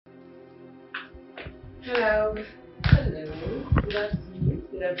Hello. Hello. Good afternoon.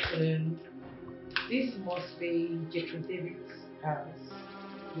 Good afternoon. This must be Gertrude David's house.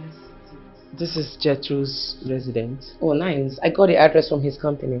 Yes, it is. This is Jethro's residence. Oh, nice. I got the address from his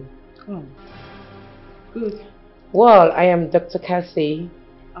company. Oh, good. Well, I am Dr. Cassie.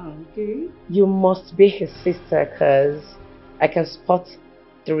 Okay. You must be his sister because I can spot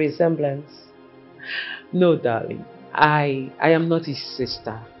the resemblance. No, darling. I am not his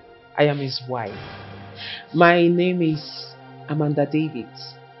sister. I am his wife. My name is Amanda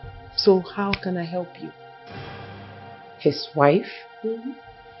Davids. So how can I help you? His wife? You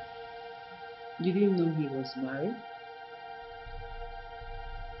didn't know he was married?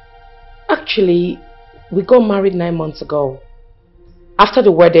 Actually, we got married 9 months ago. After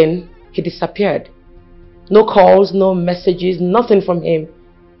the wedding, he disappeared. No calls, no messages, nothing from him.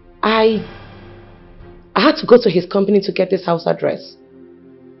 I had to go to his company to get this house address.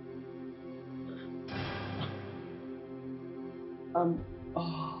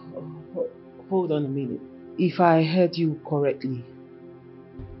 Hold on a minute. If I heard you correctly,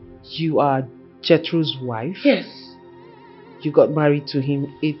 you are Jethro's wife? Yes. You got married to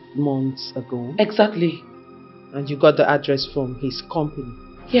him 8 months ago? Exactly. And you got the address from his company?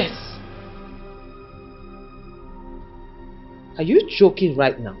 Yes. Are you joking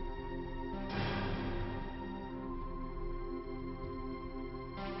right now?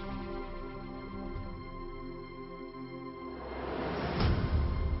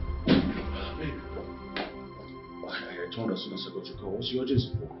 I told her as soon as I got your call. What's your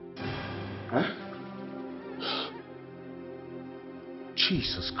urgency for? Huh?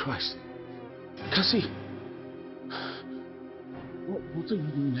 Jesus Christ. Cassie. What are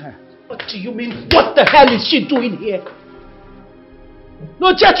you doing here? What do you mean? What the hell is she doing here?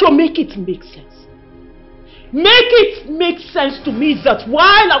 No, Jethro, make it make sense. Make it make sense to me that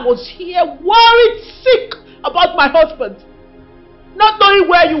while I was here worried sick about my husband, not knowing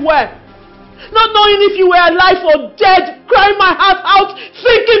where you were, not knowing if you were alive or dead, crying my heart out,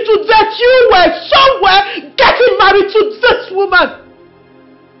 thinking to death you were somewhere getting married to this woman.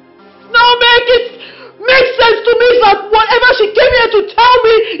 Now make it make sense to me that whatever she came here to tell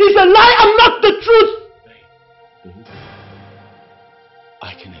me is a lie and not the truth. Babe,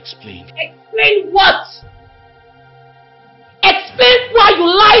 I can explain. Explain what? Explain why you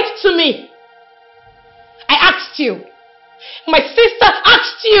lied to me. I asked you. My sister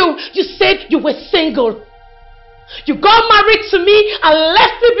asked you. You said you were single. You got married to me and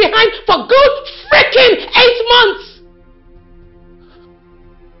left me behind for good freaking 8 months.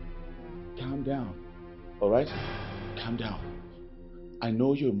 Calm down, alright? Calm down. I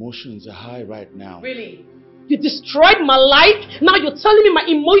know your emotions are high right now. Really? You destroyed my life. Now you're telling me my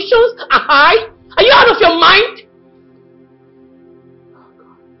emotions are high? Are you out of your mind?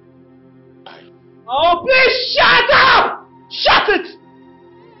 Oh, please shut up! Shut it!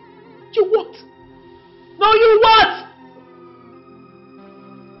 You what? No, you what?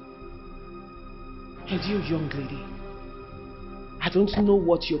 And you, young lady, I don't know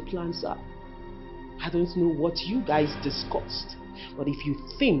what your plans are. I don't know what you guys discussed. But if you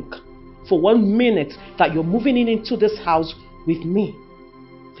think for 1 minute that you're moving into this house with me,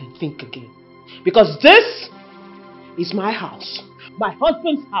 then think again. Because this is my house, my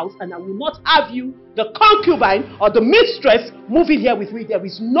husband's house, and I will not have you, the concubine or the mistress, moving here with me. There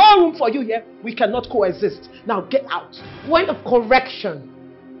is no room for you here. We cannot coexist. Now get out. Point of correction.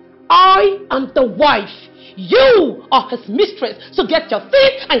 I am the wife. You are his mistress. So get your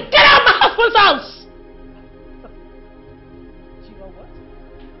things and get out of my husband's house. You know what?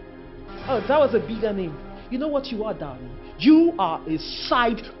 Oh, that was a bigger name. You know what you are, darling? You are a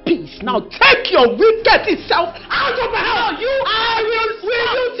side piece. Now take your wicked self out of my house. Will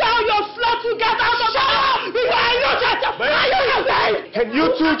you tell your slut to get out of my house? Can you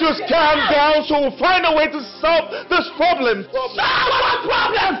two just calm down so we'll find a way to solve this problem? What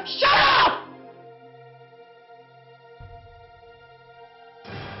problem? Shut up!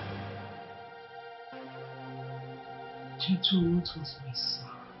 Jethro, what was my son?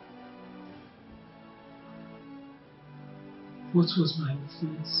 What was my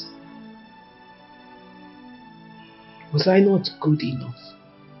offense? Was I not good enough?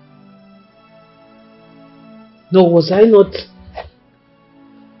 No, was I not...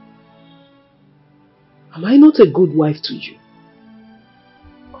 Am I not a good wife to you?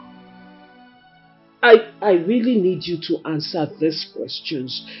 I really need you to answer these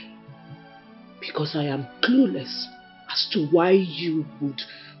questions because I am clueless as to why you would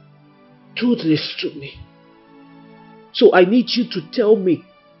do this to me. So I need you to tell me,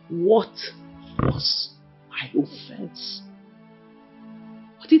 what was my offense?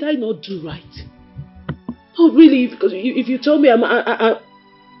 What did I not do right? Oh, really? Because if you tell me, I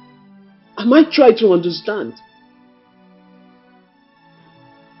might try to understand.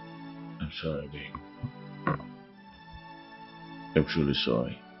 I'm sorry, babe. I'm truly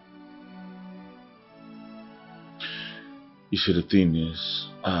sorry. You see, the thing is,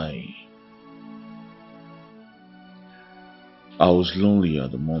 I was lonely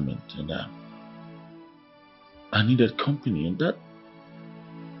at the moment, and I needed company, and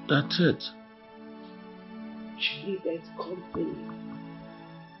that's it. You needed company.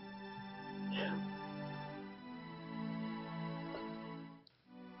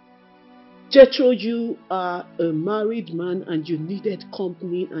 Jethro, you are a married man and you needed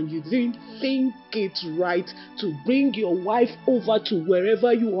company and you didn't think it right to bring your wife over to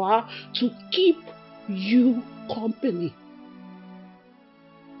wherever you are to keep you company.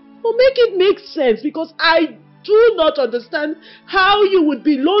 Well, make it make sense, because I do not understand how you would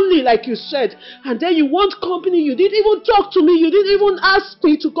be lonely like you said, and then you want company. You didn't even talk to me, you didn't even ask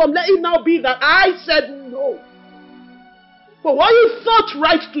me to come. Let it now be that I said no. But what you thought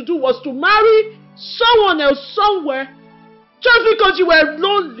right to do was to marry someone else somewhere just because you were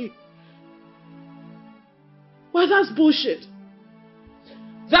lonely. Well, that's bullshit.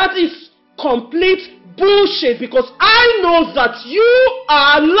 That is complete bullshit, because I know that you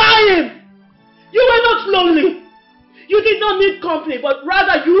are lying. You were not lonely. You did not need company, but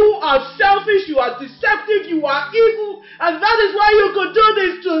rather you are selfish, you are deceptive, you are evil, and that is why you could do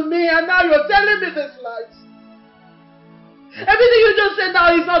this to me, and now you're telling me this lies. Everything you just said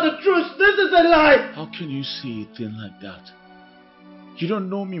now is not the truth. This is a lie. How can you say a thing like that? You don't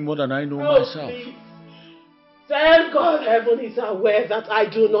know me more than I know myself. Please. Thank God heaven is aware that I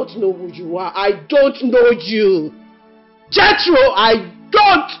do not know who you are. I don't know you. Jethro, I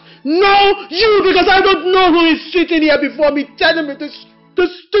don't know you, because I don't know who is sitting here before me telling me this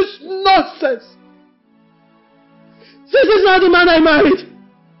nonsense. This is not the man I married.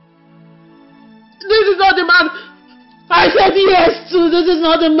 This is not the man I said yes to. This is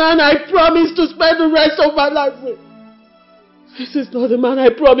not the man I promised to spend the rest of my life with. This is not the man I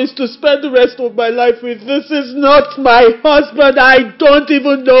promised to spend the rest of my life with. This is not my husband. I don't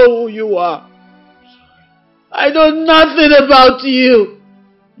even know who you are. I know nothing about you.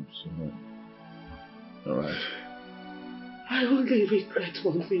 I'm sorry. Alright. I only regret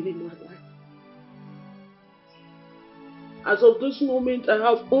one thing in my life. As of this moment, I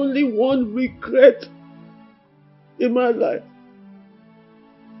have only one regret in my life.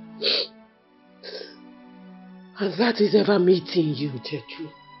 And that is ever meeting you, Jethro.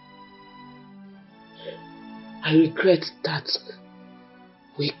 I regret that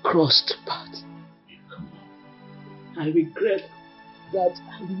we crossed paths. I regret that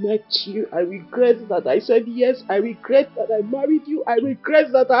I met you. I regret that I said yes. I regret that I married you. I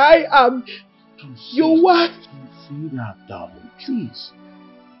regret that I am your wife. Don't say that, darling. Please.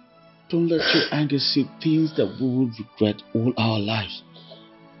 Don't let your anger say things that we will regret all our lives.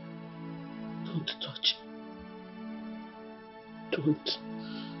 Don't touch me. Don't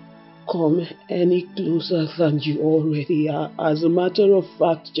come any closer than you already are. As a matter of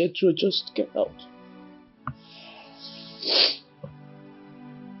fact, Jethro, just get out.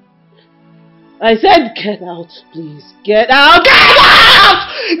 I said get out, please. Get out! Get out!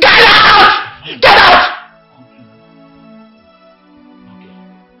 Get out! Get out!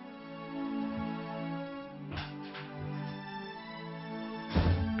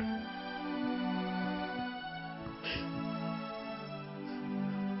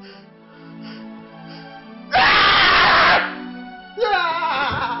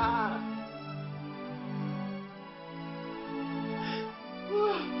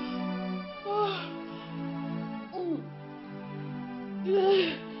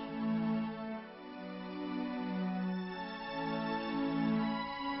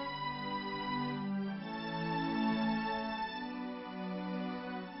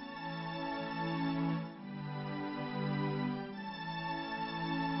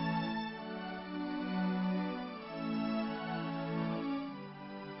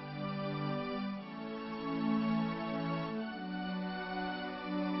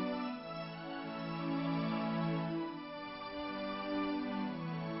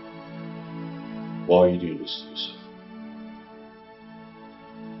 Why are you doing this to yourself?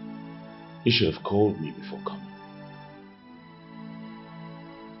 You should have called me before coming.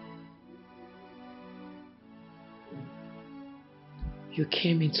 You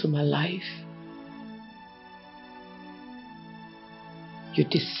came into my life. You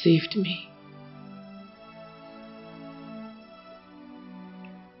deceived me.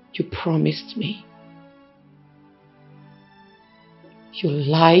 You promised me. You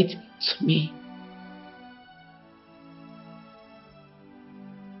lied to me.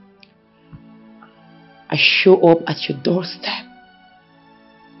 I show up at your doorstep.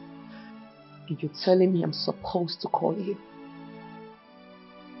 And you're telling me I'm supposed to call you.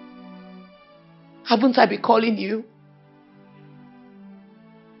 Haven't I been calling you?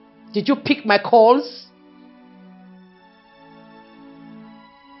 Did you pick my calls?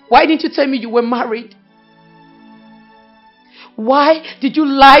 Why didn't you tell me you were married? Why did you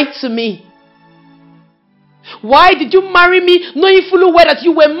lie to me? Why did you marry me knowing fully well that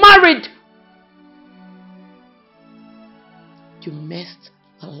you were married? You messed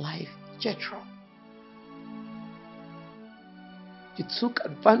my life, Jethro. You took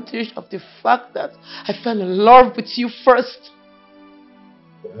advantage of the fact that I fell in love with you first.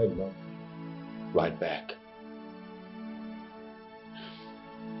 But I love you right back.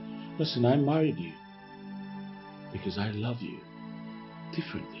 Listen, I married you because I love you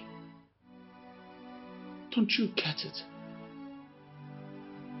differently. Don't you get it?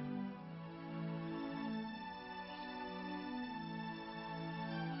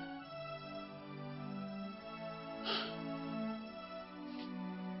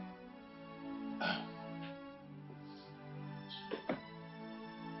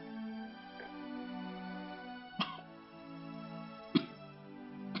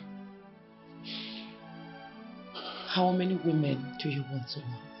 How many women do you want to love?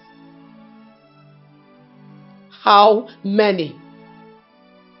 How many?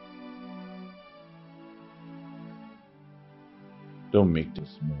 Don't make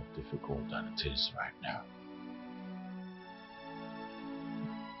this more difficult than it is right now.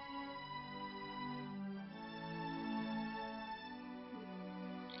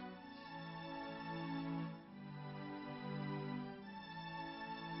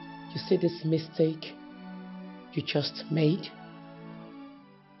 You see this mistake you just made?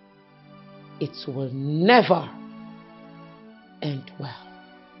 It will never end well.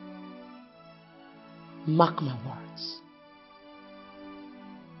 Mark my words.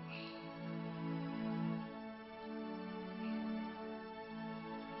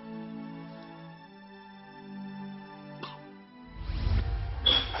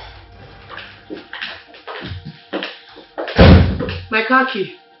 My car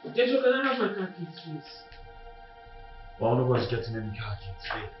key. Jethro, can I have my car keys, please? Well, nobody's getting any car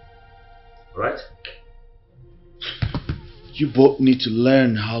keys today. Alright? You both need to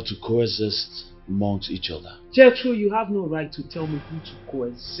learn how to coexist amongst each other. Jethro, you have no right to tell me who to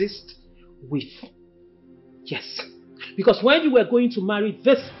coexist with. Yes. Because when you were going to marry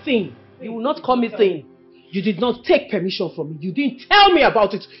this thing, You will not call me thing. you did not take permission from me. You didn't tell me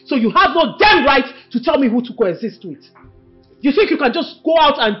about it. So you have no damn right to tell me who to coexist with. You think you can just go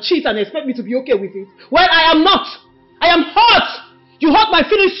out and cheat and expect me to be okay with it? Well, I am not. I am hot. You hurt my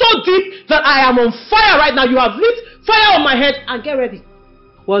feelings so deep that I am on fire right now. You have lit fire on my head, and get ready.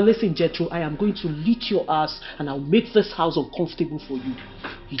 Well, listen, Jethro, I am going to lit your ass and I'll make this house uncomfortable for you.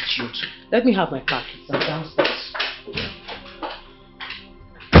 Idiot. Let me have my car keys. I'm downstairs.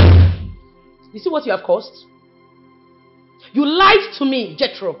 You see what you have caused? You lied to me,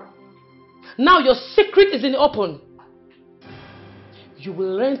 Jethro. Now your secret is in the open. You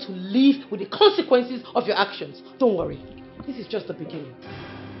will learn to live with the consequences of your actions. Don't worry. This is just the beginning.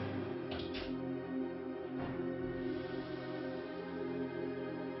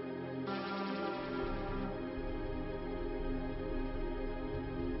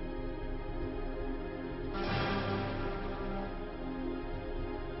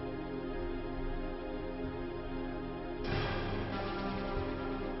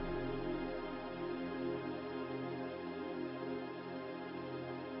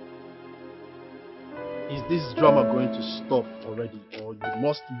 Is this drama going to stop already, or you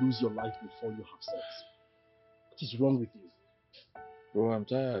must lose your life before you have sex? What is wrong with you? Bro, I'm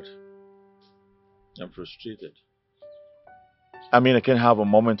tired. I'm frustrated. I mean, I can have a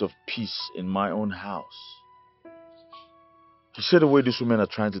moment of peace in my own house. You see the way these women are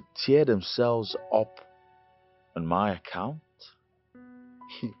trying to tear themselves up on my account?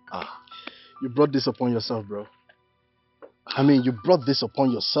 You brought this upon yourself, bro. I mean, you brought this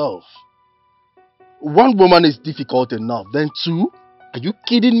upon yourself. One woman is difficult enough, then two? Are you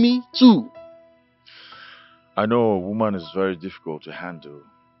kidding me? Two? I know a woman is very difficult to handle,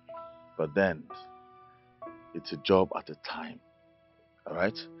 but then it's a job at a time.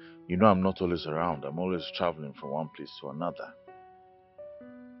 Alright? You know I'm not always around. I'm always traveling from one place to another.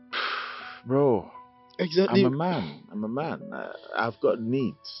 Bro, Exactly. I'm a man. I've got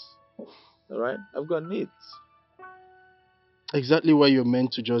needs. Alright? I've got needs. Exactly why you're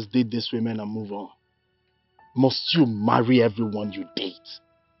meant to just date these women and move on. Must you marry everyone you date?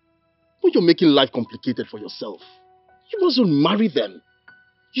 When you're making life complicated for yourself, you mustn't marry them.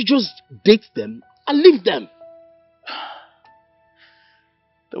 You just date them and leave them.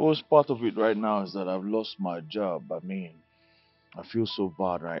 The worst part of it right now is that I've lost my job. I mean, I feel so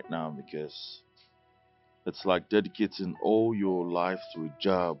bad right now because it's like dedicating all your life to a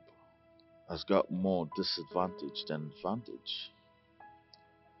job has got more disadvantage than advantage.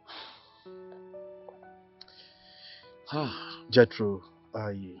 Jethro,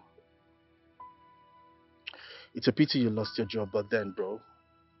 it's a pity you lost your job, but then, bro,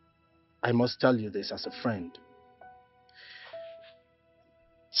 I must tell you this as a friend.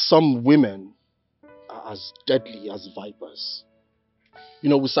 Some women are as deadly as vipers. You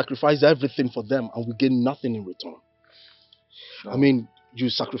know, we sacrifice everything for them and we gain nothing in return. Sure. I mean, you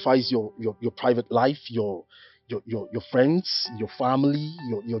sacrifice your private life, your friends, your family,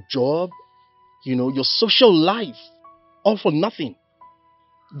 your job, you know, your social life, all for nothing.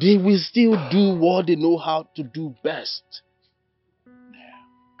 They will still do what they know how to do best,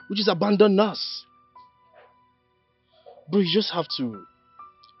 which is abandon us. Bro, you just have to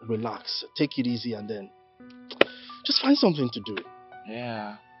relax, take it easy, and then just find something to do.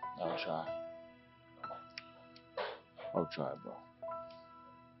 Yeah, I'll try. I'll try, bro.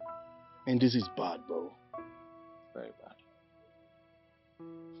 And this is bad, bro. Very bad.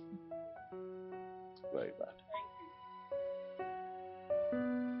 Very bad.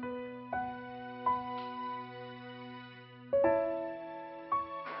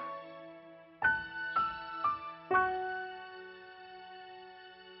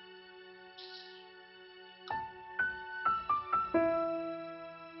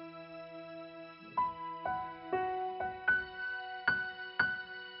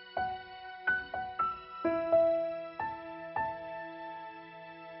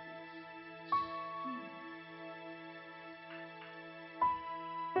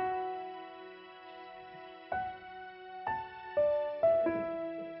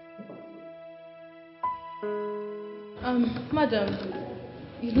 Madam,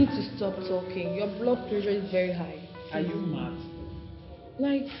 you need to stop talking. Your blood pressure is very high. Are you mad?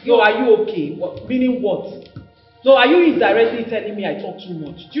 Like, No, are you okay? What, meaning what? No, are you indirectly telling me I talk too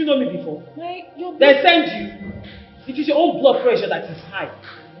much? Do you know me before? like your blood. They send you. It is your own blood pressure that is high.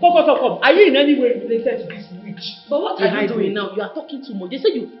 Come. Are you in any way related to this witch? But what are you doing now? You are talking too much. They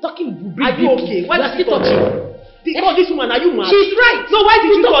say you're talking. Are you okay? Why did you touch me? No, this woman, are you mad? She's right. No, why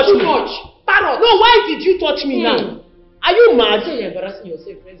did you touch me? Too much. Parrot. No, why did you touch me now? Are you mad? You're embarrassing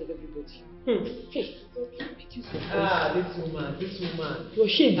yourself in front of everybody. Hey, this woman. Your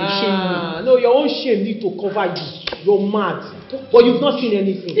shame, shame. No, your own shame need to cover you. You're mad. But you've not seen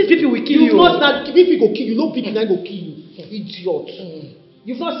anything. These people will kill you. If people go kill you, no people go kill you. Idiot.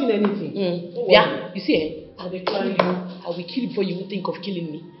 You've not seen anything. Yeah, you see, I will kill you. I will kill you before you think of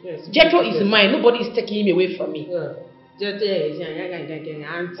killing me. Yes, Jethro is mine. Nobody is taking him away from me. Yeah.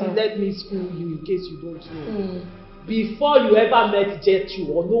 Auntie, let me school you in case you don't know. Before you ever met Jethro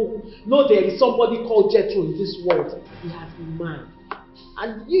or know there is somebody called Jethro in this world, he has been mine.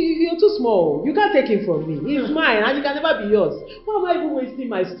 And you're too small. You can't take him from me. He's mine and he can never be yours. Why am I even wasting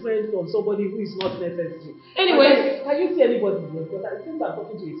my strength on somebody who is not necessary? Anyway, can you see anybody here? Because I think I'm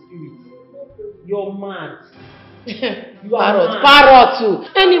talking to a spirit. You're mad. You are Parrot too.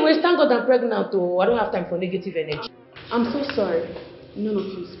 Anyways, thank God I'm pregnant though. I don't have time for negative energy. I'm so sorry. None of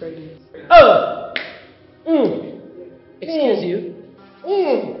you is pregnant. Excuse you?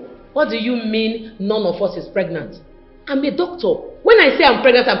 What do you mean none of us is pregnant? I'm a doctor. When I say I'm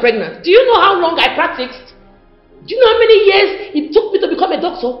pregnant, I'm pregnant. Do you know how long I practiced? Do you know how many years it took me to become a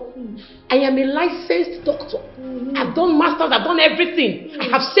doctor? I am a licensed doctor. I've done masters, I've done everything. I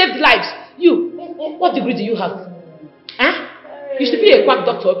have saved lives. You, what degree do you have? Huh? You should be a quack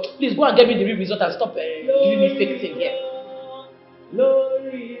doctor. Please go and get me the real result and stop giving me fake thing here.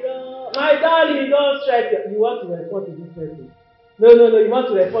 My darling, don't stress you. You want to respond to this person? No. You want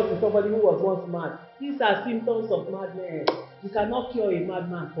to respond to somebody who was once mad. These are symptoms of madness. You cannot cure a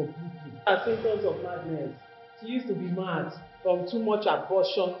madman completely. These are symptoms of madness. She used to be mad from too much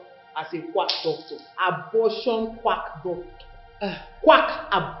abortion as a quack doctor. Abortion quack doctor.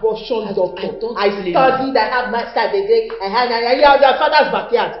 Quack abortion doctor. I studied, I have master's degree, I have your father's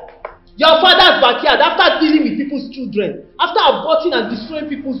backyard. Your father's backyard, after dealing with people's children, after aborting and destroying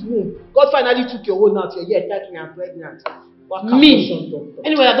people's womb, God finally took your own out. You're here talking I'm pregnant. Me?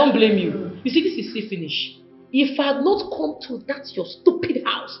 Anyway, I don't blame you. You see, this is still finished. If I had not come to that your stupid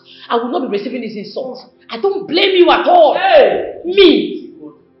house, I would not be receiving this insult. I don't blame you at all. Hey! Me!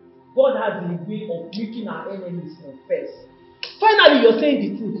 God has the way of making our enemies confess. Finally, you're saying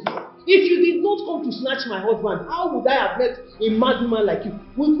the truth. If you did not come to snatch my husband, how would I have met a madman like you?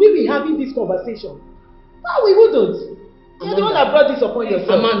 Would we be having this conversation? No, we wouldn't. You're the one that brought this upon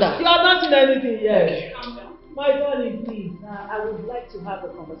yourself. Amanda. You have not seen anything yet. My darling, please, I would like to have a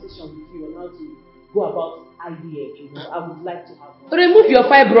conversation with you on how to go about IVF, you know. I would like to have one. Remove your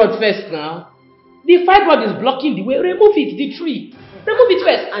fibroid first now. The fibroid is blocking the way. Remove it, the tree. Remove it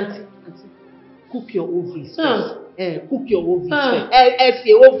first. Auntie, cook your ovaries first. Cook your ovaries first.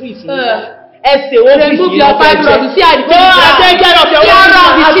 Ovaries. Remove your fibroid. See how the go and take care of your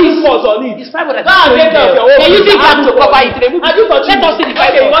ovaries. This fibroid. Go and take care of your ovaries. Can you think that to cover it? Remove it. Let us see the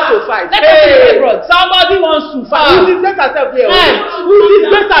fibroid. Okay, you want to fight. Let us see the fibroid. Somebody wants to fight. Who disgrace herself here? Who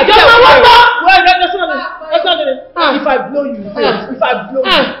disgrace herself here? Well, that's not it. If I blow you, if I blow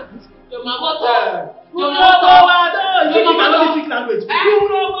you. Your mama you cannot speak language.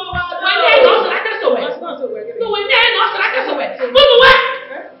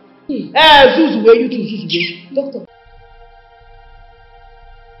 Doctor.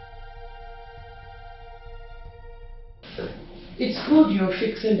 It's good you're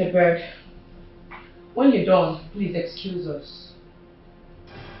fixing the bed. When you're done, please excuse us.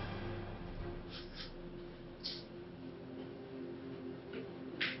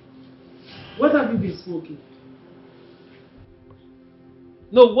 What have you been smoking?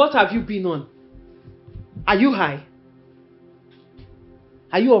 No, what have you been on? Are you high?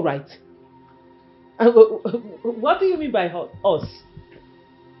 Are you alright? What do you mean by us?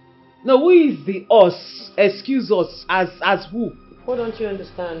 No, who is the us? Excuse us. As who? What don't you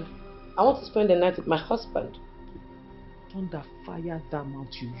understand? I want to spend the night with my husband. Thunder fire that mouth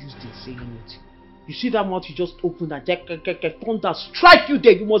you used in saying it. You see that mouth you just opened and thunder strike you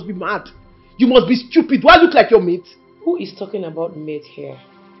there. You must be mad. You must be stupid. Do I look like your mate? Who is talking about mate here?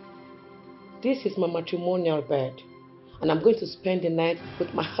 This is my matrimonial bed. And I'm going to spend the night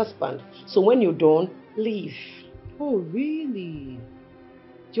with my husband. So when you're done, leave. Oh, really?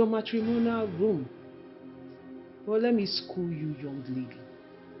 Your matrimonial room? Well, let me school you, young lady.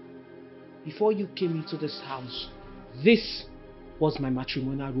 Before you came into this house, this was my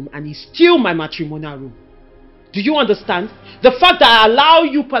matrimonial room and it's still my matrimonial room. Do you understand? The fact that I allow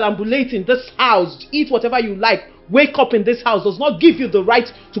you perambulate in this house, eat whatever you like, wake up in this house does not give you the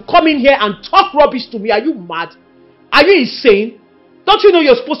right to come in here and talk rubbish to me. Are you mad? Are you insane? Don't you know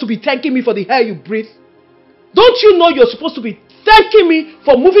you're supposed to be thanking me for the air you breathe? Don't you know you're supposed to be thanking me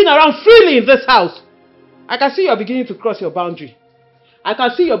for moving around freely in this house? I can see you're beginning to cross your boundary. I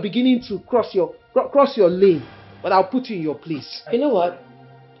can see you're beginning to cross your lane. But I'll put you in your place. You know what?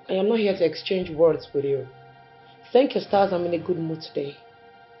 I am not here to exchange words with you. Thank your stars I'm in a good mood today.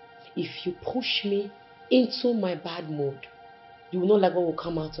 If you push me into my bad mood, you will not like what will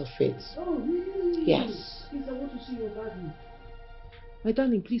come out of it. Oh, really? Yes. Please, I want to see your bad mood. My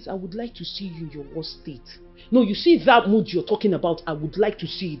darling, please, I would like to see you in your worst state. No, you see that mood you're talking about, I would like to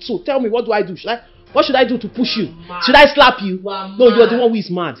see it. So tell me, what do I do? What should I do to push you? Should I slap you? No, you're the one who is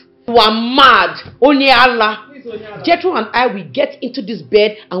mad. You are mad. Only Allah. Jethro and I will get into this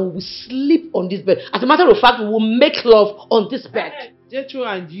bed and we will sleep on this bed. As a matter of fact, we will make love on this bed. Jethro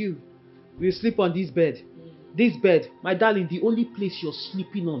and you will sleep on this bed. This bed, my darling, the only place you're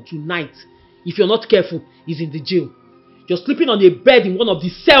sleeping on tonight, if you're not careful, is in the jail. You're sleeping on a bed in one of the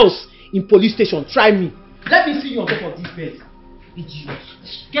cells in police station. Try me. Let me see you on top of this bed. Idiot.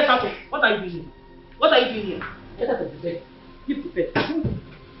 Get out of. What are you doing here? What are you doing here? Get out of the bed. Leave the bed. Leave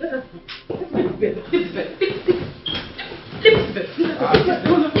the bed. Leave the bed. Leave the bed.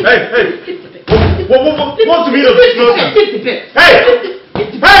 Hey! What's the meaning of this nonsense? Leave the bed. Hey!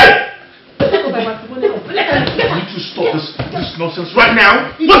 You need to stop this nonsense right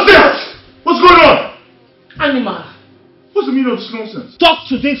now. What's this? What's going on? Animal. What's the meaning of this nonsense? Talk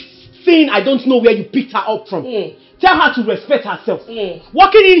to this thing I don't know where you picked her up from. Tell her to respect herself.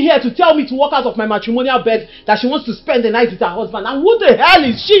 Walking in here to tell me to walk out of my matrimonial bed that she wants to spend the night with her husband. And who the hell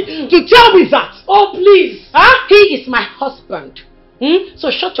is she to tell me that? Oh, please. Huh? He is my husband. So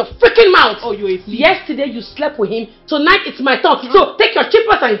shut your freaking mouth. Oh, you're a thief. Yesterday you slept with him. Tonight it's my turn. So take your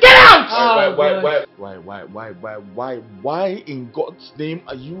chippers and get out. Why in God's name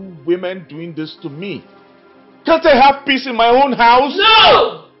are you women doing this to me? Can't I have peace in my own house?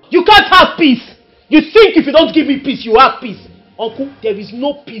 No! You can't have peace. You think if you don't give me peace, you have peace. Uncle, there is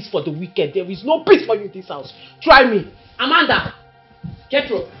no peace for the wicked. There is no peace for you in this house. Try me. Amanda,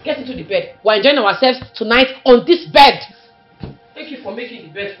 Jethro, get into the bed. We're enjoying ourselves tonight on this bed. Thank you for making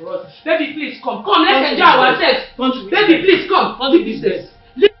the bed for us. Baby, please come. Come, let's enjoy ourselves. Baby, please come. Leave this place.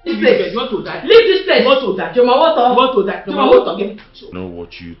 Leave this place. You want to die? Leave this place. You want to die? Joma water. You want to die? Joma water. Know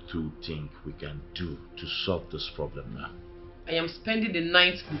what you two think we can do to solve this problem now? I am spending the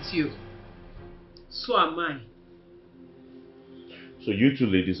night with you. So am I. So you two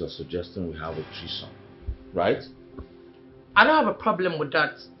ladies are suggesting we have a threesome, right? I don't have a problem with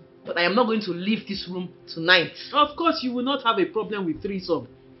that. But I am not going to leave this room tonight. Of course, you will not have a problem with threesome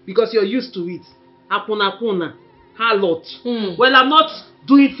because you're used to it. Apuna puna, harlot. Well, I'm not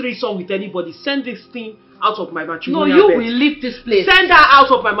doing threesome with anybody. Send this thing out of my matrimonial No, you bed. will leave this place. Send her out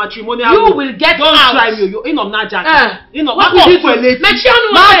of my matrimonial You bed. will get Don't out. try me. You in on Naja. What will you do? Shut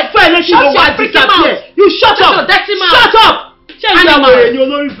You shut up. Shut up.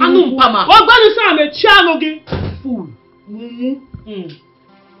 Fool.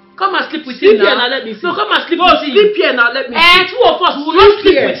 Come and sleep with him now. Let me see. No, come and sleep with him. Sleep here now. Let me see. And two of us will not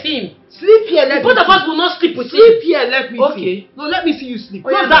sleep with him. Sleep here. Let me Both of see. us will not sleep with him. Sleep here. Let me see. Okay. No, let me see you sleep.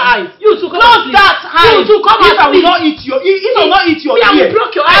 Oh, yeah, Close that eyes. You too. Close that eyes. You too. Come and If I will sleep. not eat your. If I will not eat your Me, I will ear.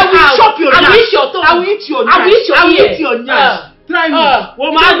 block your I eyes will out. chop your I will nyash. eat your tongue. I will eat your I will eat your I will ear. eat your nyash. Try me.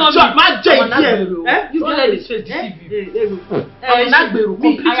 Don't let this face deceive you. I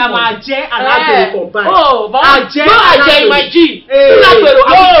am Ajay and Agbero combined. Oh, but Ajay no Ajay in my G. I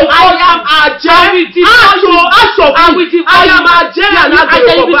am Ajay. I am Ajay and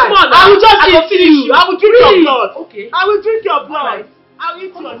Agbero combined. I will just eat you. I will drink your blood. Okay. I will drink your blood. I will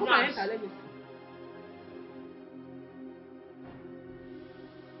eat your nyash.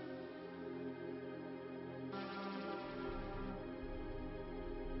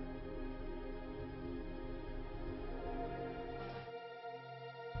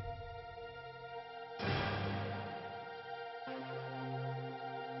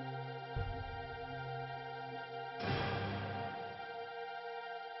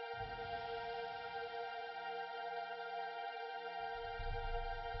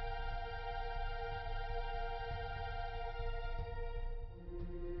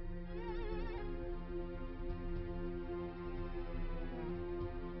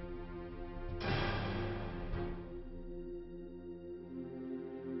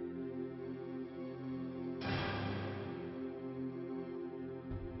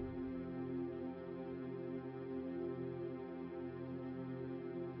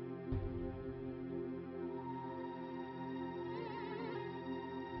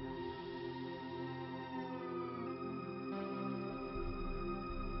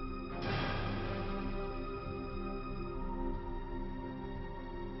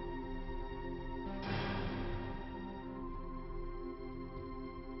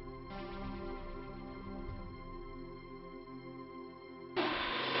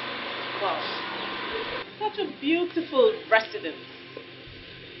 Such a beautiful residence.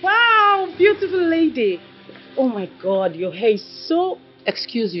 Wow, beautiful lady. Oh my God, your hair is so...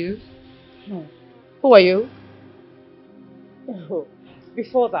 Excuse you. Who are you? Oh,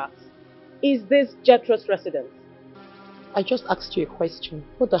 before that, is this Jethro's residence? I just asked you a question.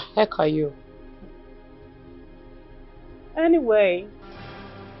 Who the heck are you? Anyway,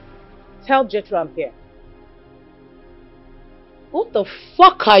 tell Jethro I'm here. Who the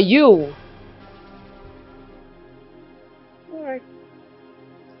fuck are you? Alright.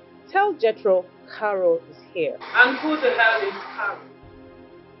 Tell Jethro Carol is here. And who the hell is Carol?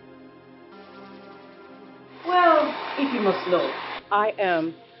 Well, if you must know, I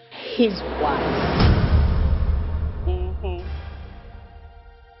am his wife.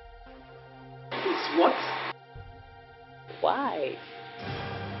 His what? Wife.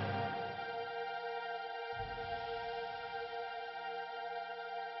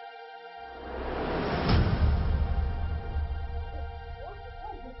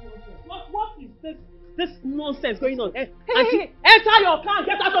 What is this nonsense going on? Auntie, enter your car and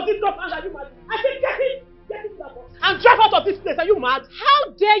get out of this compound. Are you mad? I said get into that box and drive out of this place. Are you mad?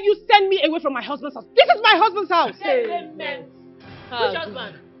 How dare you send me away from my husband's house? This is my husband's house. Amen. Which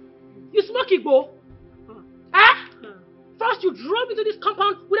husband? You smoke Igbo? First, you drove into this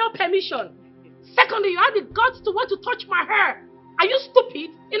compound without permission. Secondly, you had the guts to want to touch my hair. Are you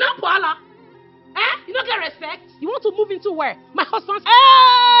stupid? In Apuala? You don't get respect? You want to move into where? My husband's...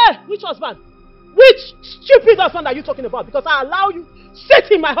 Which husband? Which stupid husband are you talking about? Because I allow you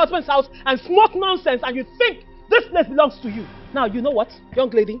sit in my husband's house and smoke nonsense and you think this place belongs to you. Now, you know what, young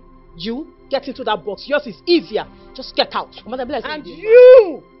lady? You get into that box. Yours is easier. Just get out. And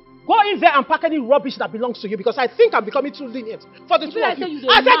you go in there and pack any rubbish that belongs to you because I think I'm becoming too lenient for the two of you.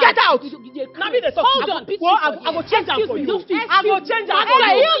 I said get out! Now me they talk. Hold on. I will change them for you. I will change them for you.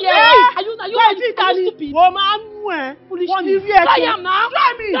 Are you stupid? Try am now.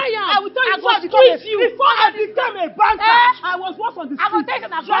 Try me. I will tell you before I became a banker. I was once on the street. I will take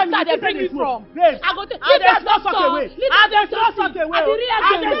an advantage they bring you from. Babes, I go to and there's no such a way. And there's no such a way.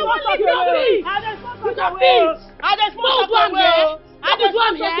 And there's no such a way. And there's no such a way. And there's no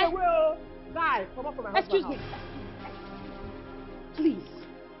such a way. Guy, come up from my Excuse me. Please.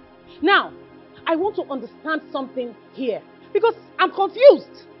 Now, I want to understand something here. Because I'm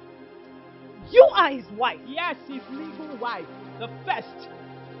confused. You are his wife. Yes, his legal wife. The first.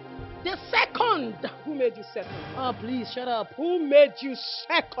 The second. Who made you second? Oh, please, shut up. Who made you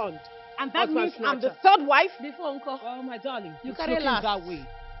second? And that means I'm the third wife? Before, Uncle. Oh, my darling. You it's carry last. that way.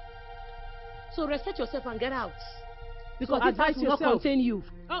 So respect yourself and get out. Because So this house will not contain you.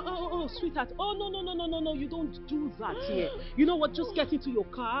 Oh, sweetheart. Oh, no. You don't do that here. You know what? Just get into your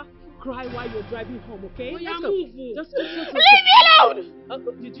car. Cry while you're driving home, okay? Oh, yeah, Let's go. move. Just leave me alone!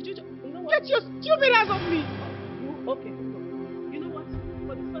 You know what? Get your stupid ass off me! Okay. You know what?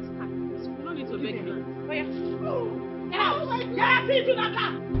 For the first time, we don't need to beg you. Oh, yeah. Get out! Get out into that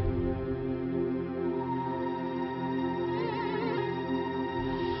car!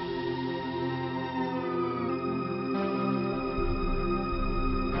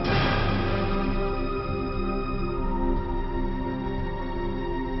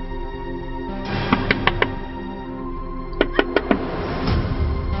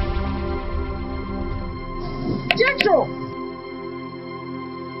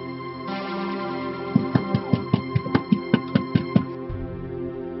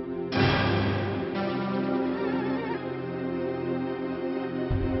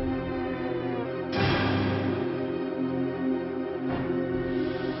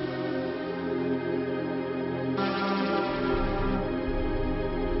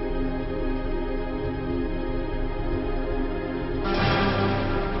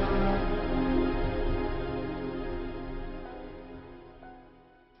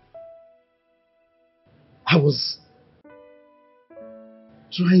 I was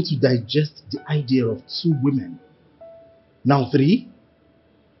trying to digest the idea of 2 women. Now 3?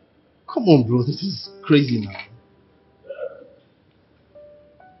 Come on, bro, this is crazy now.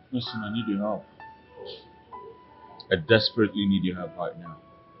 Listen, I need your help. I desperately need your help right now.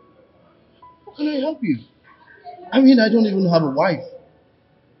 How can I help you? I mean, I don't even have a wife.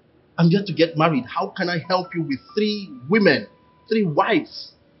 I'm yet to get married. How can I help you with 3 women? 3 wives?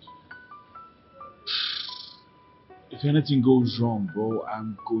 If anything goes wrong, bro,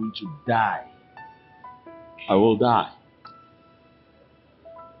 I'm going to die. I will die.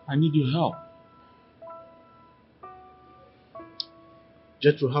 I need your help.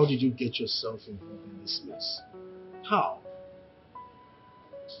 Jethro, how did you get yourself involved in this mess? How?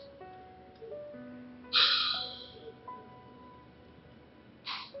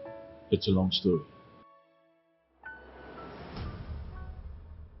 It's a long story.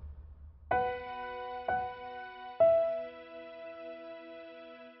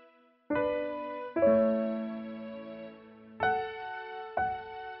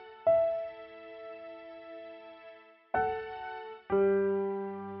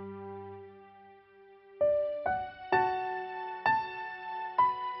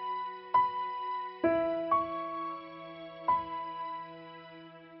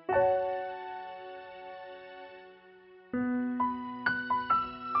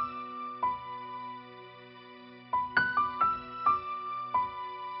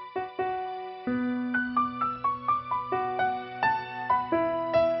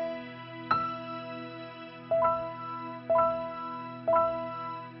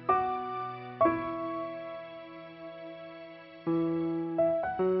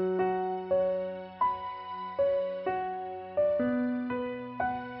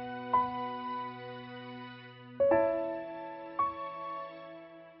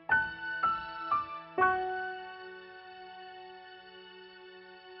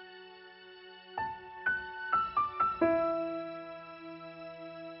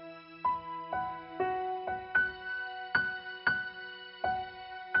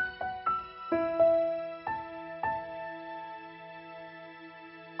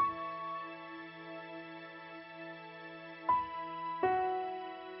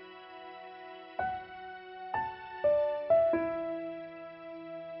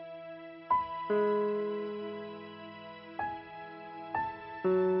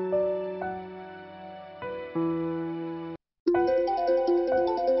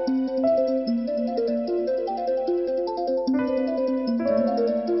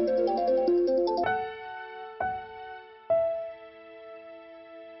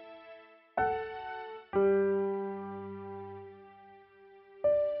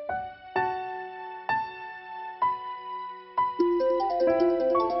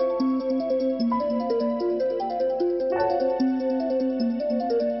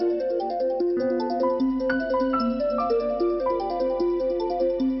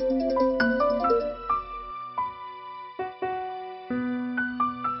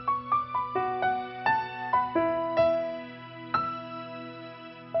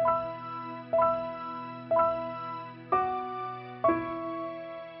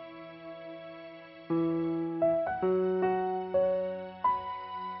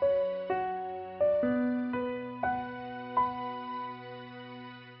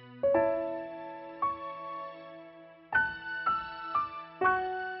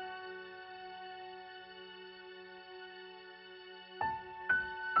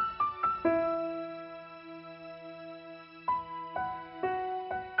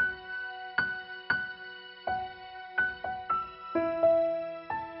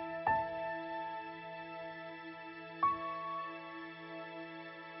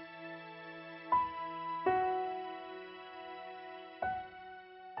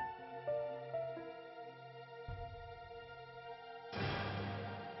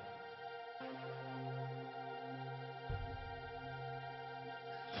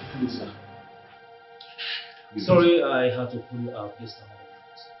 Yes, sir. Sorry, I had to pull our place down.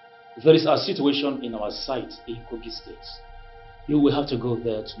 There is a situation in our site in Kogi State. You will have to go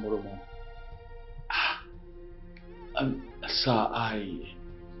there tomorrow morning. Sir,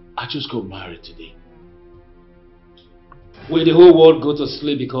 I just got married today. Will the whole world go to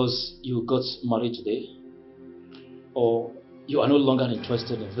sleep because you got married today? Or you are no longer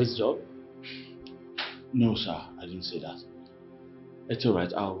interested in this job? No, sir, I didn't say that. It's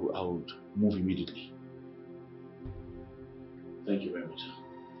alright, I would move immediately. Thank you very much, sir.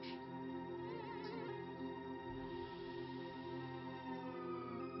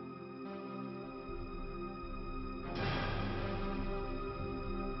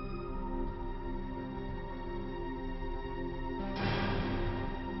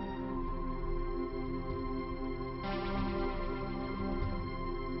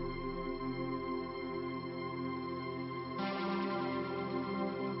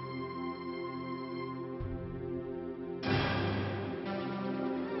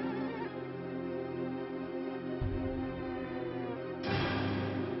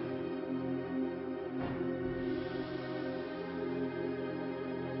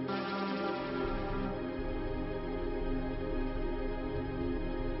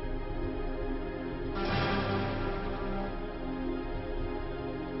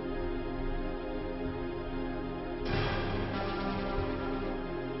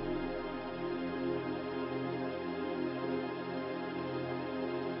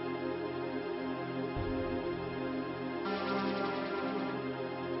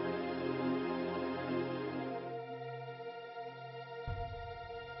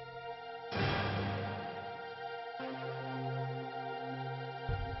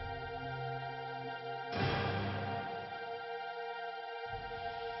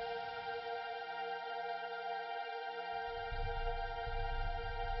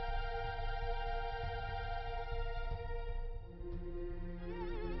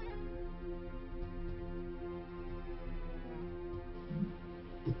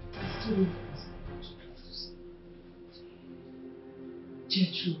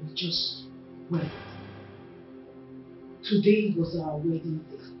 Gertrude, we just went. Today was our wedding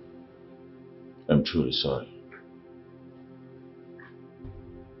day. I'm truly sorry.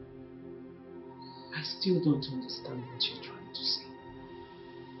 I still don't understand what you're trying to say.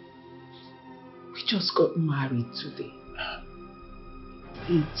 We just got married today.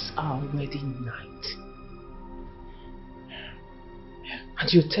 It's our wedding night.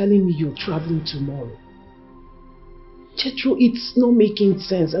 And you're telling me you're traveling tomorrow. Gertrude, it's not making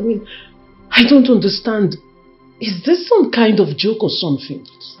sense. I mean, I don't understand. Is this some kind of joke or something?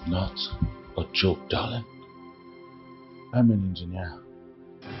 It's not a joke, darling. I'm an engineer.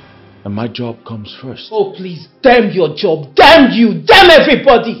 And my job comes first. Oh, please, damn your job. Damn you. Damn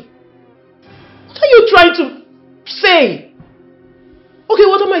everybody. What are you trying to say? Okay,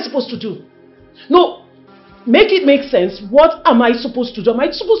 what am I supposed to do? No, make it make sense. What am I supposed to do? Am I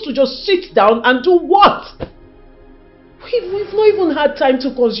supposed to just sit down and do what? We've not even had time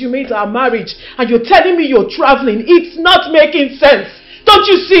to consummate our marriage and you're telling me you're traveling. It's not making sense. Don't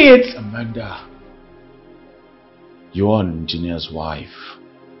you see it? Amanda, you're an engineer's wife.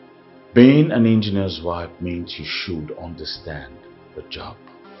 Being an engineer's wife means you should understand the job.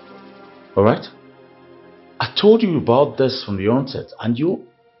 Alright? I told you about this from the onset and you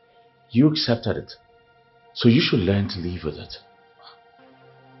accepted it. So you should learn to live with it.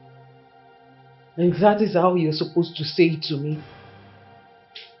 And that is how you're supposed to say it to me.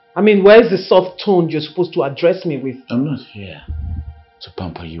 I mean, where's the soft tone you're supposed to address me with? I'm not here to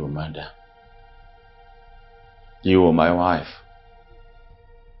pamper you, Amanda. You are my wife.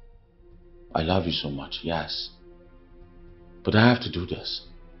 I love you so much, yes. But I have to do this.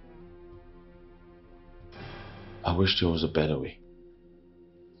 I wish there was a better way.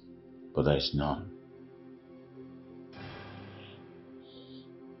 But there is none.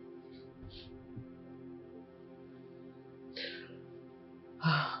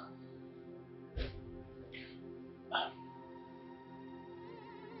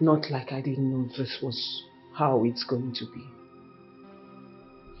 Not like I didn't know this was how it's going to be.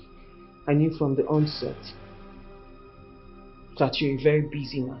 I knew from the onset that you're a very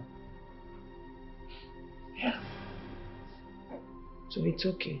busy man. Yeah. So it's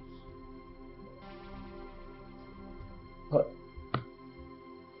okay. But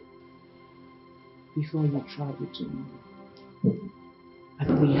before you travel tomorrow, at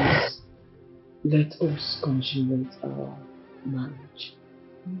least let us consummate our marriage.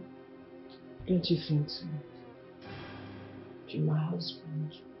 Don't you think so? You're my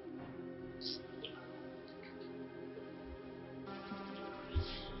husband.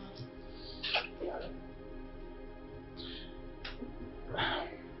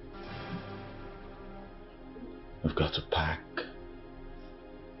 We've got to pack.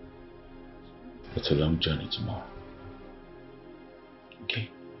 It's a long journey tomorrow. Okay?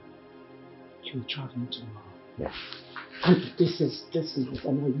 You're traveling tomorrow. Yes. And this is,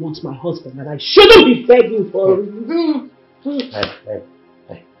 and I want my husband, and I shouldn't be begging for him. Hey.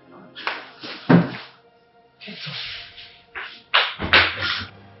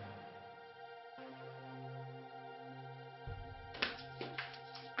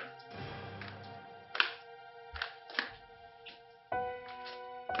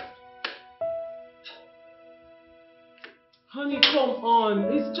 Honey, come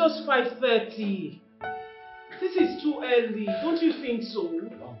on. It's just 5:30. This is too early. Don't you think so?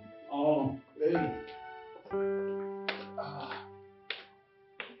 Hey.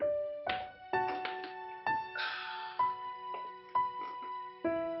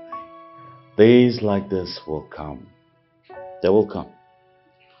 Days like this will come. They will come.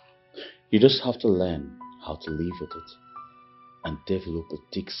 You just have to learn how to live with it and develop a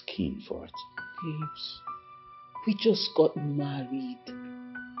thick skin for it. Babes, we just got married.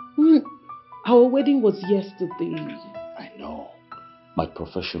 Our wedding was yesterday. I know. My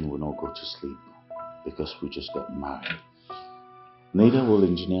profession will not go to sleep because we just got married. Neither will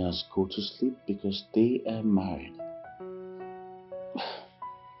engineers go to sleep because they are married.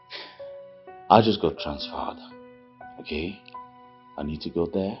 I just got transferred. Okay? I need to go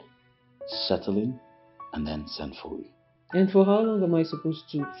there, settle in, and then send for you. And for how long am I supposed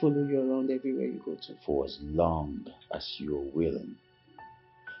to follow you around everywhere you go to? For as long as you're willing.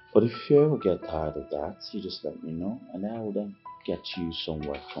 But if you ever get tired of that, you just let me know, and I will then get you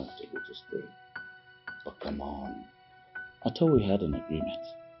somewhere comfortable to stay. But come on. I thought we had an agreement.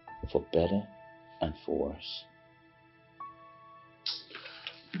 For better and for worse.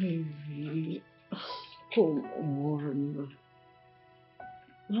 Baby, come on.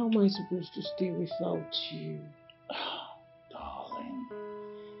 How am I supposed to stay without you? Darling.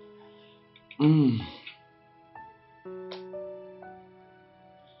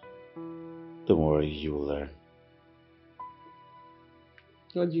 Don't worry, you will learn.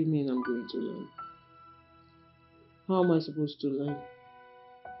 What do you mean I'm going to learn? How am I supposed to learn?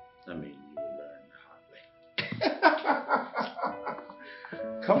 I mean, you will learn hardly.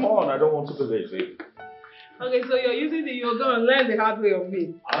 Come on, I don't want to be late, baby. Okay, so you're using you're going to learn the hard way of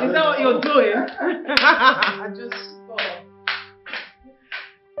me. Is that what you're doing? Just stop.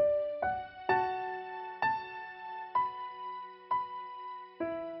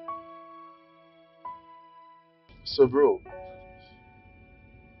 So, bro,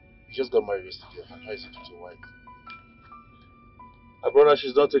 you just got married yesterday. How is it with your wife? My brother,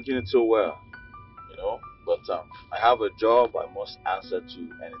 she's not taking it so well, you know. But I have a job I must answer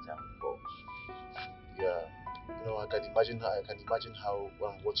to anytime he calls. Yeah, you know, I can imagine how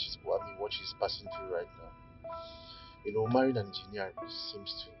what she's passing through right now. You know, marrying an engineer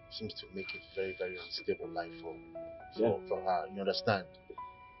seems to make a very, very unstable life for her. You understand?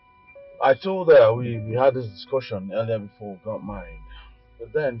 I told her we had this discussion earlier before we got married.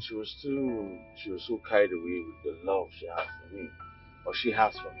 But then she was so carried away with the love she has for me. Or she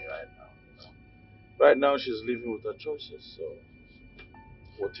has for me right now. You know? Right now she's living with her choices, so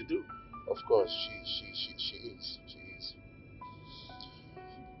what to do? Of course, she is.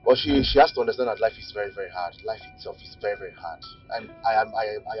 But she has to understand that life is very, very hard. Life itself is very, very hard. And I am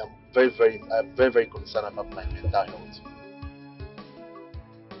very, very concerned about my mental health.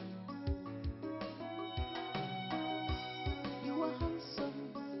 You are handsome,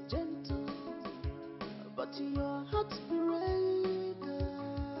 gentle, but your heart's breaker.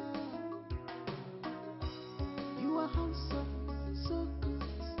 You are handsome, so good,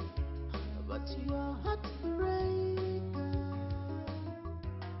 but your heart's breaker.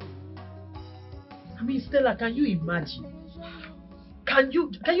 I mean, Stella, can you imagine? Can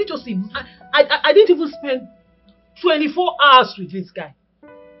you just imagine? I didn't even spend 24 hours with this guy.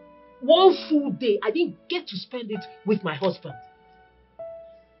 One full day, I didn't get to spend it with my husband.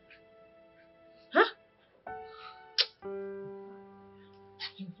 Huh?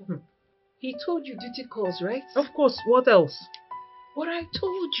 He told you duty calls, right? Of course, what else? But I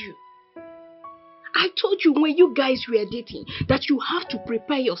told you when you guys were dating that you have to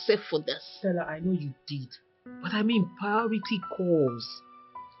prepare yourself for this. Stella, I know you did. But I mean priority calls.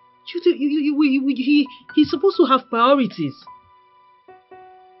 He's supposed to have priorities.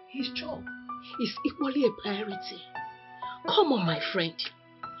 His job is equally a priority. Come on, my friend.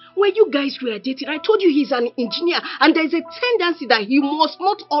 When you guys were dating, I told you he's an engineer and there's a tendency that he must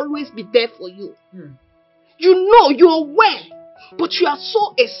not always be there for you. You know, you're aware. But you are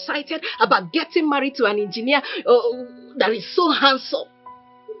so excited about getting married to an engineer that is so handsome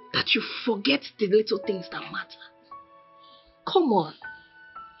that you forget the little things that matter. Come on.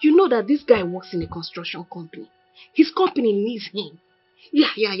 You know that this guy works in a construction company. His company needs him.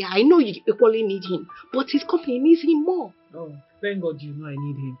 Yeah. I know you equally need him, but his company needs him more. Oh, thank God you know I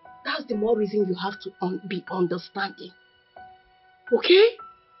need him. That's the more reason you have to be understanding. Okay?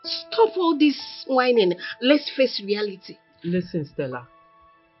 Stop all this whining. Let's face reality. Listen, Stella.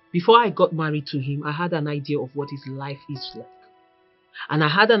 Before I got married to him, I had an idea of what his life is like. And I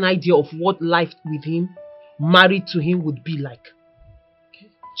had an idea of what life with him, married to him, would be like. Okay.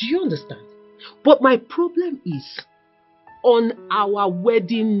 Do you understand? But my problem is, on our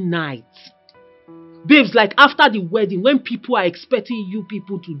wedding night, babes, like after the wedding, when people are expecting you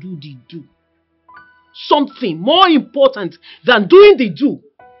people to do the do, something more important than doing the do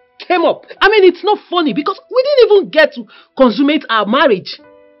came up. I mean, it's not funny because we didn't even get to consummate our marriage.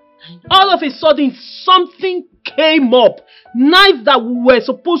 All of a sudden, something came up. Night that we were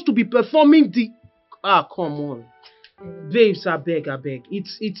supposed to be performing the... Ah, come on. Babes, I beg.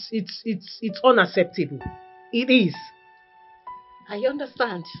 It's unacceptable. It is. I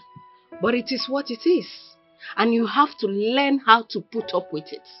understand. But it is what it is. And you have to learn how to put up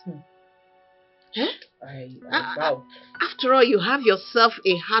with it. After all, you have yourself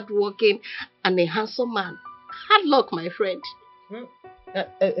a hardworking and a handsome man. Hard luck, my friend.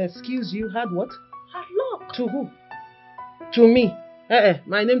 Excuse you, hard what? Hard luck. To who? To me.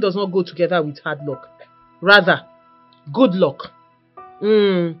 My name does not go together with hard luck. Rather, good luck.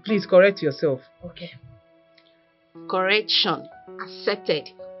 Please correct yourself. Okay. Correction. Accepted.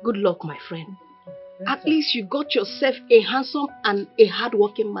 Good luck, my friend. At least you got yourself a handsome and a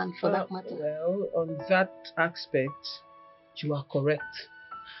hardworking man for that matter. Well, on that aspect, you are correct.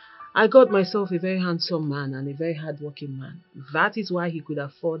 I got myself a very handsome man and a very hardworking man. That is why he could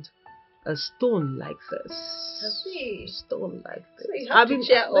afford a stone like this. Stone like this. So you have to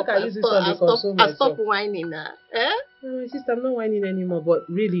cheer up and stop whining now. No, sister, I'm not whining anymore, but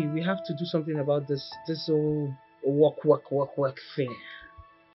really, we have to do something about this whole work thing.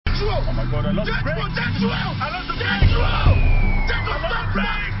 Oh my God, I love the break. I love the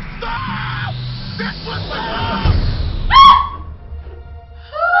break. Stop! This was stop!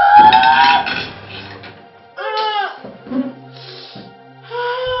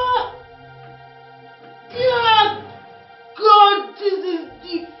 Yeah, God, this is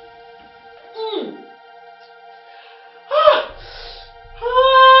deep.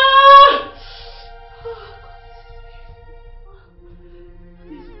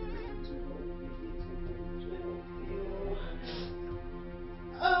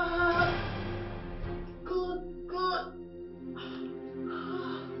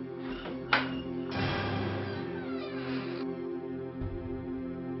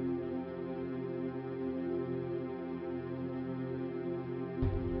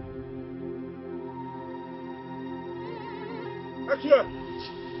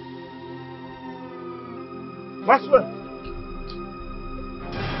 Maxwell!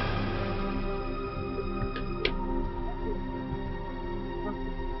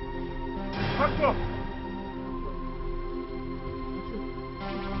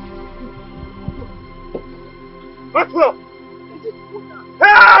 Maxwell!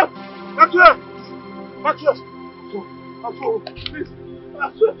 Help! Maxwell! Maxwell, please!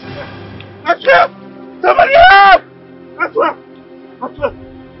 Maxwell! Somebody help! Maxwell!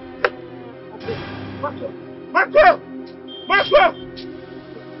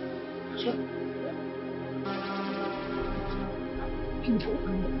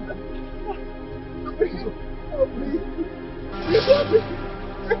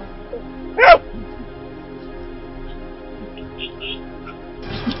 Help!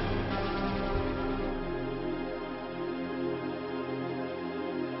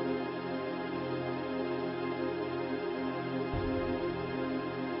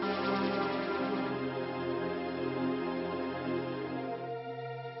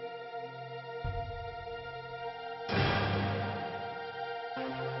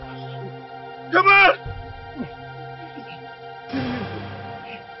 Come on!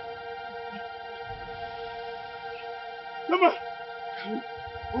 Come on!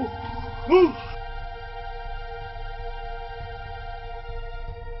 Move!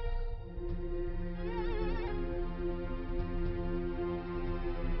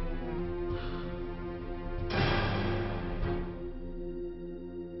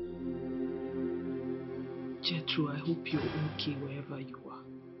 Jethro, I hope you're okay wherever you are.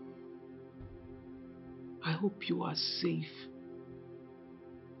 I hope you are safe.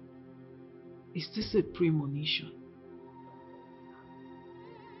 Is this a premonition?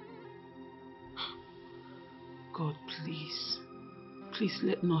 God, please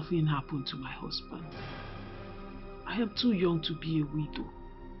let nothing happen to my husband. I am too young to be a widow.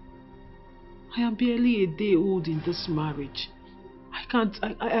 I am barely a day old in this marriage. I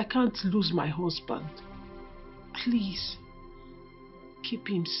can't lose my husband. Please, keep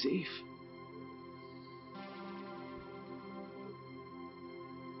him safe.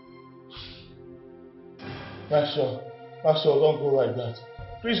 Maxwell, don't go like that.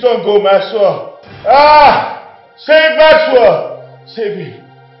 Please don't go, Maxwell. Ah! Save Maxwell! Save him.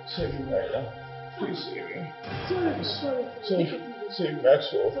 Save him right now. Please save him. Save Maxwell. Please save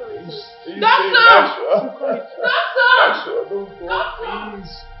Maxwell. Maxwell, don't go.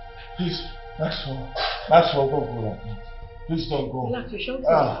 Please. Maxwell, don't go like that. Please don't go.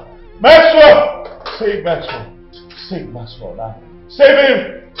 Maxwell! Save Maxwell. Save Maxwell now. Save him!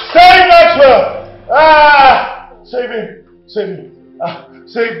 Save Maxwell! Ah! Save him! Ah!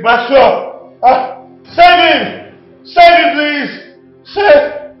 Save Maxwell! Ah! Save him! Save him, please!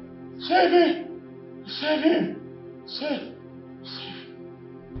 Save him! Save him! Save him!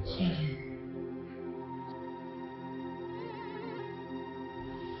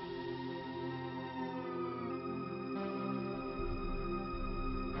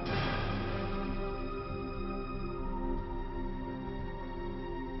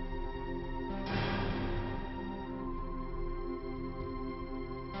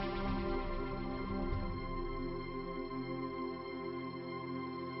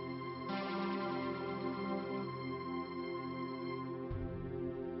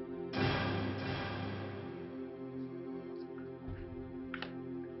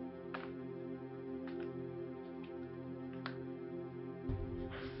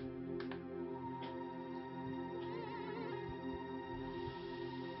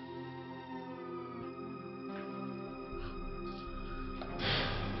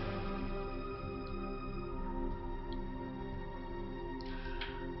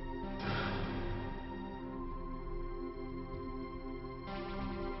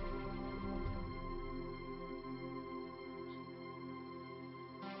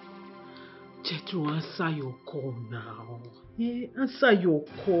 Jethro, answer your call now. Answer your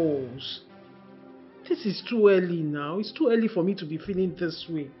calls. This is too early now. It's too early for me to be feeling this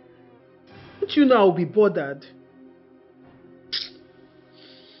way. Don't you know I'll be bothered?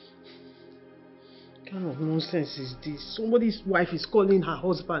 What kind of nonsense is this? Somebody's wife is calling her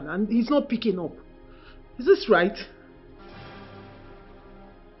husband and he's not picking up. Is this right?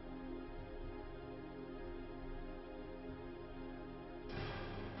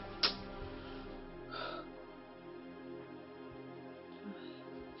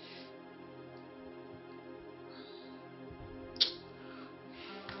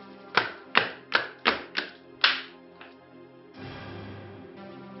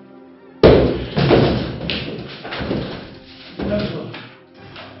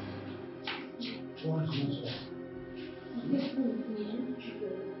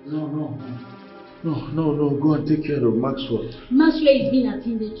 No, go and take care of Maxwell. Maxwell is being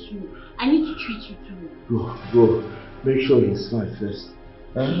attended to. I need to treat you too. Go. Make sure he's fine first.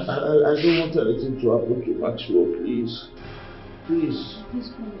 I don't want anything to happen to Maxwell, please. Please. Please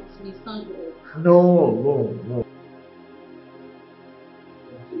come with me, stand up. No.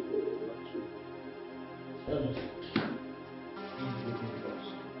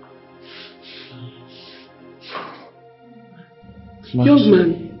 Young man,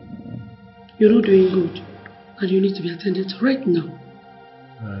 you're not doing good, and you need to be attended to right now.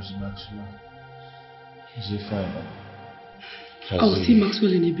 Where is Maxwell? Is he fine now? I'll see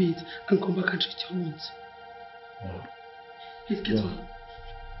Maxwell in a bit and come back and treat your wounds. Yeah. Please get on.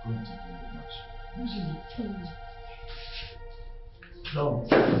 Go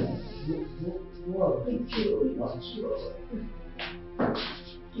and take care of Maxwell.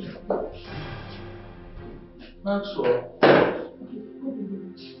 No. Maxwell.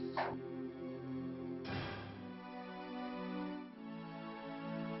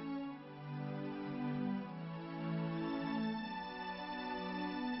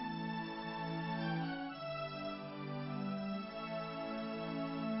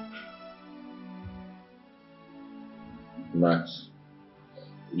 Max,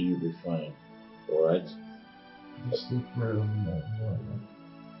 you'll be fine, alright? Just take care of my mother.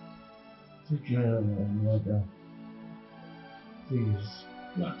 Take care of my mother. Please.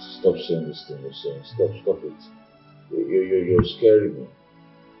 Max, stop saying this thing you're saying. Stop it. You're scaring me.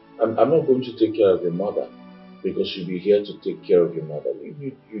 I'm not going to take care of your mother because you'll be here to take care of your mother.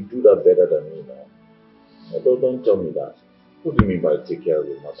 You do that better than me now. Don't tell me that. What do you mean by take care of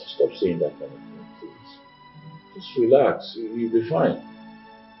your mother? Stop saying that kind of thing, please. Just relax. You'll be fine.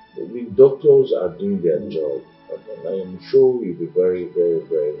 The doctors are doing their job. And I am sure you'll be very, very,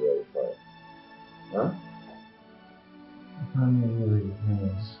 very, very fine. Huh?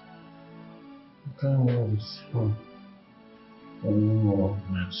 can't have this phone. Oh,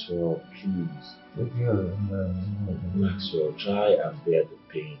 Maxwell, please. Take care of him, Maxwell, try and bear the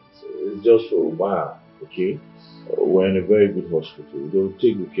pain. It's just for a while, okay? We're in a very good hospital. They'll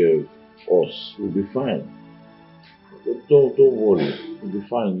take good care of us. We'll be fine. Don't worry. We'll be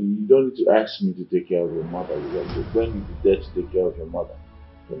fine. You don't need to ask me to take care of your mother. When you be there to take care of your mother.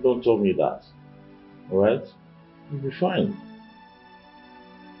 Don't tell me that. Alright? You'll be fine.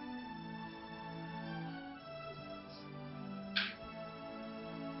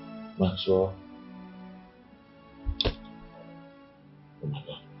 Maxwell. Oh my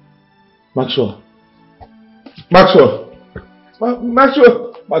God. Maxwell. Maxwell.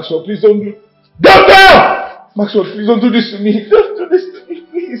 Maxwell, please don't do. Doctor! Maxwell, please don't do this to me. Don't do this to me,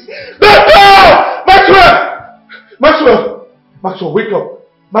 please. Doctor! Maxwell, wake up.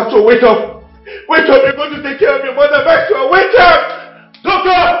 Maxwell, wake up. Wake up, you're going to take care of your mother. Maxwell, wake up!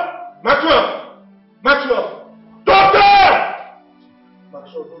 Doctor! Maxwell! Doctor!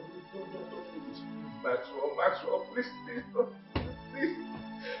 Maxwell, don't do this, please. Maxwell, please, don't. Please.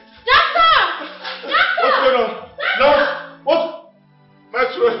 Doctor! What's going on? No! What?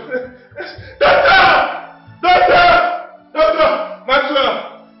 Maxwell! Doctor!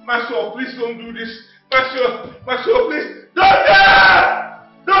 Maxwell, please don't do this. Maxwell, please. Doctor!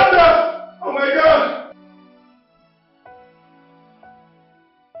 Oh my God!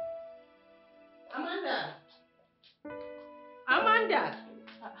 Amanda!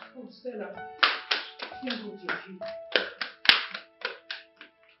 Oh, Stella. Here goes your food.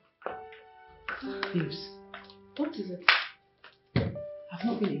 Babes, What is it? I've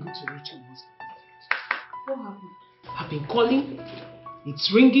not been able to reach my husband. What happened? I've been calling,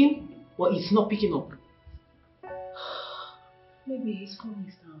 it's ringing, but it's not picking up. Maybe his phone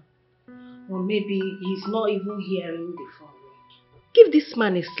is down. Or maybe he's not even hearing the phone ring. Give this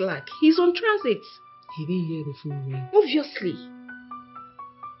man a slack. He's on transit. He didn't hear the phone ring. Obviously.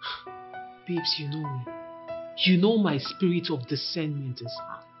 Babes, you know me. You know my spirit of discernment is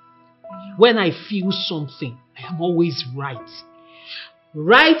high. When I feel something, I am always right.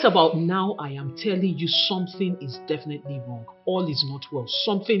 Right about now, I am telling you something is definitely wrong. All is not well.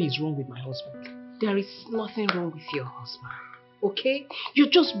 Something is wrong with my husband. There is nothing wrong with your husband. Okay? You're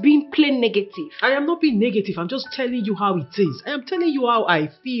just being plain negative. I am not being negative. I'm just telling you how it is. I am telling you how I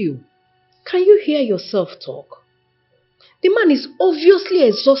feel. Can you hear yourself talk? The man is obviously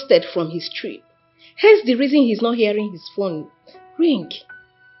exhausted from his trip. Hence the reason he's not hearing his phone ring.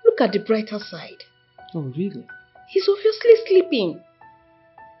 Look at the brighter side. Oh, really? He's obviously sleeping.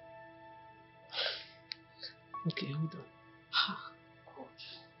 Okay, hold on.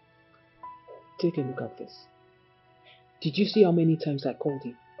 Take a look at this. Did you see how many times I called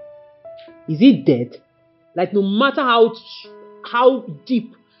him? Is he dead? Like, no matter how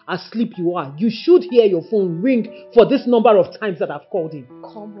deep asleep you are, you should hear your phone ring for this number of times that I've called him.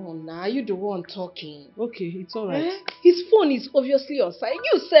 Come on now, you the one talking. Okay, it's alright. His phone is obviously on silent.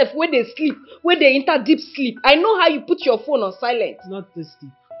 You self, when they sleep, when they enter deep sleep, I know how you put your phone on silent. Not this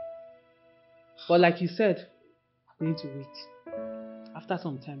deep. But like you said, we need to wait. After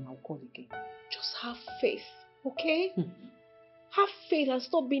some time, I'll call again. Just have faith, okay? Have faith and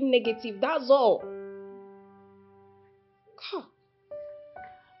stop being negative, that's all. Huh.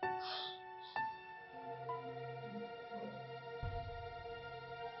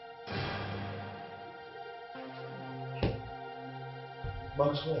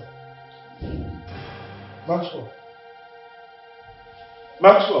 Maxwell.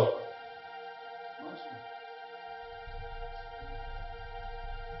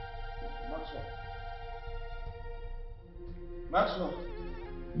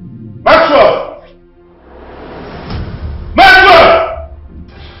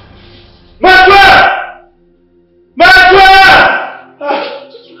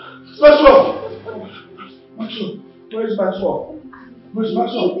 Where's Maxwell? Where's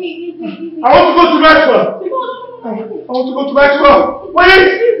Maxwell? I want to go to Maxwell. I want to go to Maxwell.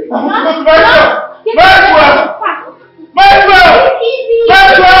 Wait! I want to go to Maxwell. Maxwell!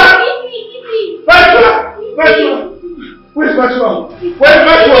 Where's Maxwell? Where's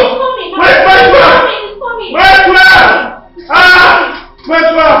Maxwell?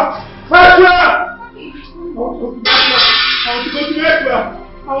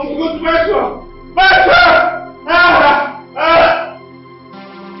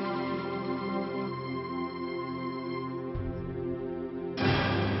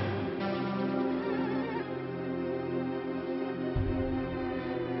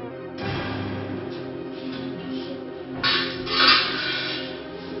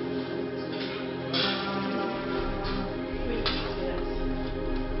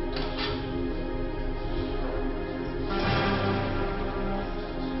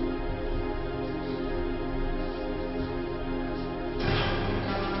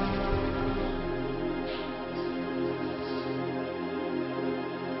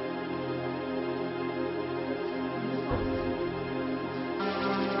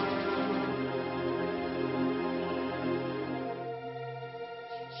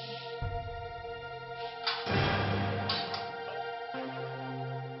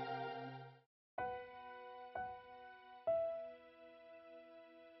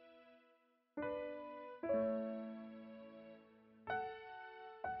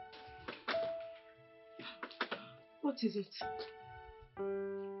 What is it?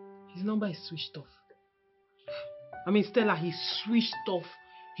 His number is switched off. I mean, Stella, he switched off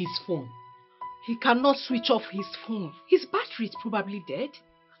his phone. He cannot switch off his phone. His battery is probably dead.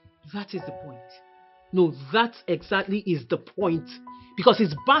 That is the point. No, that exactly is the point. Because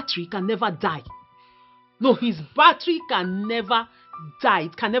his battery can never die. No, his battery can never die.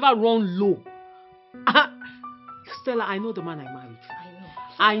 It can never run low. Stella, I know the man I married.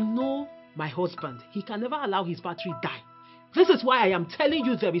 I know my husband. He can never allow his battery die. This is why I am telling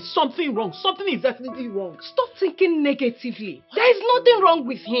you there is something wrong. Something is definitely wrong. Stop thinking negatively. There is nothing wrong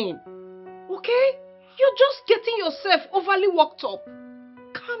with him. Okay? You're just getting yourself overly worked up.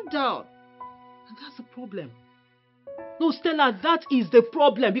 Calm down. And that's the problem. No, Stella, that is the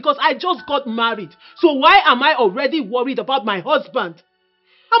problem. Because I just got married. So why am I already worried about my husband?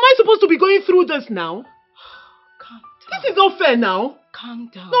 Am I supposed to be going through this now? Calm down. This is not fair now. Calm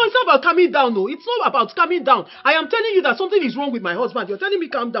down. No, it's not about calming down. No, it's not about calming down. I am telling you that something is wrong with my husband. You're telling me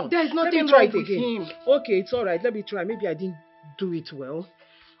calm down. There is nothing wrong with him. Okay, it's all right. Let me try. Maybe I didn't do it well.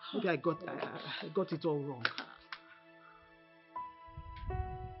 Maybe I got it all wrong.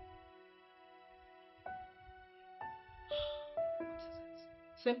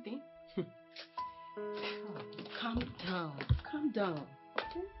 Same thing. Calm down. Calm down.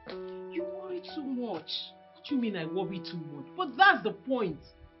 Okay? You worry too much. What do you mean I worry too much? But that's the point.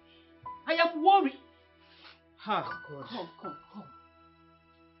 I am worried. God. Come.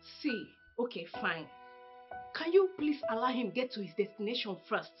 See, okay, fine. Can you please allow him get to his destination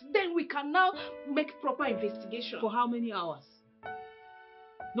first? Then we can now make proper investigation. For how many hours?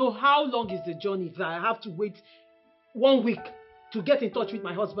 No, how long is the journey that I have to wait 1 week to get in touch with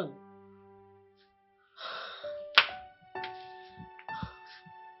my husband?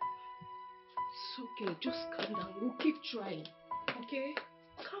 It's okay, just calm down. We'll keep trying. Okay?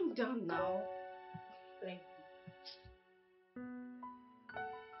 Calm down now. Thank you.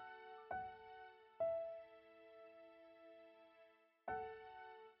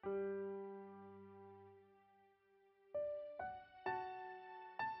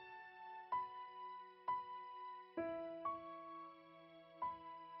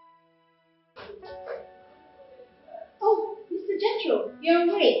 Oh, Mr. Jethro, you're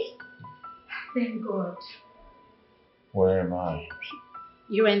awake. Thank God. Where am I?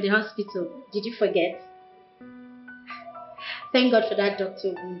 You were in the hospital. Did you forget? Thank God for that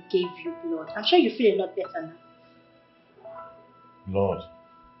doctor who gave you blood. I'm sure you feel a lot better now. Blood?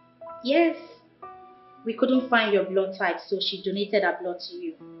 Yes. We couldn't find your blood type, so she donated her blood to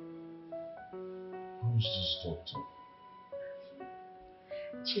you. Who's this doctor?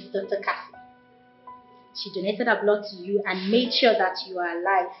 She's Dr. Cassie. She donated her blood to you and made sure that you are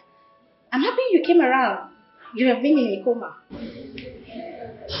alive. I'm happy you came around. You have been in a coma.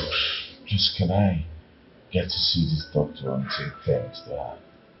 Just can I get to see this doctor and say thanks to her?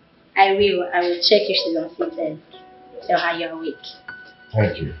 I will. I will check if she's unfit and tell her you're awake.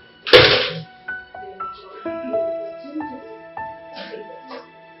 Thank you.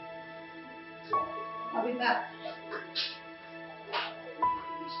 I'll be back.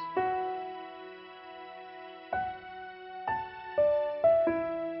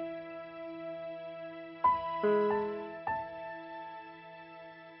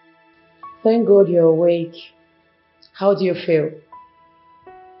 Thank God you're awake. How do you feel?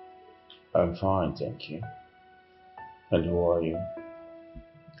 I'm fine, thank you. And who are you?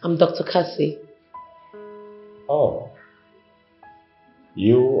 I'm Dr. Cassie. Oh.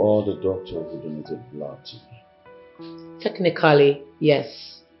 You are the doctor who donated blood to me. Technically,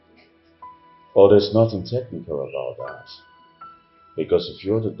 yes. Oh, there's nothing technical about that. Because if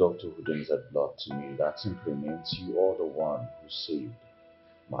you're the doctor who donated blood to me, that simply means you are the one who saved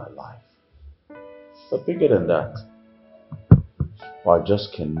my life. But bigger than that, I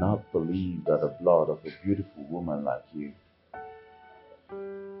just cannot believe that the blood of a beautiful woman like you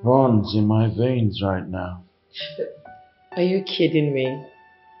runs in my veins right now. Are you kidding me?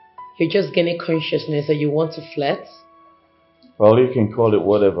 You're just gaining consciousness and you want to flirt? Well, you can call it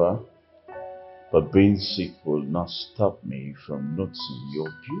whatever, but being sick will not stop me from noticing your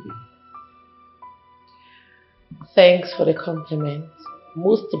beauty. Thanks for the compliment.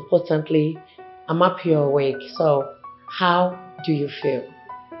 Most importantly, I'm happy you're awake. So, how do you feel?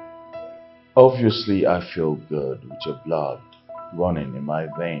 Obviously, I feel good with your blood running in my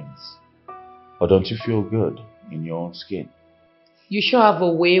veins. Or don't you feel good in your own skin? You sure have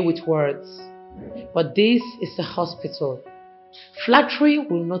a way with words. But this is a hospital. Flattery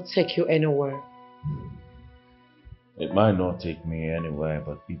will not take you anywhere. It might not take me anywhere,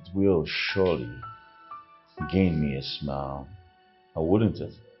 but it will surely gain me a smile. Or wouldn't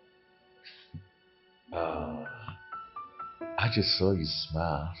it? I just saw you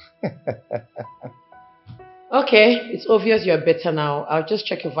smile. Okay, it's obvious you're better now. I'll just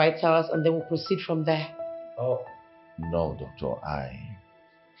check your vitals and then we'll proceed from there. Oh. No, doctor,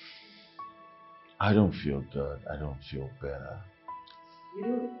 I don't feel good. I don't feel better.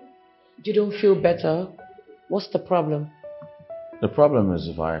 You don't feel better? What's the problem? The problem is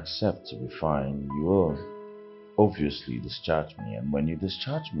if I accept to be fine, you will obviously discharge me. And when you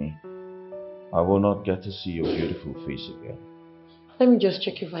discharge me, I will not get to see your beautiful face again. Let me just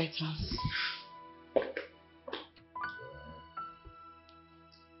check your vitals.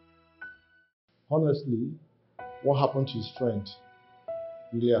 Honestly, what happened to his friend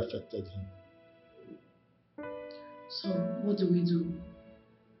really affected him. So, what do we do?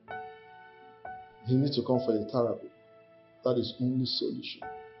 He needs to come for a therapy. That is the only solution.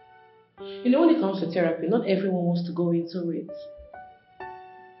 You know, when it comes to therapy, not everyone wants to go into it.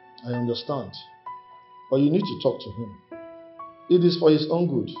 I understand. But you need to talk to him. It is for his own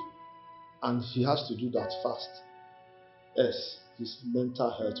good. And he has to do that fast. Else, his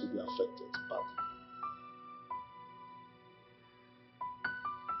mental health will be affected badly.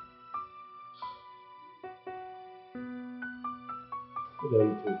 What are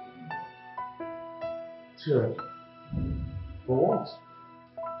you talking about? Sure. For what?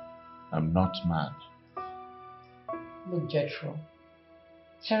 I'm not mad. Look, Jethro,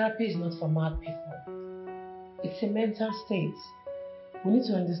 therapy is not for mad people. It's a mental state. We need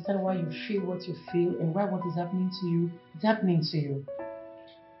to understand why you feel what you feel and why what is happening to you is happening to you.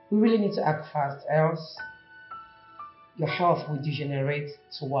 We really need to act fast, else your health will degenerate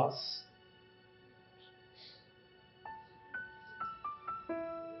to worse.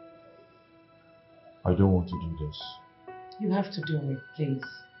 I don't want to do this. You have to do it, please.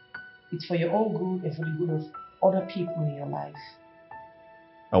 It's for your own good and for the good of other people in your life.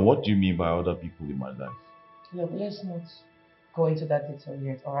 And what do you mean by other people in my life? Look, let's not go into that detail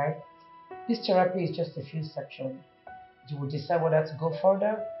yet, alright? This therapy is just a few sections. You will decide whether to go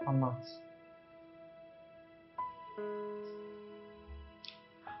further or not.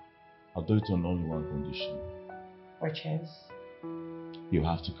 I'll do it on only one condition. What chance? You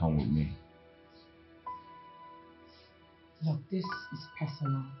have to come with me. Look, this is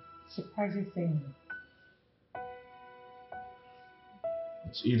personal. It's a private thing.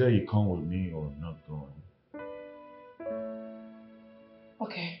 It's either you come with me or not going.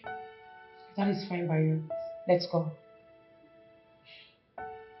 Okay. That is fine by you. Let's go.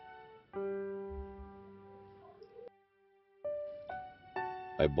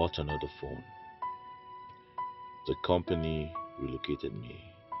 I bought another phone. The company relocated me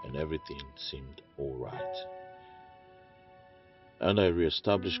and everything seemed alright. And I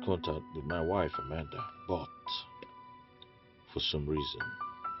re-established contact with my wife Amanda, but for some reason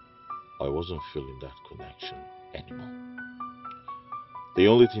I wasn't feeling that connection anymore. The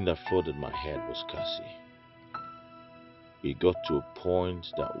only thing that flooded my head was Cassie. It got to a point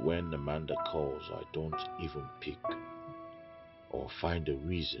that when Amanda calls, I don't even pick or find a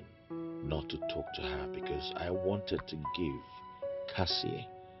reason not to talk to her because I wanted to give Cassie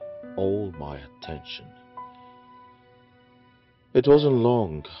all my attention. It wasn't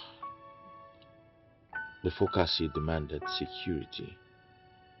long before Cassie demanded security.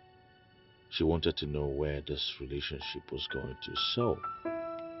 She wanted to know where this relationship was going to, so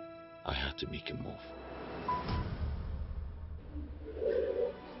I had to make a move.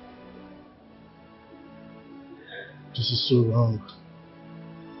 This is so wrong.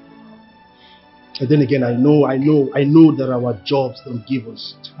 And then again, I know that our jobs don't give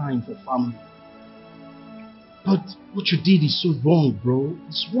us time for family. But what you did is so wrong, bro.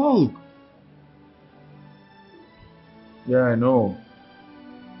 It's wrong. Yeah, I know.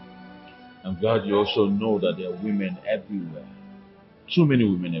 I'm glad you also know that there are women everywhere. Too many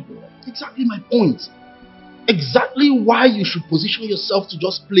women everywhere. Exactly my point. Exactly why you should position yourself to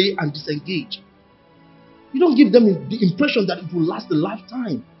just play and disengage. You don't give them the impression that it will last a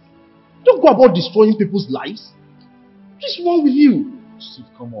lifetime. Don't go about destroying people's lives. What's wrong with you? Steve,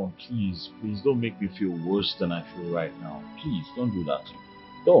 come on, please. Please don't make me feel worse than I feel right now. Please, don't do that to me.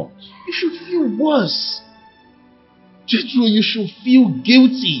 Don't. You should feel worse. Jethro, you should feel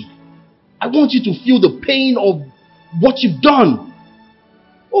guilty. I want you to feel the pain of what you've done.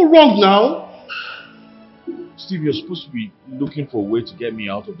 What's wrong now? Steve, you're supposed to be looking for a way to get me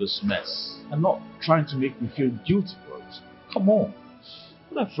out of this mess and not trying to make me feel guilty for it. Come on.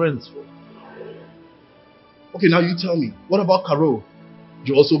 What are friends for? Okay, now you tell me. What about Carol?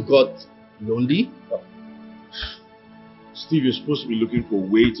 You also got lonely? Steve, you're supposed to be looking for a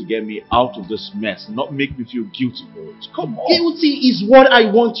way to get me out of this mess and not make me feel guilty for it. Come on. Guilty is what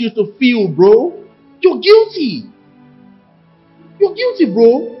I want you to feel, bro. You're guilty. You're guilty,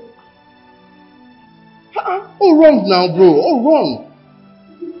 bro. All wrong now, bro. All wrong.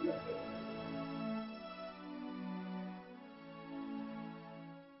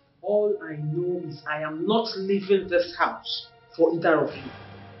 All I know is I am not leaving this house for either of you.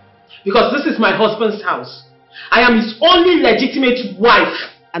 Because this is my husband's house. I am his only legitimate wife.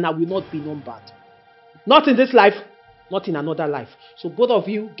 And I will not be numbered. Not in this life, not in another life. So both of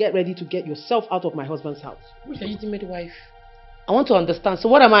you get ready to get yourself out of my husband's house. Which legitimate wife? I want to understand. So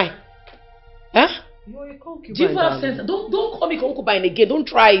what am I? Huh? You're a concubine. Do you have sense? Don't call me concubine again. Don't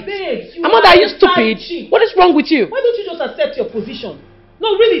try it. Babes, Amanda, are you stupid? What is wrong with you? Why don't you just accept your position?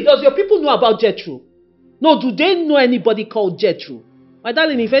 No, really, does your people know about Jethro? No, do they know anybody called Jethro? My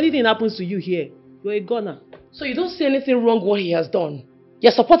darling, if anything happens to you here, you're a goner. So you don't see anything wrong with what he has done?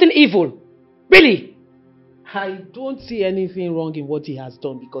 You're supporting evil? Really? I don't see anything wrong in what he has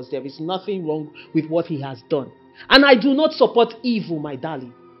done because there is nothing wrong with what he has done. And I do not support evil, my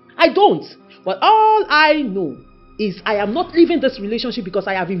darling. I don't. But all I know is I am not leaving this relationship because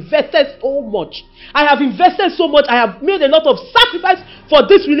I have invested so much. I have invested so much. I have made a lot of sacrifice for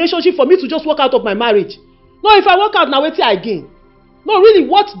this relationship for me to just walk out of my marriage. No, if I walk out now, what do I gain? No, really,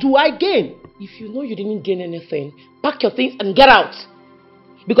 what do I gain? If you know you didn't gain anything, pack your things and get out.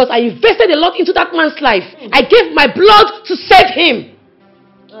 Because I invested a lot into that man's life. I gave my blood to save him.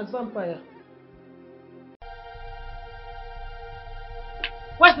 That's vampire.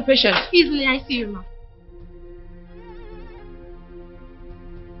 Where's the patient? Easily, I see you, ma.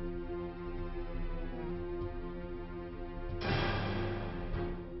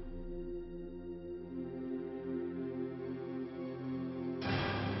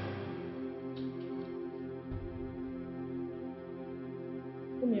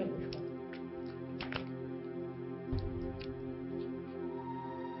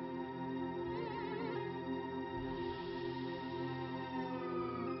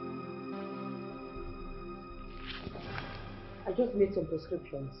 I just made some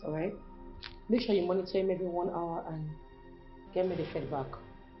prescriptions, alright? Make sure you monitor him every 1 hour and get me the feedback.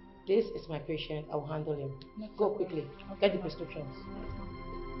 This is my patient, I'll handle him. Go quickly, get the prescriptions.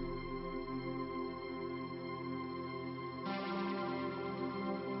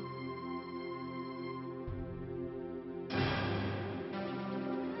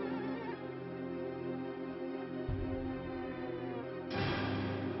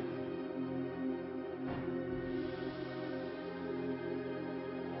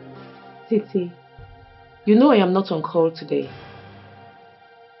 Titi, you know I am not on call today.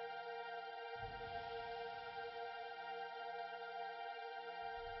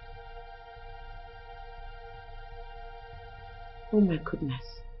 Oh my goodness.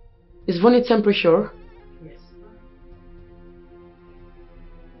 Is Vonnie temperature? Yes.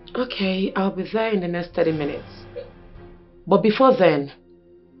 Okay, I'll be there in the next 30 minutes. But before then,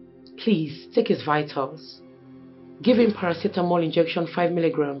 please take his vitals. Give him paracetamol injection 5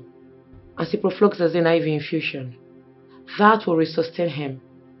 mg. And ciprofloxacin IV infusion. That will resustain him.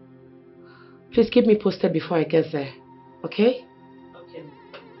 Please keep me posted before I get there. Okay? Okay.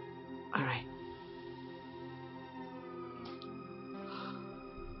 Alright.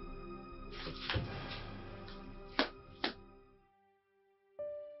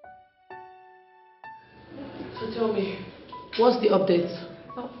 So tell me, what's the update?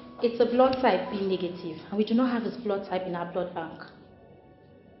 Oh, it's a blood type B negative, and we do not have his blood type in our blood bank.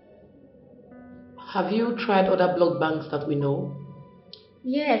 Have you tried other blood banks that we know?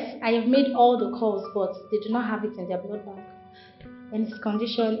 Yes, I have made all the calls, but they do not have it in their blood bank. And his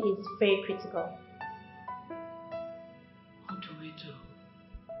condition is very critical. What do we do?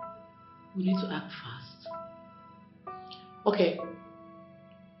 We need to act fast. Okay.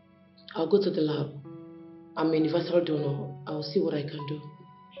 I'll go to the lab. I'm a universal donor. I'll see what I can do.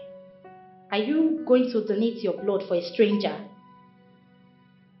 Are you going to donate your blood for a stranger?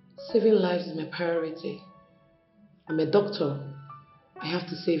 Saving lives is my priority. I'm a doctor. I have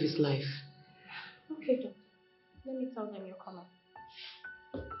to save his life. Okay, doctor. Let me tell them you're coming.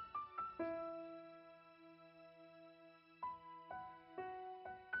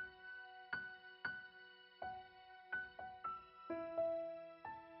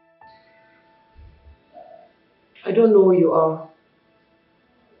 I don't know who you are,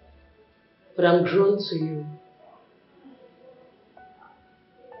 but I'm drawn to you.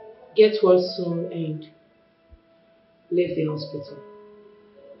 Get well soon and leave the hospital.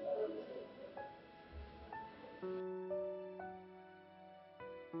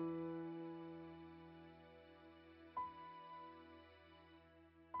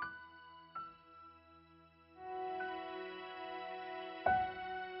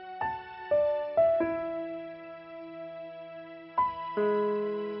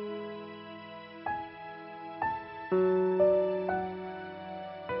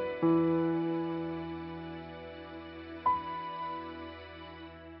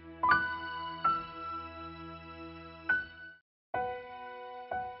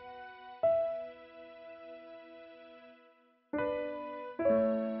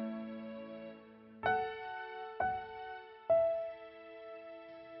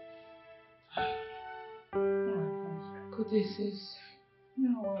 good this is.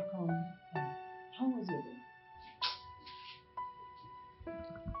 You're welcome. How was it?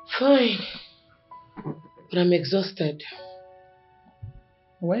 Fine. But I'm exhausted.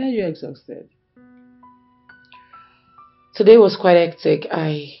 Why are you exhausted? Today was quite hectic.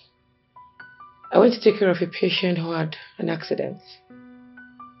 I went to take care of a patient who had an accident.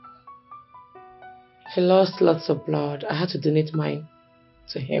 He lost lots of blood. I had to donate mine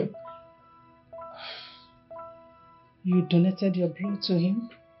to him. You donated your blood to him?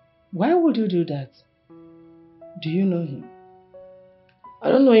 Why would you do that? Do you know him? I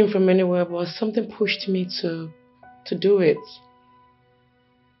don't know him from anywhere, but something pushed me to do it.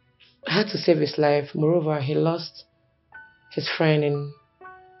 I had to save his life. Moreover, he lost his friend in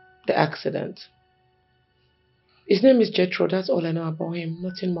the accident. His name is Jethro. That's all I know about him.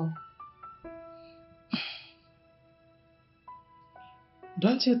 Nothing more.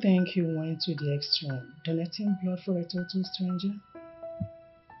 Don't you think you went to the extreme, donating blood for a total stranger?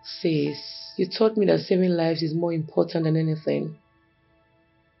 Sis, you taught me that saving lives is more important than anything.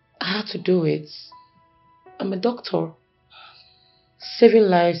 I had to do it. I'm a doctor. Saving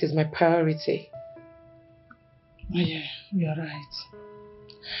lives is my priority. Yeah, you're right.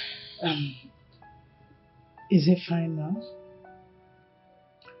 Is he fine now?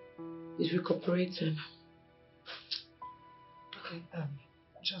 He's recuperating. Okay,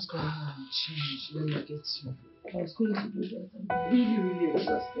 just go ahead and change. Let me get you. I was going to do that. I'm really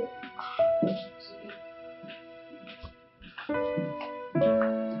exhausted.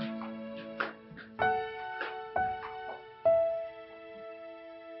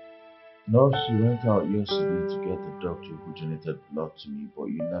 Nurse, you went out yesterday to get the doctor who donated blood to me, but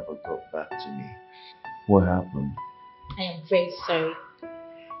you never got back to me. What happened? I am very sorry.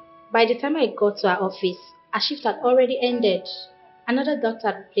 By the time I got to our office, our shift had already ended. Another doctor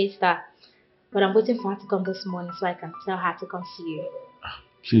had replaced her, but I'm waiting for her to come this morning so I can tell her to come see you.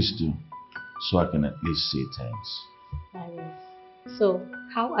 Please do, so I can at least say thanks. I will. So,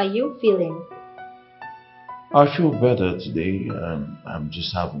 how are you feeling? I feel better today. I'm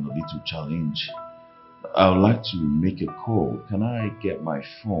just having a little challenge. I would like to make a call. Can I get my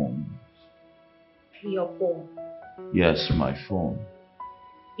phone? Your phone. Yes, my phone.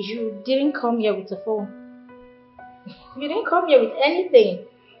 You didn't come here with a phone. You didn't come here with anything.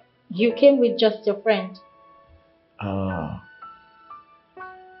 You came with just your friend. Ah,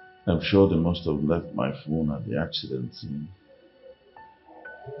 I'm sure they must have left my phone at the accident scene.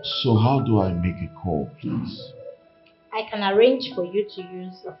 So how do I make a call, please? I can arrange for you to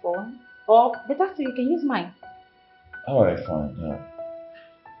use a phone, or better still, you can use mine. Alright, fine.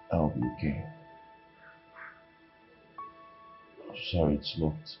 That'll be okay. I'm sorry, it's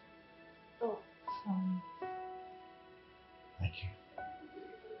locked. Oh, Thank you.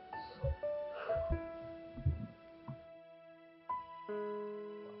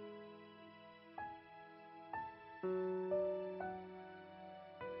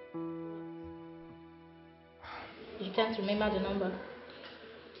 You can't remember the number?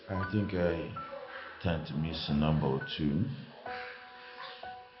 I think I tend to miss a number or two.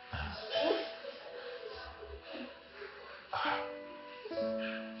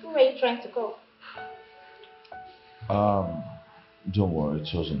 Who were you trying to call? Don't worry, it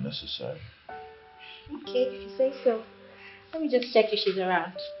wasn't necessary. Okay, if you say so. Let me just check if she's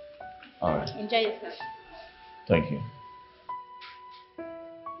around. Alright, Enjoy yourself. thank you.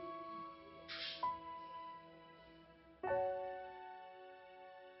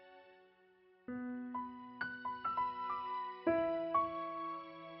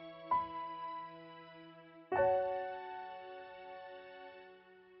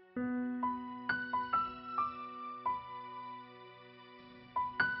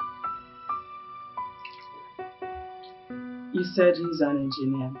 You said he's an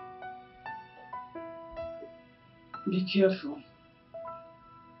engineer. Be careful.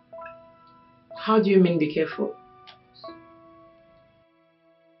 How do you mean be careful?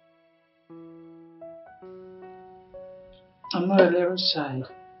 I'm not a little shy.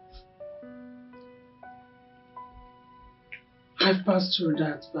 I've passed through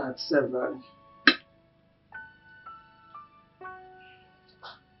that path severally.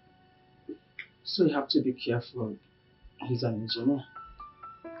 So you have to be careful. He's an engineer.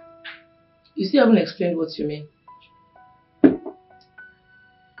 You still haven't explained what you mean.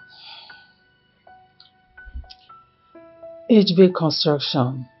 HB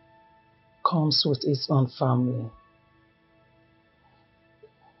construction comes with its own family.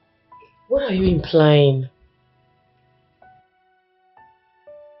 What are you implying?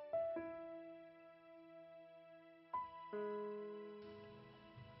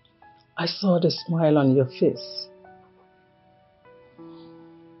 I saw the smile on your face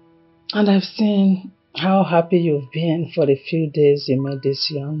And I've seen how happy you've been for the few days you met this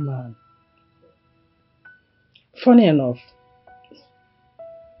young man. Funny enough,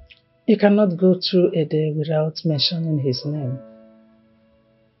 you cannot go through a day without mentioning his name.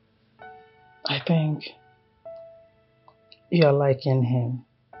 I think you're liking him.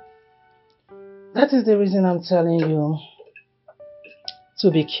 That is the reason I'm telling you to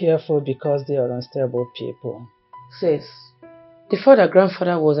be careful, because they are unstable people. Sis, the fact that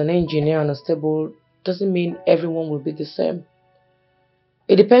grandfather was an engineer and unstable doesn't mean everyone will be the same.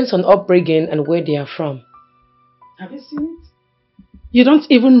 It depends on upbringing and where they are from. Have you seen it? You don't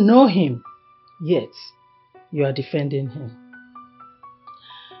even know him, yet you are defending him.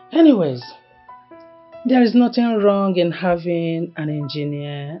 Anyways, there is nothing wrong in having an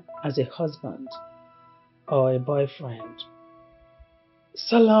engineer as a husband or a boyfriend,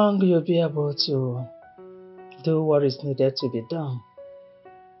 so long you'll be able to do what is needed to be done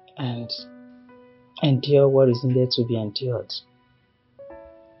and endure what is needed to be endured.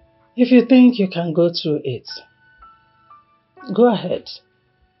 If you think you can go through it, go ahead.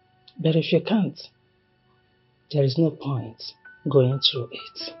 But if you can't, there is no point going through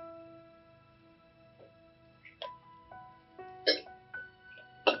it.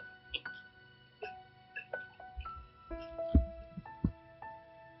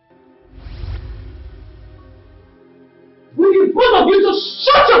 Will you both of you just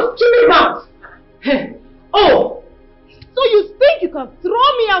shut your stupid mouth? Oh! So you think you can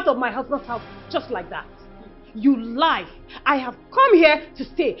throw me out of my husband's house just like that? You lie. I have come here to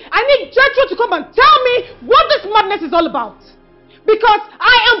stay. I need Jethro to come and tell me what this madness is all about. Because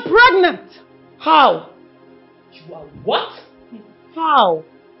I am pregnant. How? You are what? How?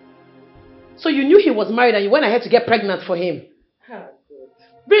 So you knew he was married and you went ahead to get pregnant for him?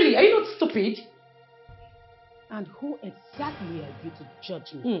 Really? Are you not stupid? And who exactly are you to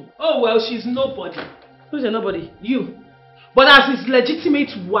judge me? Oh well, she's nobody. Who's a nobody? You. But as his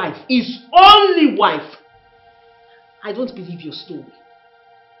legitimate wife, his only wife, I don't believe your story.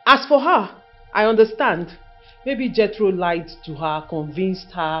 As for her, I understand. Maybe Jethro lied to her,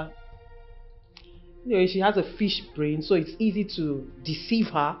 convinced her. You know, she has a fish brain, so it's easy to deceive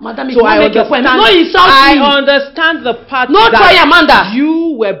her. Madam, so I understand the part that Amanda.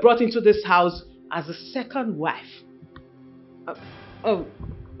 You were brought into this house as a second wife.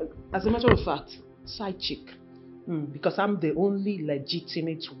 As a matter of fact, side chick. Because I'm the only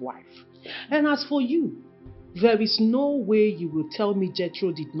legitimate wife. And as for you, there is no way you will tell me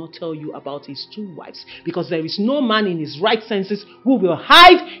Jethro did not tell you about his two wives. Because there is no man in his right senses who will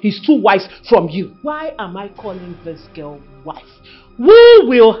hide his two wives from you. Why am I calling this girl wife? Who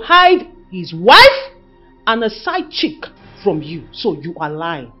will hide his wife and a side chick from you? So you are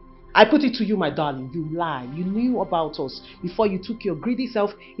lying. I put it to you, my darling, you lie. You knew about us before you took your greedy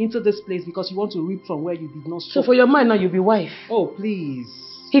self into this place because you want to reap from where you did not sow. So for your mind now, you'll be wife. Oh, please.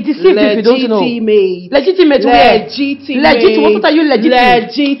 He deceived you if you don't know. Legitimate where? Legitimate. What are you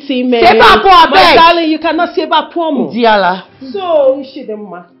legitimate? Legitimate. My darling, you cannot say about pomo. Diala. So,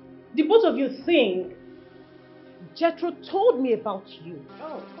 the both of you think Jethro told me about you.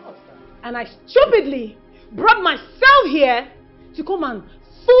 Oh, of course. And I stupidly brought myself here to come and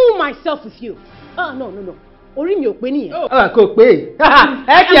fool myself with you. No. Orí mi ò pé nìyẹn. Kò pé.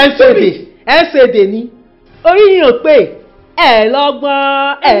 Ẹ kì í ṣèdè. Ẹ ṣèdè ni. Orí yín ò pé. Ẹ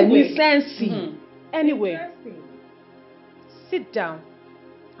lọ́gbọ́n, ẹ ní sẹ́ǹsì. Anyway, sit down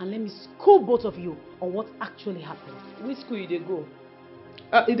and let me school both of you on what actually happened. Which school you dey go?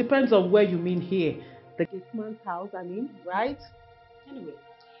 It depends on where you mean here. The gateman's house, I mean, right? Anyway,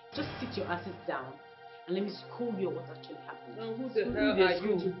 just sit your asses down and let me school you on what actually happened. Now, who the hell are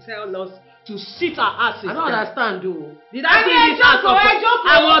you to tell us to sit our asses down? I don't understand, though. Did I say this as a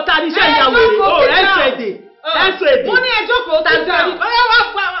àwọn tradition ìyàwó rẹ̀? Oh, ẹ̀ṣẹ̀dẹ̀. Ẹ̀ṣẹ̀dẹ̀. Mo ní ẹ jókòó, sit down. Wá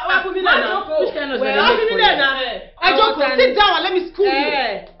fún mi lẹ́nà. Which kind of nonsense? Wá fún mi lẹ́nà. Ẹ jókòó, sit down and let me school you.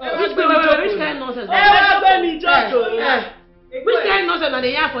 Which kind of nonsense? Which kind of nonsense are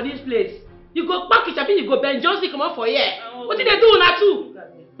they here for this place? You go back it, you go Ben Johnson come out for here. What did they do now too?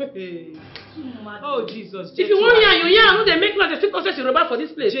 Oh Jesus! If you want here, you here. No, they make noise. They speak nonsense in Yoruba for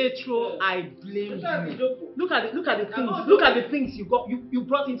this place. Jethro, I blame you. Look at the things. Look at the things you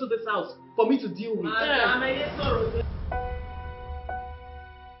brought into this house for me to deal with.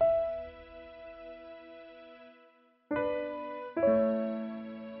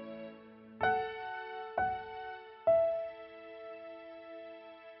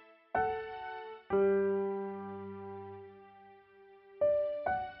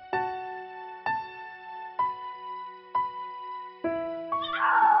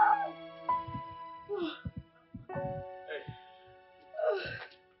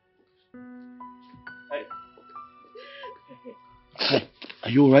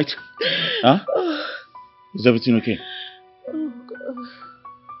 Are you alright? Huh? Is everything okay? Oh, God.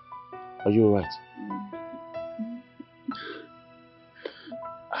 Are you alright?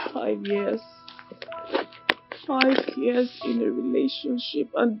 5 years. 5 years in a relationship,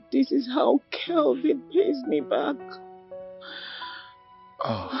 and this is how Kelvin pays me back.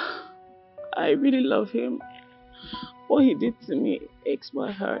 Oh. I really love him. What he did to me aches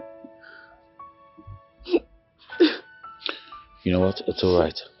my heart. You know what? It's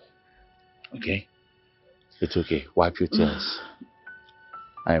alright. Okay? It's okay. Wipe your tears.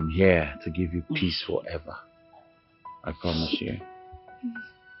 I am here to give you peace forever. I promise you.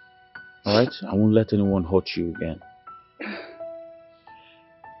 Alright? I won't let anyone hurt you again.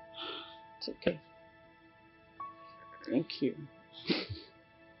 It's okay. Thank you.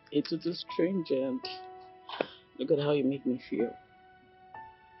 It's a stranger, and look at how you make me feel.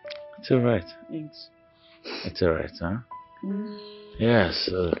 It's alright. Thanks. It's alright, huh? Yes.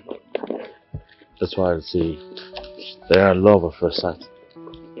 That's why I say there are love at first sight.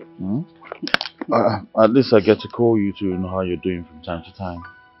 At least I get to call you to know how you're doing from time to time.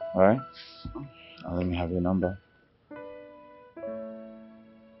 Alright? Let me have your number.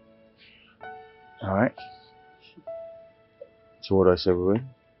 Alright? So what do I say, Ruben?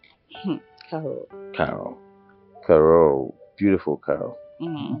 Carol. Carol. Carol. Beautiful Carol.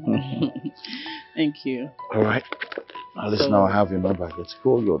 Thank you. Alright. At least now I have your number. I get to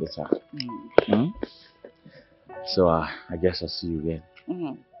call you all the time. So I guess I'll see you again.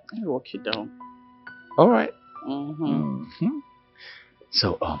 I'll walk you down. Alright.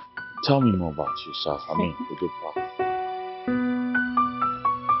 So tell me more about yourself. I mean, the good part.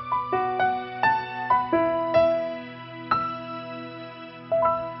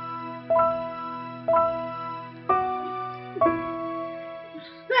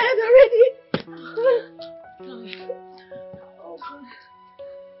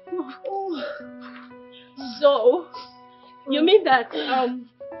 So, you mean that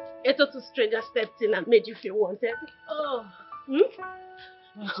a total stranger stepped in and made you feel wanted? Oh.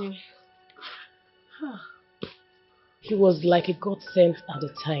 He was like a godsend at the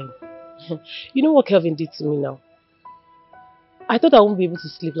time. You know what Kelvin did to me now? I thought I wouldn't be able to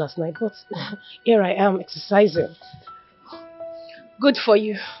sleep last night, but here I am exercising. Good for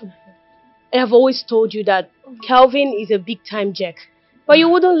you. I have always told you that Kelvin is a big time jerk, but you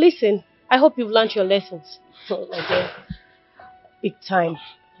wouldn't listen. I hope you've learned your lessons. Okay. Big time.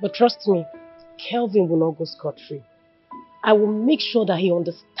 But trust me, Kelvin will not go scot-free. I will make sure that he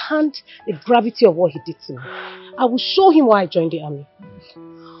understands the gravity of what he did to me. I will show him why I joined the army.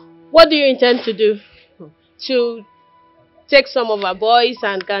 What do you intend to do? To take some of our boys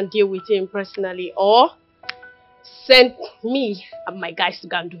and go and deal with him personally, or send me and my guys to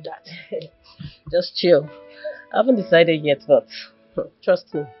go and do that? Just chill. I haven't decided yet, but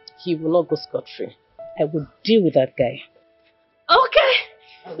trust me, he will not go scot-free. I will deal with that guy.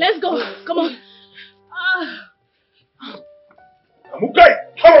 Okay, let's go. Come on. Okay!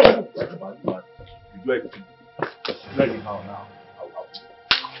 Come on! You do everything. Let me how now.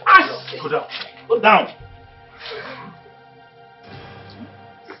 Go down. Go down.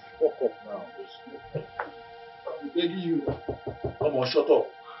 Walk up now. I'm begging you. Come on, shut up.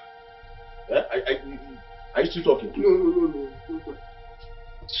 Yeah? Are you still talking? No.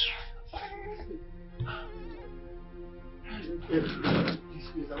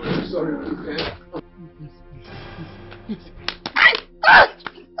 I'm sorry.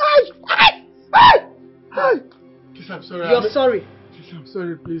 Please, I'm sorry. You're sorry. Please, I'm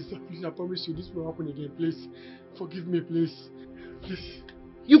sorry. Please, I promise you this will happen again. Please, forgive me, please. Please.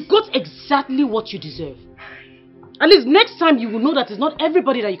 You got exactly what you deserve. At least next time you will know that it's not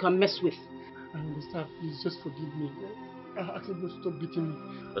everybody that you can mess with. I understand. Please, just forgive me. I asked him to stop beating me.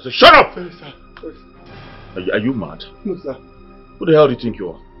 I said, shut up! Sorry, sir. Are you mad? No, sir. Who the hell do you think you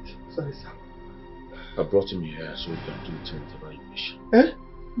are? Sorry, sir. I brought him here so we can do whatever you wish. Eh?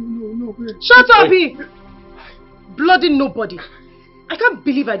 No, wait. Shut up, he! Bloody nobody. I can't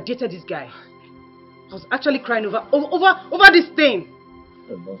believe I dated this guy. I was actually crying over this thing.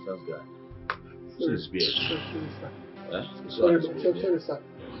 A nonsense guy. See his beard. Sorry, sir.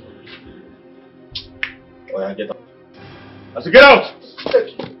 Oh yeah, get out. I said, get out!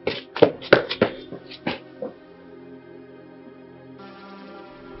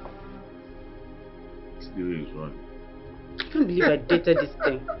 Still is wrong. I can't believe I dated this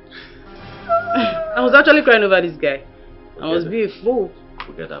thing. I was actually crying over this guy. I was being a fool.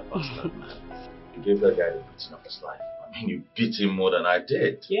 Forget that bastard, man. You gave that guy the beating of his life. I mean, you beat him more than I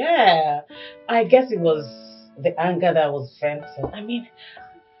did. Yeah. I guess it was the anger that I was venting. I mean,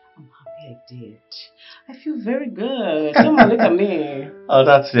 I'm happy I did. I feel very good. Come on, look at me. Oh,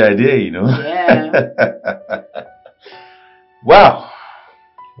 that's the idea, you know. Yeah. Wow.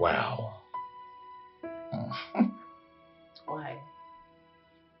 Wow. Why?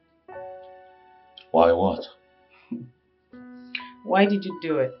 Why what? Why did you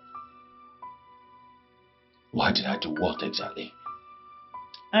do it? Why did I do what exactly?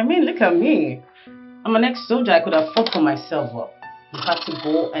 I mean, look at me. I'm an ex-soldier. I could have fought for myself up. You had to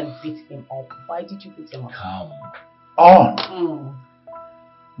go and beat him up. Why did you beat him up? Come on.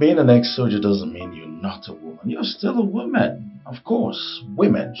 Being an ex-soldier doesn't mean you're not a woman. You're still a woman. Of course,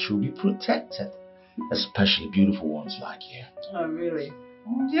 women should be protected. Especially beautiful ones like you. Oh, really?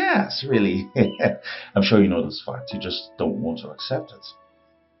 Yes, really. I'm sure you know this fact. You just don't want to accept it.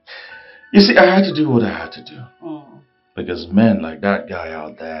 You see, I had to do what I had to do. Because men like that guy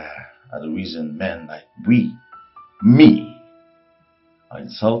out there are the reason men like me, are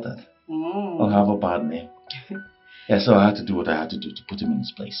insulted or have a bad name. Yeah, so I had to do what I had to do to put him in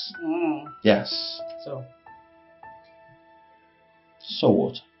his place. Yes. So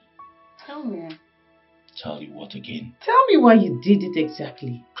what? tell me. Tell you what again? Tell me why you did it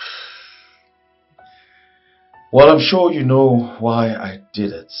exactly. Well, I'm sure you know why I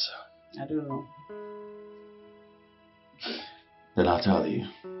did it. I don't know. Then I'll tell you.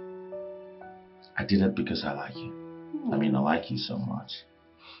 I did it because I like you. I mean, I like you so much.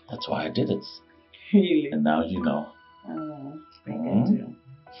 That's why I did it. Really? And now you know. I think I do.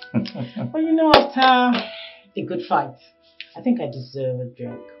 Well, you know, after a good fight, I think I deserve a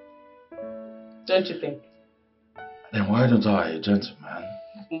drink. Don't you think? Then why don't I, a gentleman,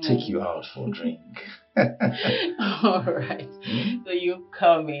 take you out for a drink? Alright. So you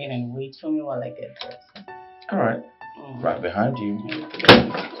come in and wait for me while I get dressed. Alright. Right behind you.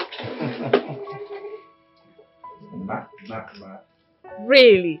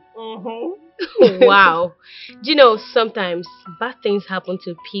 Really? Wow. Do you know, sometimes bad things happen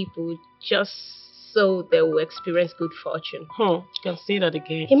to people just so they will experience good fortune. You can say that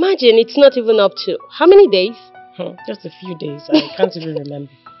again. Imagine it's not even up to how many days? Just a few days. I can't even remember.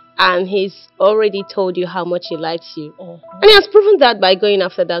 And he's already told you how much he likes you. And he has proven that by going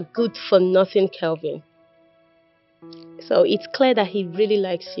after that good for nothing Kelvin. So it's clear that he really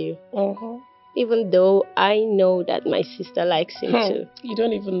likes you. Even though I know that my sister likes him too. You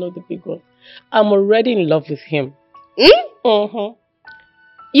don't even know the big one. I'm already in love with him. You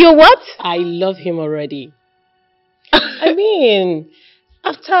what? I love him already. I mean,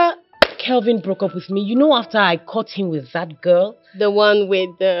 after Kelvin broke up with me, you know, after I caught him with that girl? The one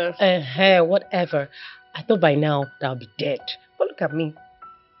with the... whatever. I thought by now that I'll be dead. But look at me.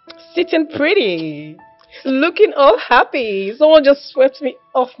 Sitting pretty. Looking all happy. Someone just swept me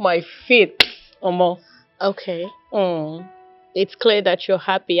off my feet. Okay. It's clear that you're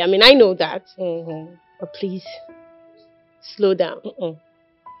happy. I mean, I know that. But please, slow down.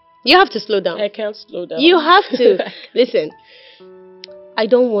 You have to slow down. I can't slow down. You have to. Listen, I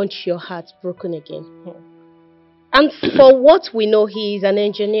don't want your heart broken again. And for what we know, he is an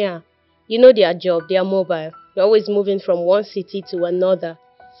engineer. You know their job, they are mobile. They're always moving from one city to another.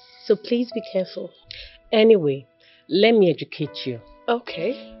 So please be careful. Anyway, let me educate you.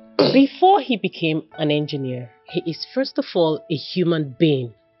 Okay. Before he became an engineer, he is first of all a human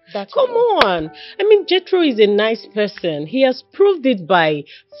being. Come on. I mean, Jethro is a nice person. He has proved it by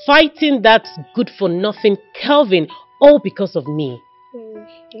fighting that good-for-nothing Kelvin, all because of me.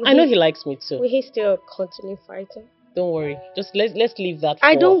 I know he likes me too. Will he still continue fighting? Don't worry. Just let's leave that.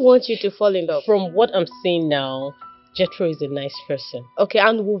 I don't want you to fall in love. From what I'm saying now, Jethro is a nice person. Okay,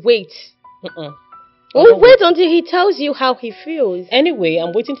 and we'll wait. We'll wait until he tells you how he feels. Anyway,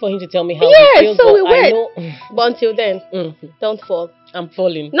 I'm waiting for him to tell me how he feels. Yes, so we wait. But until then, don't fall. I'm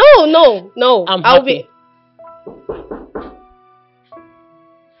falling. No. I'll be.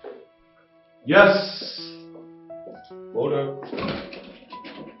 Yes. Hold up.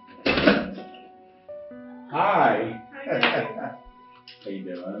 Hi. How you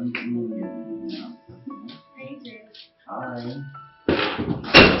doing? Hi.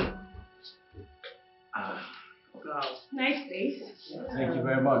 Wow. Nice place. Thank you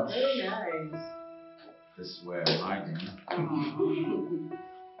very much. Very nice. This is where I'm hiding.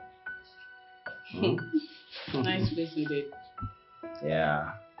 Nice place indeed.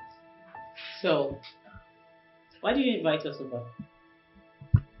 Yeah. So, why do you invite us over?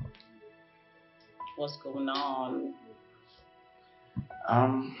 What's going on?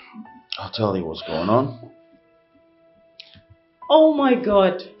 I'll tell you what's going on. Oh my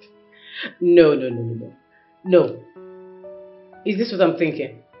God. No. Is this what I'm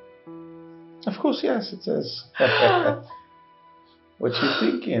thinking? Of course, yes, it is. What you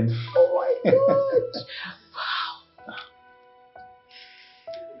thinking? Oh good.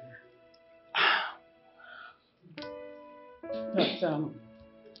 But,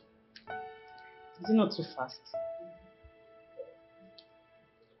 is it not too fast?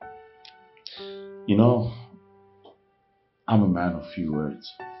 You know, I'm a man of few words.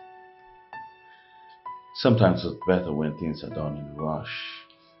 Sometimes it's better when things are done in a rush.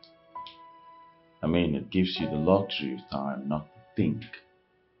 I mean, it gives you the luxury of time not to think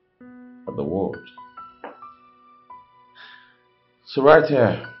of the world. So right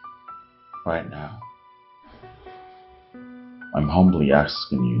here, right now, I'm humbly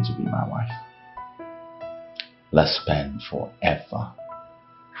asking you to be my wife. Let's spend forever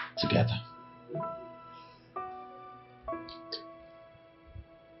together.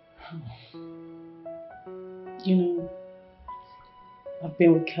 You know, I've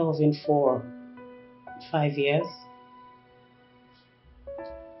been with Kelvin for 5 years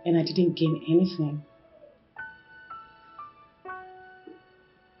and I didn't gain anything.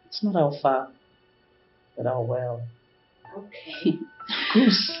 It's not how far, but how well. Okay. Of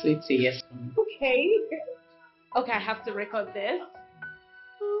course, it's a yes for me. Okay. Okay, I have to record this.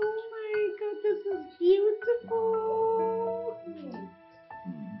 Oh my god, this is beautiful.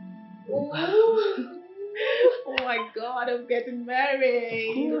 Oh my god, I'm getting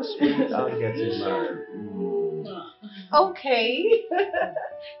married. Of course, we are getting married. Okay.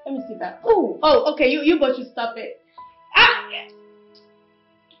 Let me see that. Oh, okay, you both should stop it.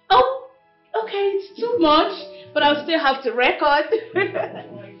 Oh, okay, it's too much, but I'll still have to record.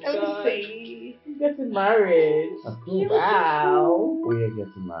 Let me see. I'm getting married. Wow. We are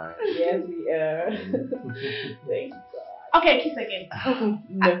getting married. Yes, we are. Thank God. Okay, kiss again.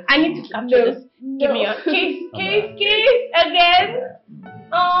 No. I need to capture this. Give me a kiss, kiss again.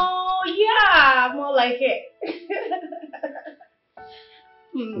 Oh yeah, more like it.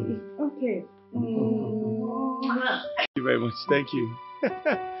 Okay. Thank you very much. Thank you.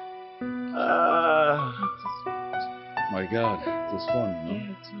 My God, it was fun, no? Yeah, it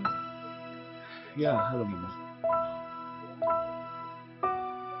was. Yeah, hello, Mama.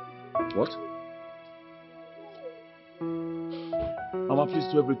 What? Mama, please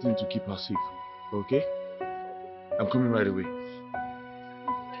do everything to keep her safe, okay? I'm coming right away.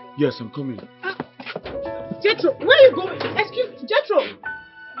 Yes, I'm coming. Jethro, where are you going? Excuse me, Jethro.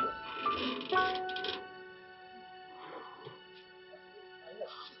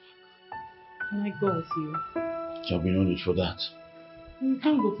 Can I go with you? There'll be no need for that. You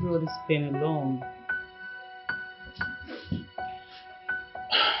can't go through all this pain alone.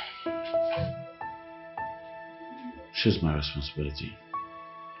 She's my responsibility.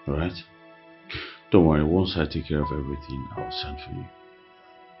 Alright? Don't worry, once I take care of everything, I'll send for you.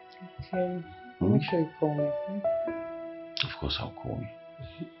 Okay. Make sure you call me, okay? Of course I'll call you.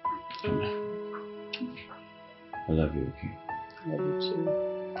 Come here. I love you, okay? I love you too.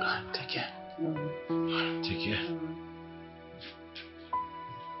 Take care. Take care.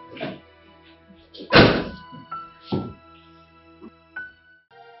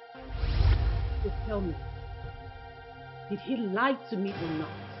 So tell me, did he lie to me or not?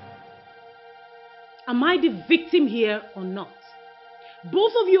 Am I the victim here or not?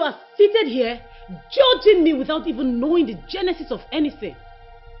 Both of you are seated here judging me without even knowing the genesis of anything.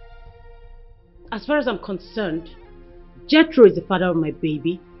 As far as I'm concerned, Jethro is the father of my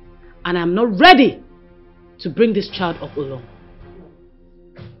baby, and I'm not ready to bring this child up alone.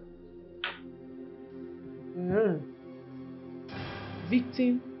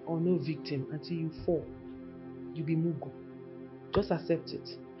 Victim or no victim, until you fall, you be mugu. Just accept it.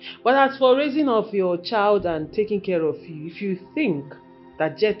 But as for raising of your child and taking care of you, if you think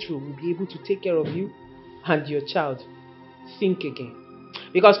that Jethro will be able to take care of you and your child, think again.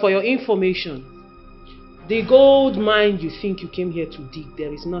 Because for your information, the gold mine you think you came here to dig,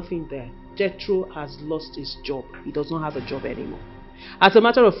 there is nothing there. Jethro has lost his job. He does not have a job anymore. As a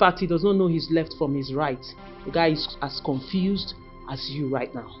matter of fact, he does not know his left from his right. The guy is as confused as you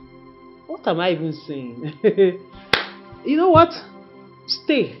right now. What am I even saying? You know what?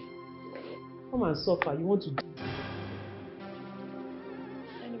 Stay. Come and suffer. You want to do.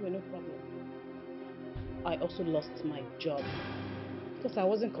 Anyway, no problem. I also lost my job because I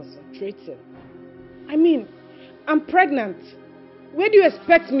wasn't concentrating. I mean, I'm pregnant. Where do you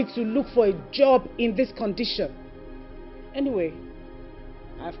expect me to look for a job in this condition? Anyway,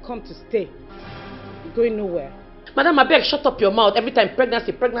 I've come to stay. I'm going nowhere. Madam, I beg, shut up your mouth every time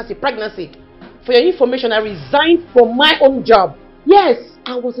pregnancy, pregnancy, pregnancy. For your information, I resigned from my own job. Yes,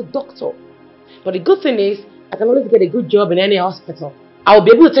 I was a doctor. But the good thing is, I can always get a good job in any hospital. I will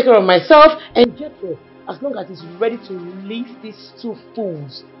be able to take care of myself and Jethro. As long as he's ready to release these two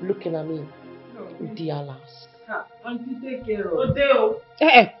fools looking at me. Dear lass. Auntie, take care of Odeo.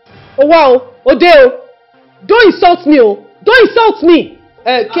 Oh wow, Odeo. Don't insult me, oh. Don't insult me.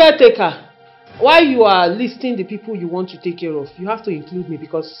 Caretaker, while you are listing the people you want to take care of, you have to include me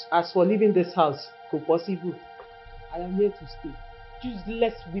because as for leaving this house, go possible. I am here to stay.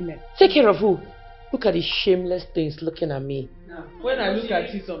 Useless women. Take care of who? Look at the shameless things looking at me. When I look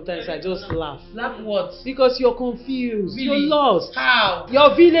at you sometimes, I just laugh. Laugh what? Because you're confused. Really? You're lost. How?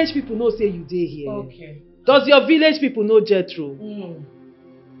 Your village people know say you dey here. Okay. Does your village people know Jethro?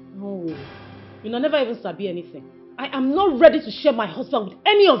 No. You never even sabi anything. I am not ready to share my husband with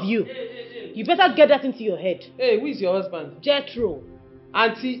any of you. You better get that into your head. Hey, who is your husband? Jethro.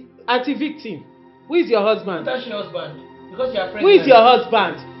 Auntie Victim. Who is your husband? That's your husband. Because you are pregnant. Who is your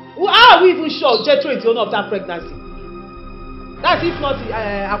husband? How are we even sure Jethro is the owner of that pregnancy? That's if not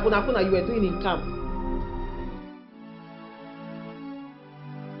Akuna you were doing in camp.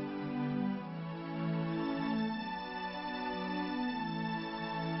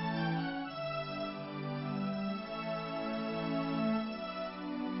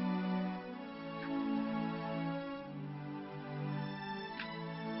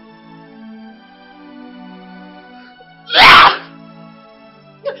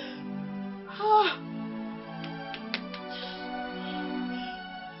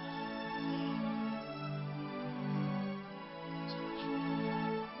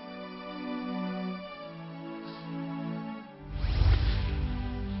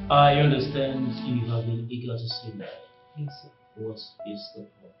 I understand you have been eager to see me. Yes, sir. What is the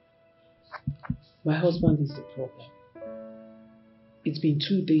problem? My husband is the problem. It's been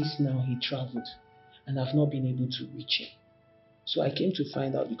 2 days now he traveled and I've not been able to reach him. So I came to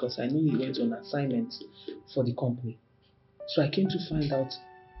find out because I know he went on assignment for the company. So I came to find out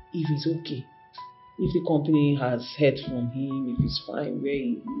if he's okay. If the company has heard from him, if he's fine where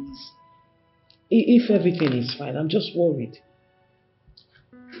he is. If everything is fine, I'm just worried.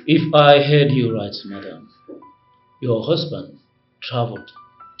 If I heard you right, madam, your husband traveled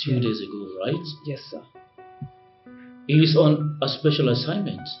 2 days ago, right? Yes, sir. He is on a special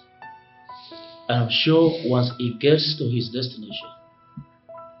assignment. And I'm sure once he gets to his destination,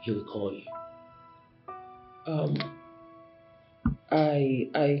 he will call you.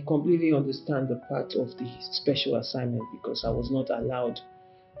 I completely understand the part of the special assignment because I was not allowed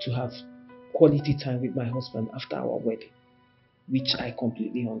to have quality time with my husband after our wedding, which I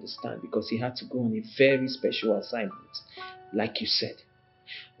completely understand because he had to go on a very special assignment, like you said.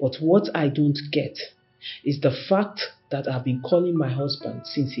 But what I don't get is the fact that I've been calling my husband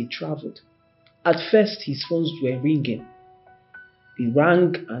since he traveled. At first, his phones were ringing. He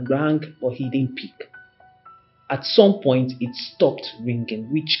rang and rang, but he didn't pick. At some point, it stopped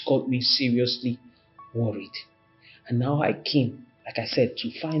ringing, which got me seriously worried. And now I came, like I said,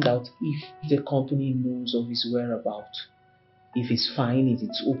 to find out if the company knows of his whereabouts. If it's fine, if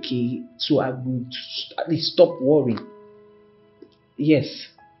it's okay, so I would at least stop worrying. Yes,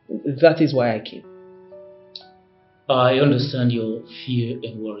 that is why I came. I understand your fear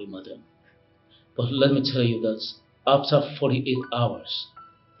and worry, madam. But let me tell you that after 48 hours,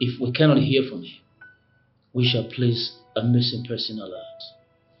 if we cannot hear from him, we shall place a missing person alert.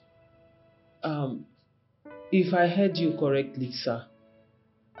 If I heard you correctly, sir,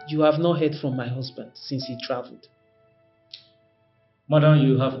 you have not heard from my husband since he traveled. Madam,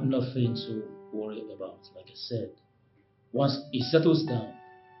 you have nothing to worry about. Like I said, once he settles down,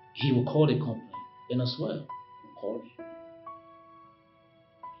 he will call the company and as well will call you.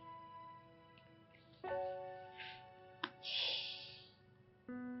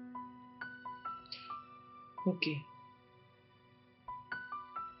 Okay.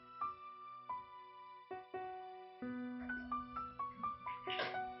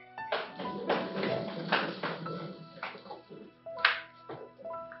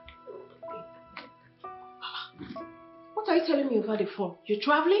 What are you telling me over the phone? You're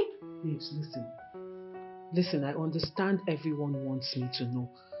traveling? Babes, listen, I understand everyone wants me to know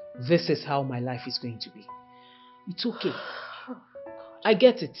this is how my life is going to be. It's okay. I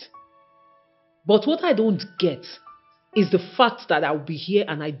get it. But what I don't get is the fact that I'll be here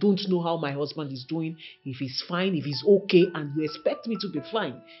and I don't know how my husband is doing, if he's fine, if he's okay, and you expect me to be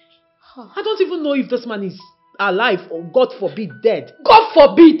fine. I don't even know if this man is alive or, God forbid, dead. God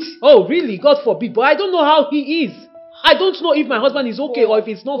forbid! Oh, really? God forbid. But I don't know how he is. I don't know if my husband is okay or if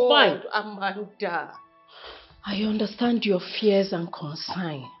he's not fine. Amanda, I understand your fears and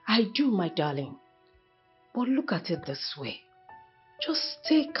concern. I do, my darling. But look at it this way. Just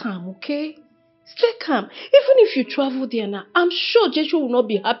stay calm, okay? Stay calm. Even if you travel there now, I'm sure Jethro will not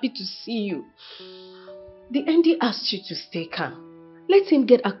be happy to see you. The ND asked you to stay calm. Let him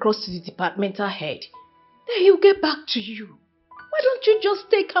get across to the departmental head. Then he'll get back to you. Why don't you just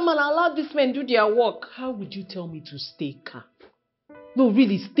stay calm and allow these men do their work? How would you tell me to stay calm? No,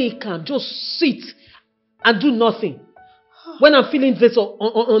 really, stay calm. Just sit and do nothing. When I'm feeling this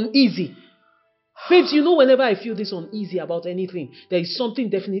uneasy. Babes, you know whenever I feel this uneasy about anything, there is something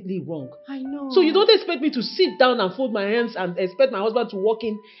definitely wrong. I know. So you don't expect me to sit down and fold my hands and expect my husband to walk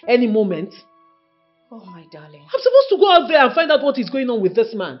in any moment? Oh, my darling. I'm supposed to go out there and find out what is going on with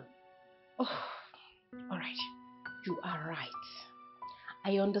this man. Oh, all right. You are right.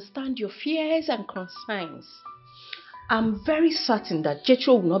 I understand your fears and concerns. I'm very certain that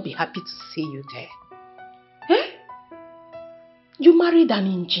Jethro will not be happy to see you there. Eh? You married an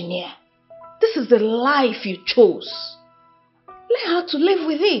engineer. This is the life you chose. Learn how to live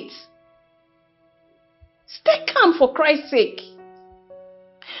with it. Stay calm for Christ's sake.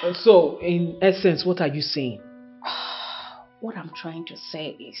 So, in essence, what are you saying? What I'm trying to say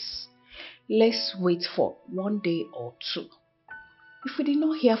is, let's wait for 1 day or 2. If we did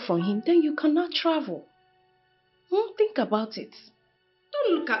not hear from him, then you cannot travel. Think about it.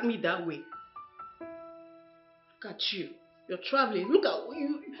 Don't look at me that way. Look at you. You're traveling. Look at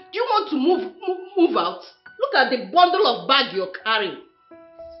you. Do you want to move out? Look at the bundle of bag you're carrying.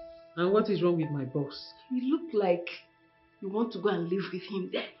 And what is wrong with my boss? You look like you want to go and live with him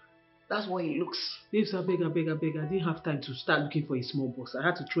there. That's what he looks. Babes, I beg. I didn't have time to start looking for a small boss. I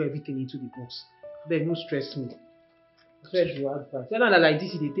had to throw everything into the box. Then no stress me. Stress your advice. When I like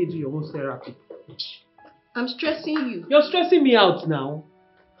this, they do your own therapy. I'm stressing you. You're stressing me out now.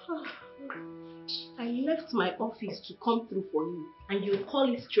 I left my office to come through for you, and you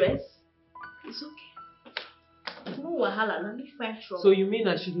call it stress? It's okay. No wahala, let me find trouble. So you mean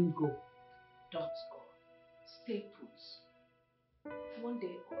I shouldn't go? Don't go. Stay put. 1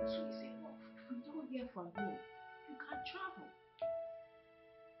 day or 2 is enough. If we don't hear from him, you can't travel.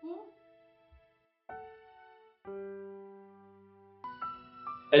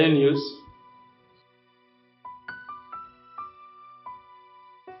 Any news?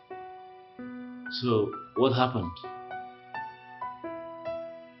 So, what happened?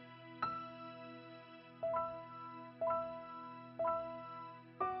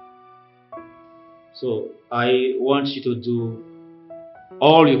 So, I want you to do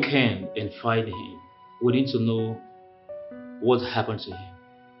all you can in finding him. We need to know what happened to him.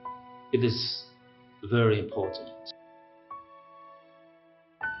 It is very important.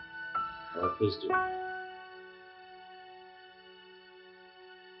 Alright, please do.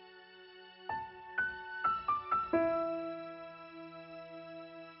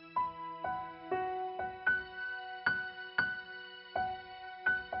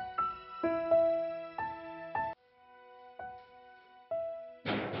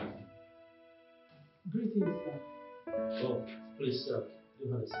 Greetings, sir. Oh, please, sir. Do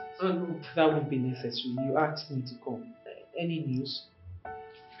have a seat. No, that won't be necessary. You asked me to come. Any news?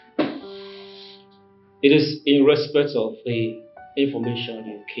 It is in respect of the information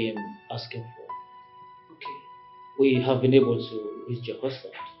you came asking for. Okay. We have been able to reach your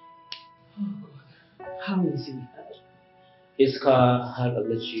husband. Oh, God. How is he? His car had a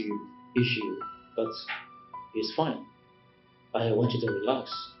little issue, but he's fine. I want you to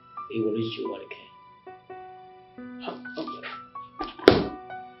relax. He will reach you when he can.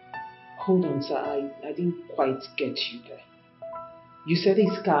 Hold on, sir. I didn't quite get you there. You said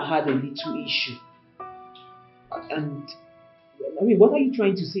his car had a little issue. And, I mean, what are you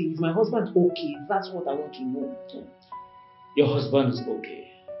trying to say? Is my husband okay? That's what I want to know. Your husband is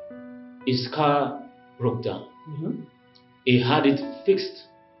okay. His car broke down. He had it fixed.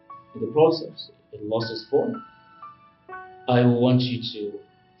 In the process, he lost his phone. I want you to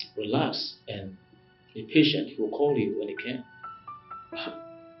relax and be patient. He will call you when he can.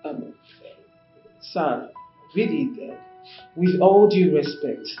 Sir, really, with all due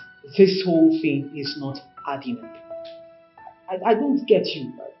respect, this whole thing is not adding up. I don't get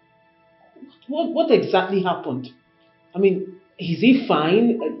you. What exactly happened? I mean, is he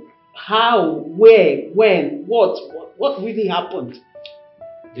fine? How? Where? When? What really happened?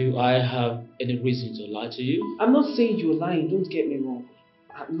 Do I have any reason to lie to you? I'm not saying you're lying, don't get me wrong.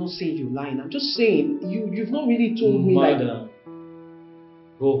 I'm not saying you're lying. I'm just saying you've not really told me like... Madam,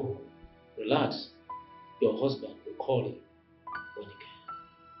 go home. Relax. Your husband will call you when he can.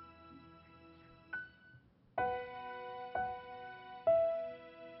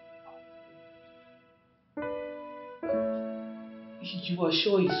 You are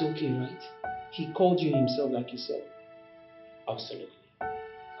sure he's okay, right? He called you himself like you said. Absolutely.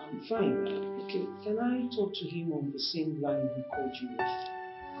 I'm fine. Okay, can I talk to him on the same line he called you with?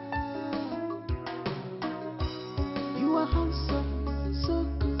 handsome, so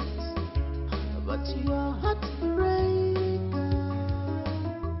good, but you're heartbreaker.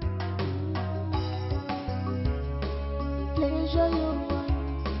 Pleasure you want,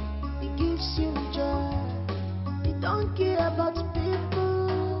 it gives you joy. You don't care about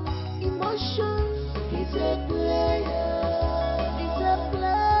people, emotions. He's a player. He's a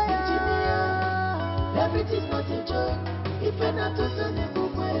player. Engineer. Everything's not a joke. If you're not a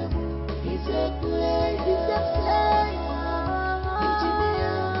he's a player. He's a player.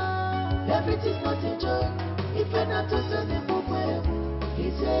 Engineer. Everything's not a joke. If you're not a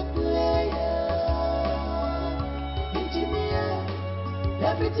he's a player. Engineer.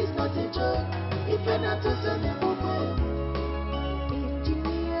 Everything's not a joke. If you're not a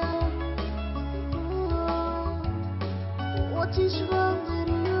engineer. What is wrong with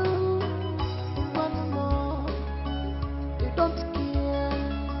you? One more. You don't care.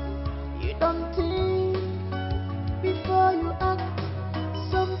 You don't think before you act.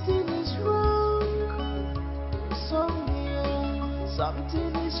 Something is wrong. Somewhere.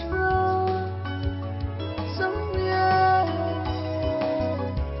 Something is wrong. Somewhere.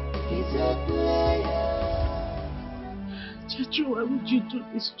 He's a player. Chachi, why would you do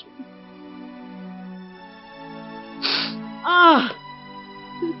this to me? Ah!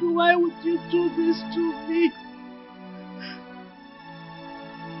 Chachi, why would you do this to me?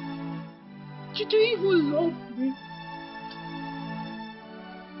 Did you even love me?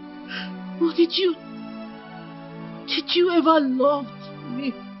 Or did you ever love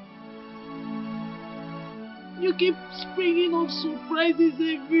me? You keep springing up surprises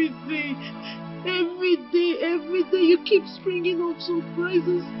every day. Every day you keep springing up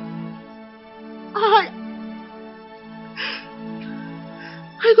surprises.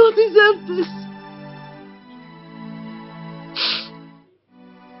 I don't deserve this.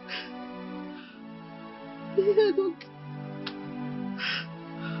 I don't.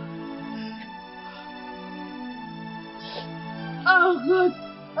 Oh God,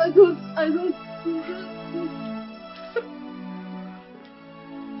 I don't deserve this.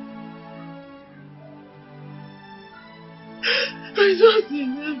 I don't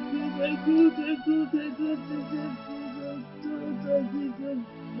deserve this. I don't deserve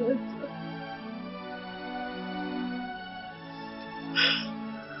better.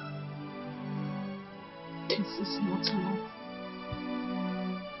 This is not love.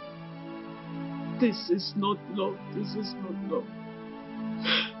 This is not love. This is not love.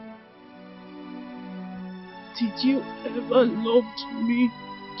 Did you ever love me,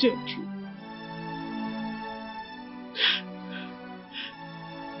 Gertrude?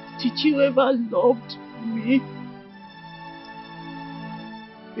 Did you ever love me?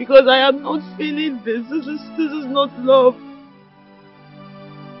 Because I am not feeling this. This is not love.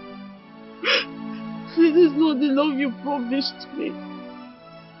 This is not the love you promised me.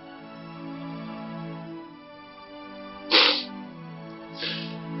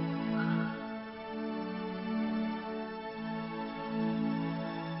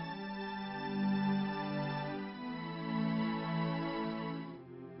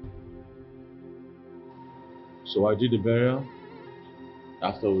 So I did the burial,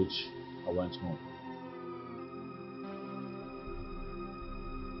 after which I went home.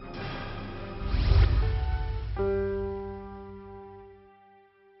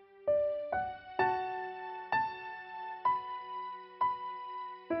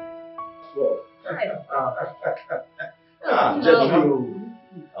 Jeffrey,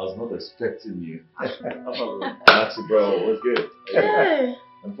 I was not expecting you. Maxie, bro, what's good? Hey.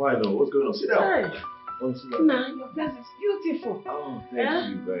 I'm fine though. What's going on? Sit down. Hey. Sit down. Nah, your place is beautiful. Oh, thank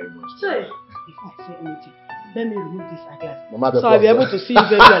you very much. Say, Before I say anything, let me remove this eyeglass. Mama, So I'll be able to see you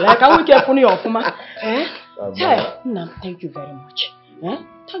very well. Like, I won't care for you, Ofuma. Thank you very much.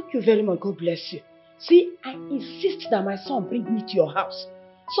 Thank you very much. God bless you. See, I insist that my son bring me to your house.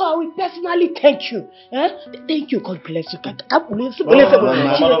 So I will personally thank you. Thank you. God bless you. God bless you. God bless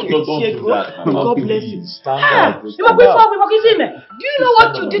you. Do you know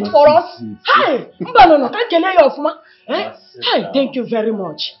what you did for us? Hey, thank you very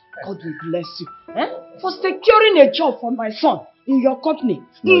much. God will bless you. For securing a job for my son in your company,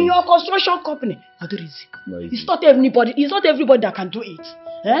 in your construction company. It's not everybody. It's not everybody that can do it.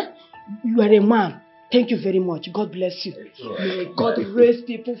 You are a man. Thank you very much. God bless you. May God raise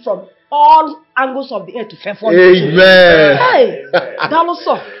people from all angles of the earth to fair for you. Amen. Hey, I am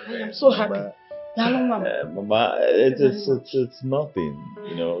so happy. Mama, it's nothing.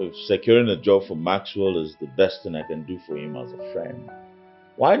 You know, if securing a job for Maxwell is the best thing I can do for him as a friend,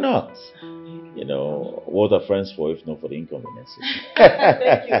 why not? You know, what are friends for if not for the inconveniences?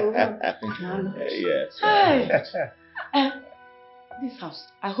 Thank you. Yes. Hey. This house.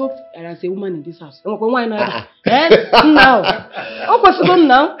 I hope there is a woman in this house. Now. Oh, possible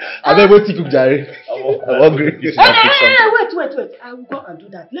now. I'm able to cook, Jerry. I'm hungry. Wait. I will go and do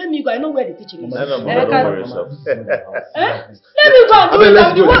that. Let me go. I know where the kitchen is. Don't worry yourself. Let me go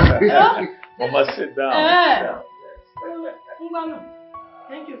and do it. Mama, sit down.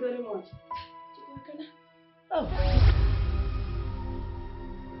 Thank you very much. Oh.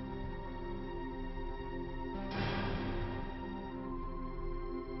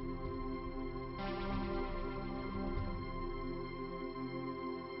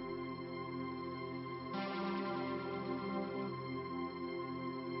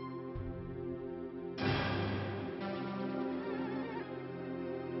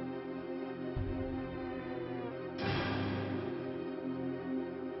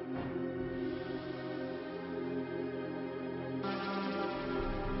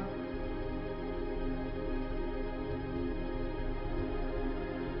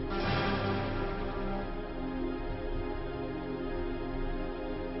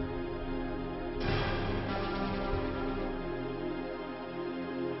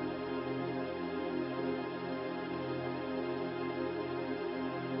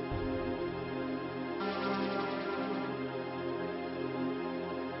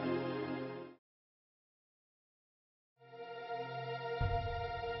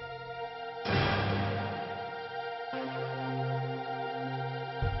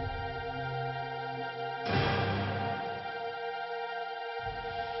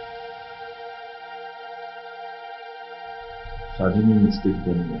 So I didn't need to take it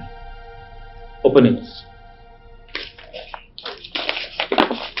anywhere. Open it.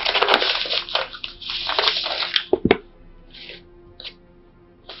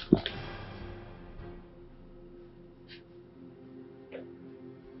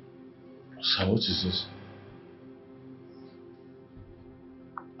 So what is this?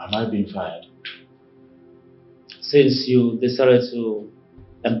 Am I being fired? Since you decided to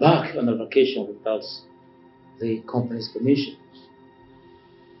embark on a vacation without the company's permission,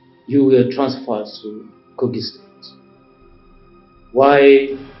 you were transferred to Kogi State.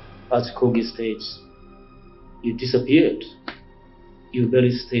 Why at Kogi State you disappeared? You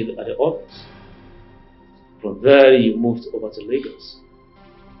barely stayed at the office. From there you moved over to Lagos.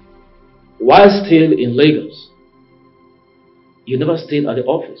 While still in Lagos, you never stayed at the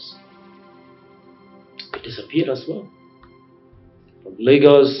office. You disappeared as well. From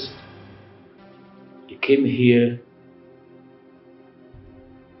Lagos, you came here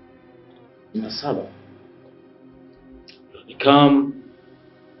in Asaba. You have become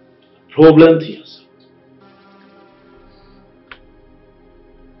a problem to yourself.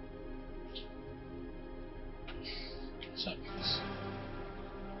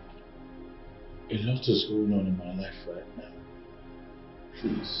 A lot is going on in my life right now.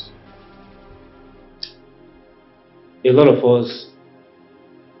 Please. A lot of us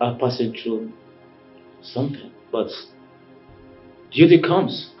are passing through something, but duty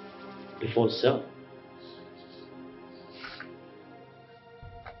comes before self.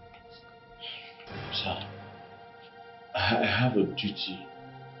 Sir, I have a duty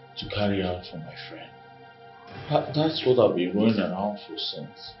to carry out for my friend. That's what I've been running around for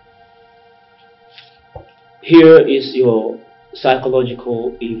since. Here is your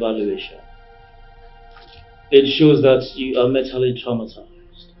psychological evaluation. It shows that you are mentally traumatized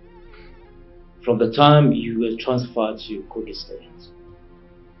from the time you were transferred to Kogi State.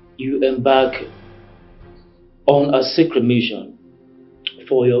 You embark on a secret mission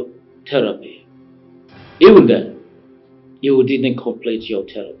for your therapy. Even then, you didn't complete your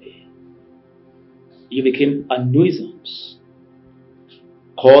therapy. You became a nuisance,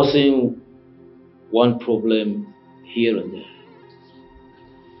 causing one problem here and there.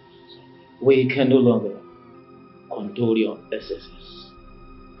 We can no longer condone your excesses.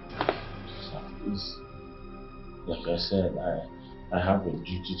 Please, like I said, I have a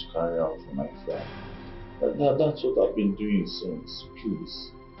duty to carry out for my friend. That's what I've been doing since.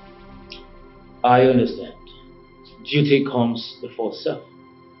 Please. I understand. Duty comes before self.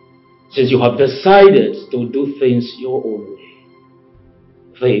 Since you have decided to do things your own way,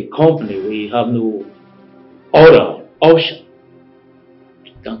 the company will have no other option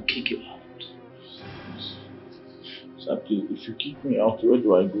than kick you out. Sir, please, if you kick me out, where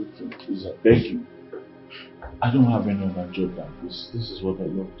do I go to? Please, I beg you. I don't have any other job than this. This is what I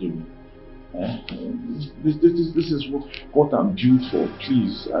love doing. This is what I'm due for.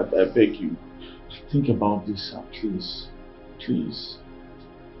 Please, I beg you. Think about this, sir. Please. Please.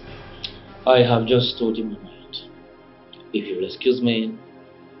 I have just told you my mind. If you will excuse me,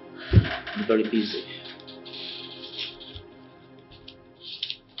 I'm very busy.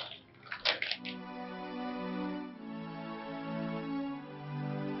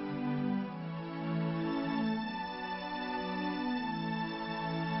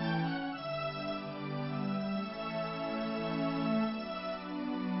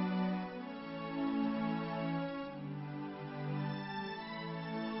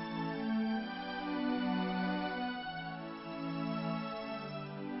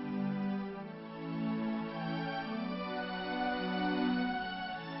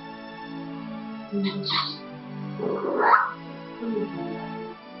 What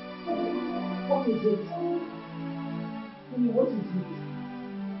is it? What is it?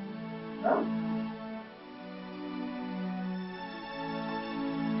 Huh?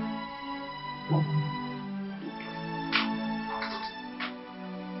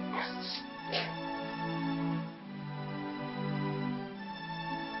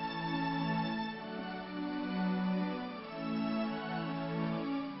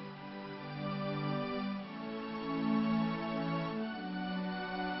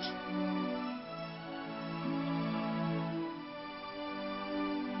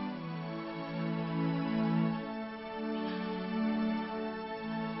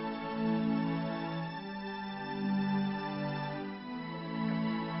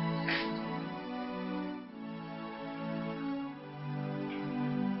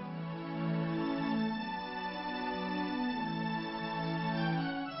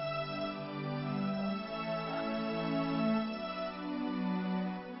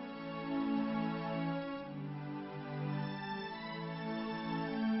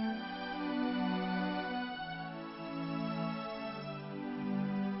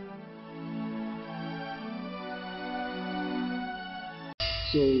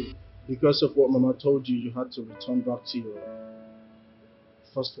 So, because of what Mama told you, you had to return back to your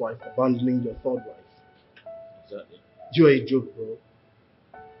first wife, abandoning your third wife. Exactly. You're a joke, bro.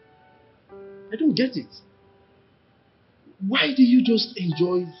 I don't get it. Why do you just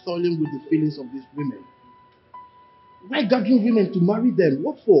enjoy toiling with the feelings of these women? Why gathering women to marry them?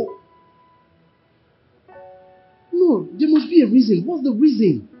 What for? No, there must be a reason. What's the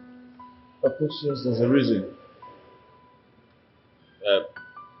reason? Of course, yes, there's a reason.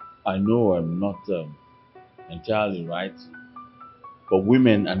 I know I'm not entirely right, but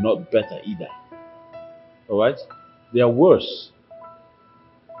women are not better either. Alright? They are worse.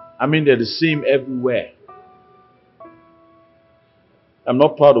 I mean, they're the same everywhere. I'm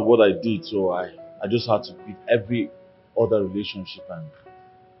not proud of what I did, so I just had to quit every other relationship and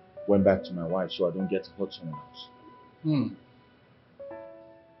went back to my wife so I don't get to hurt someone else.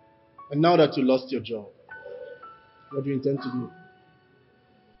 And now that you lost your job, what do you intend to do?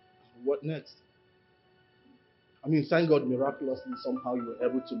 What next? I mean, thank God miraculously somehow you were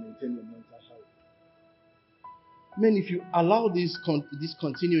able to maintain your mental health. I mean, if you allow this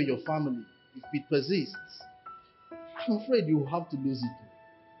continue in your family, if it persists, I'm afraid you will have to lose it.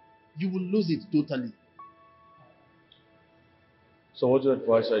 You will lose it totally. So what do you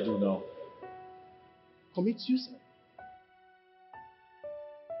advise I do now? Commit suicide.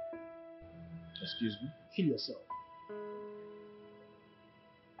 Excuse me? Kill yourself.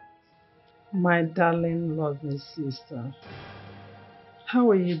 My darling, lovely sister, how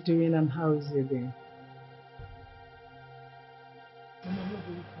are you doing and how is your day? I'm not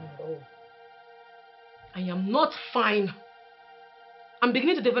doing fine at all. I am not fine. I'm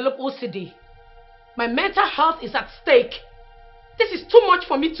beginning to develop OCD. My mental health is at stake. This is too much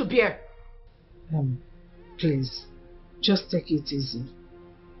for me to bear. Please, just take it easy.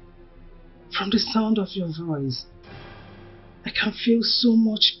 From the sound of your voice, I can feel so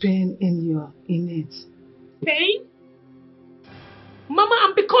much pain in it. Pain? Mama,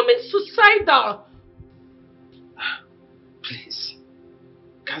 I'm becoming suicidal. Please,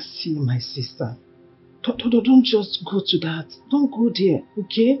 Cassie, my sister, don't just go to that. Don't go there,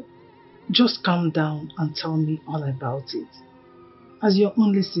 okay? Just calm down and tell me all about it. As your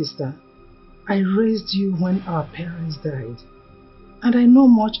only sister, I raised you when our parents died. And I know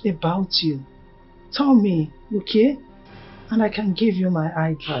much about you. Tell me, okay? And I can give you my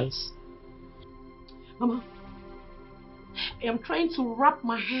advice. Mama, I am trying to wrap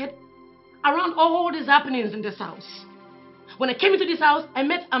my head around all these happenings in this house. When I came into this house, I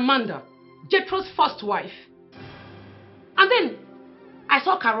met Amanda, Jethro's first wife. And then I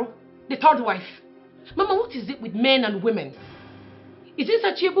saw Carol, the third wife. Mama, what is it with men and women? Is this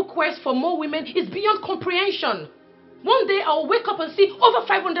achievable quest for more women? It's beyond comprehension. One day I will wake up and see over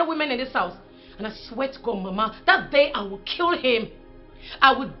 500 women in this house. And I swear to God, Mama, that day I will kill him.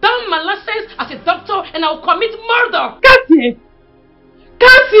 I will down my license as a doctor and I will commit murder. Cassie!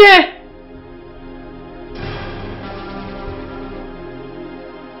 Cassie!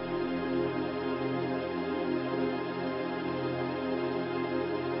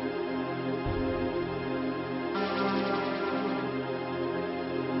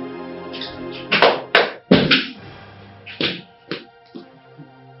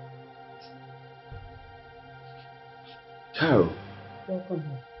 Carol. Welcome.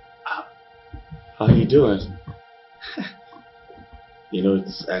 How are you doing? You know,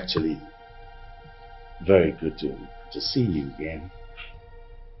 it's actually very good to see you again.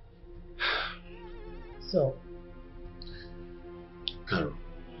 So? Carol,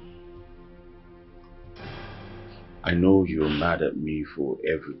 I know you're mad at me for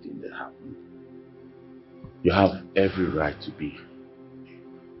everything that happened. You have every right to be.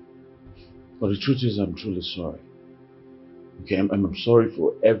 But the truth is, I'm truly sorry. Okay, I'm sorry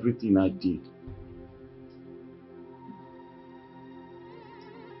for everything I did.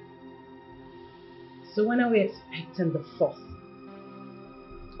 So when are we expecting the 4th?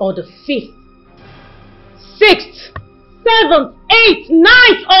 Or the 5th? 6th? 7th? 8th?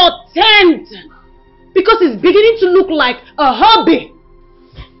 9th? Or 10th? Because it's beginning to look like a hobby.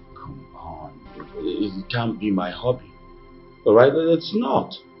 Come on. It can't be my hobby. Alright? It's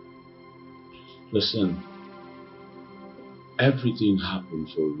not. Listen. Everything happened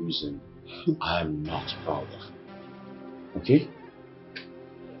for a reason I'm not proud of. Okay?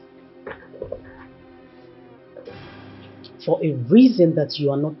 For a reason that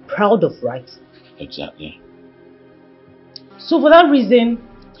you are not proud of, right? Exactly. So for that reason,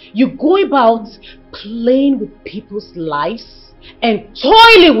 you go about playing with people's lives and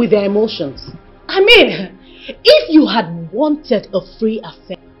toiling with their emotions. I mean, if you had wanted a free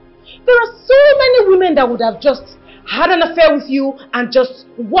affair, there are so many women that would have just had an affair with you and just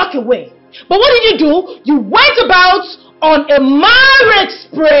walk away. But what did you do? You went about on a marriage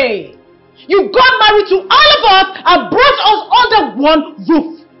spree. You got married to all of us and brought us under one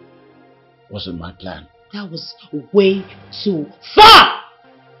roof. Wasn't my plan. That was way too far.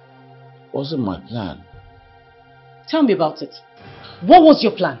 Wasn't my plan. Tell me about it. What was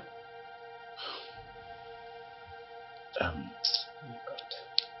your plan? Oh my God.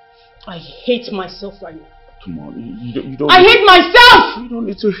 I hate myself right now. Come on, you don't. I hate myself! You don't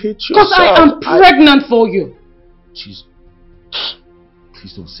need to hate yourself. Because I am pregnant for you. Jeez.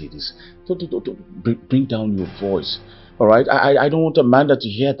 Please don't say this. Don't bring down your voice. Alright? I don't want Amanda to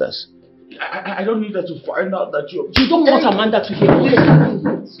hear this. I don't need her to find out that you're... You don't want Amanda to hear this?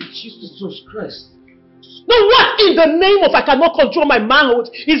 Jesus Christ. No, what in the name of I cannot control my manhood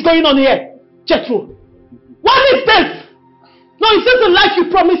is going on here? Jethro, what is this? No, is this the life you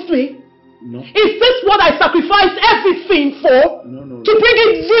promised me? No. Is this what I sacrificed everything for? No. To bring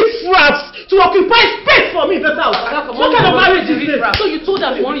in riffraffs to occupy space for me in this house? What kind of marriage is this? So you told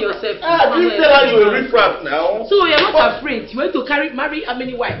her you want yourself. Didn't tell her you're a riffraff now. So you're not afraid. You went to marry how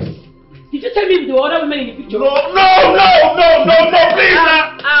many wives? Did you tell me the other women in the picture? No, please.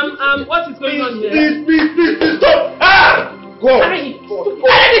 What is going on here? Please, stop. Go.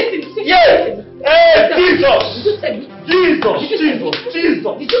 Yes. Hey, Jesus. Did you tell me? Jesus. Did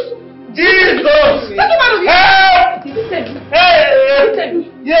you? Jesus! Take him out of here! Help! Did you tell me? Hey! Did you tell me?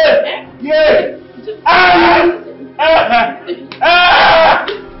 Yes!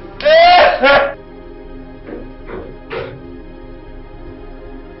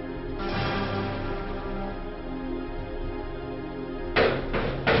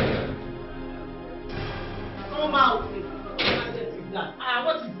 Come out.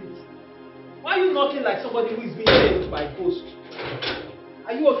 What is it? Why are you knocking like somebody who is being chased by a ghost?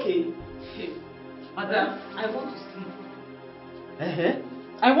 Are you okay? Madam, I want to sleep.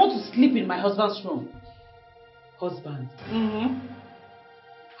 I want to sleep in my husband's room. Husband?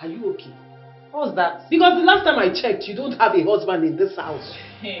 Are you okay? What's that? Because the last time I checked, you don't have a husband in this house.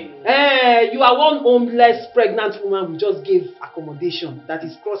 You are one homeless pregnant woman we just gave accommodation that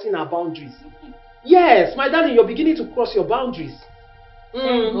is crossing our boundaries. Yes, my darling, you're beginning to cross your boundaries.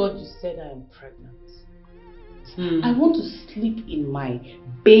 Thank God you said I am pregnant. I want to sleep in my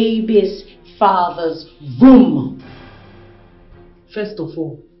baby's father's room. First of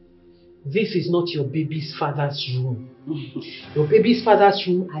all, this is not your baby's father's room. Your baby's father's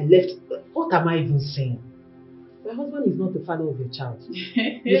room, I left. What am I even saying? My husband is not the father of your child.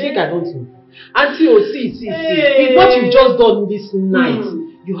 You think I don't know? Auntie, see. With what you've just done this night,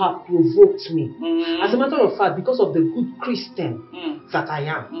 you have provoked me. As a matter of fact, because of the good Christian that I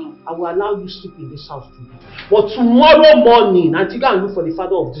am, I will allow you sleep in this house today. But tomorrow morning, Auntie, go and look for the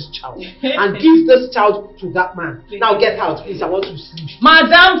father of this child and give this child to that man. Now get out, please. I want to sleep.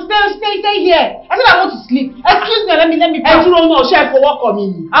 Madam, stay here. I said I want to sleep. Excuse me, let me pass.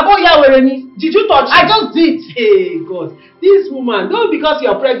 Did you touch I just did. Hey God, this woman, don't because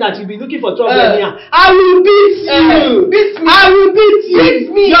you're pregnant, you'll be looking for trouble here. I will beat you. Beat me. I will beat you.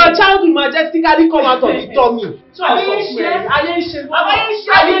 Beat me. Your child will majestically come out of the tummy.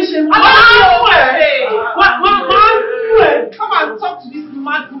 Come and talk to this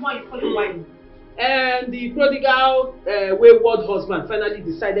mad woman you call your wife. And the prodigal wayward husband finally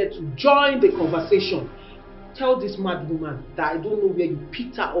decided to join the conversation. Tell this mad woman that I don't know where you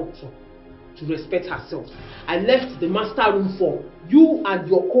picked her up from to respect herself. I left the master room for you and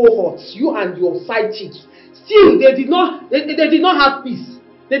your cohorts, you and your side chicks. Still, they did not have peace.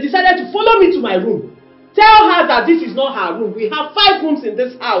 They decided to follow me to my room. Tell her that this is not her room. We have 5 rooms in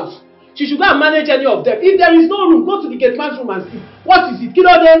this house. She should go and manage any of them. If there is no room, go to the gate man's room and sleep. What is it?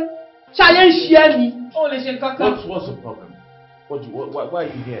 Kilode? Challenge share me. What's the problem? Why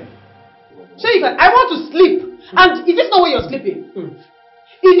are you here? I want to sleep. And is this not where you're sleeping?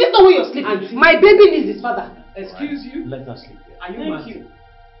 Is this not where you're sleeping? Auntie. My baby needs his father. Excuse you? Let us sleep here. Are you mad?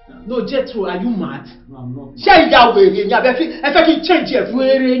 No, Jethro, are you mad? No, I'm not. If I can change it. Are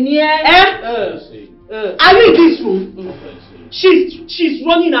you in this room? She's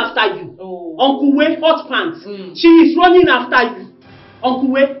running after you. Uncle Way, hot pants. She is running after you.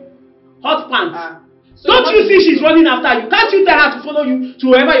 Uncle Way, hot pants. Don't you see she's running after you? Can't you tell her to follow you to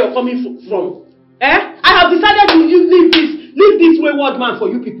wherever you're coming from? I have decided to leave this wayward man for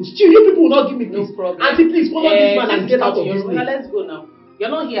you people. Still, you people will not give me peace. No problem. Auntie, please follow this man and get out of this place. Let's go now. You're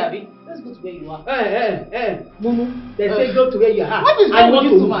not here, Abby. Let's go to where you are. Mumu, they say go to where you are. What is I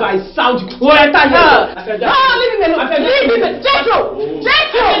want to by sound. Go enter here. No, leave him alone. Leave him. Jethro!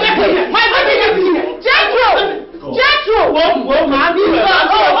 My baby is here. Jethro! Whoa, man. You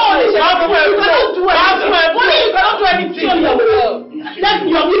cannot do anything. You're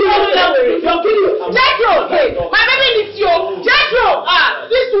kidding. Jethro! Hey, my baby needs you. Jethro!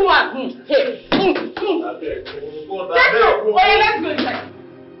 This woman. Hey. Jethro! Hey, let's go inside.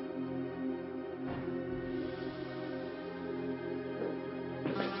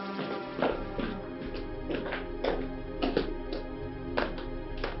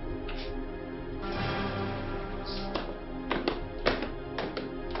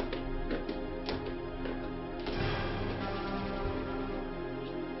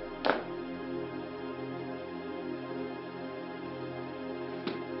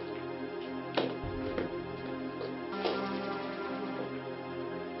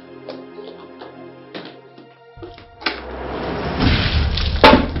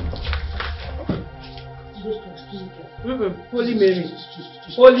 Holy Mary.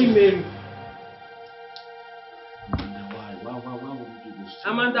 Holy Mary. Why would you do this?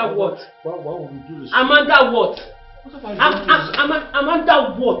 Amanda what? Why would you do this? Amanda what?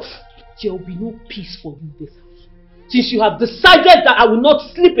 Amanda what? There will be no peace for you in this house. Since you have decided that I will not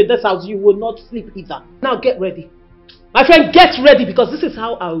sleep in this house, you will not sleep either. Now get ready. My friend, get ready, because this is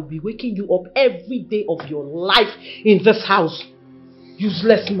how I will be waking you up every day of your life in this house.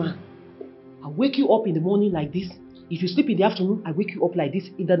 Useless man. I'll wake you up in the morning like this. If you sleep in the afternoon, I wake you up like this.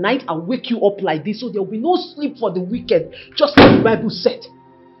 In the night, I'll wake you up like this. So there will be no sleep for the wicked. Just like the Bible said.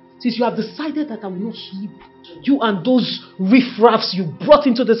 Since you have decided that I will not sleep, you and those riffraffs you brought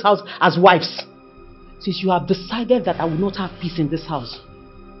into this house as wives. Since you have decided that I will not have peace in this house,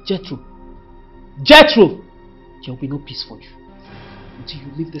 Jethro, there will be no peace for you until you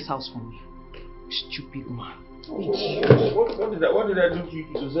leave this house for me. Stupid man. What did I do to you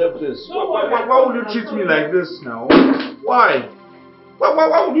to deserve this? Why would you treat me like this now? Why?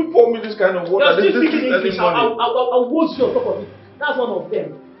 Why would you pour me this kind of water? You're still speaking English. I'll watch you on top of it. That's one of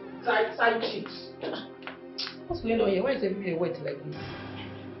them. Side chicks. What's going on here? Why is everywhere wet like this?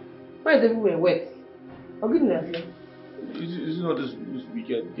 Why is everywhere wet? Oh goodness. Is it not this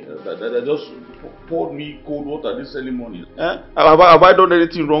weekend that just poured me cold water this early morning? Have I done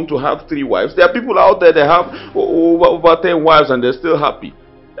anything wrong to have 3 wives? There are people out there that have over 10 wives and they're still happy.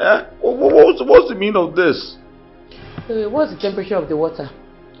 What's the meaning of this? What's the temperature of the water?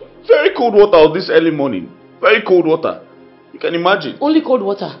 Very cold water this early morning. Very cold water. You can imagine. Only cold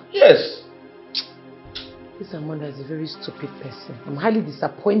water? Yes. This Amanda is a very stupid person. I'm highly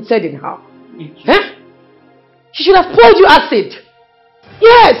disappointed in her. She should have poured you acid.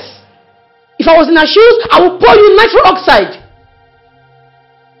 Yes. If I was in her shoes, I would pour you nitro oxide.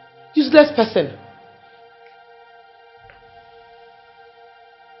 Useless person.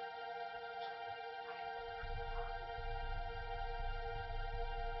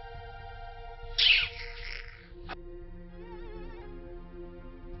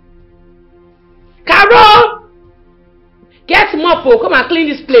 Carol! Get mop, come and clean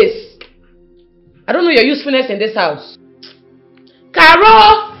this place. I don't know your usefulness in this house.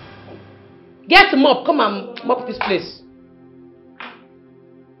 Carol! Get mop, come and mop this place.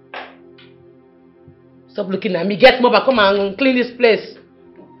 Stop looking at me. Get mop and come and clean this place.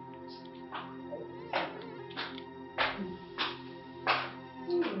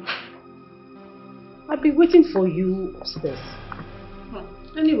 I'll be waiting for you upstairs.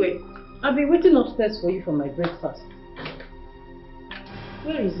 Anyway, I'll be waiting upstairs for you for my breakfast.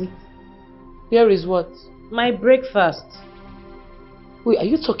 Where is it? Here is what? My breakfast. Wait, are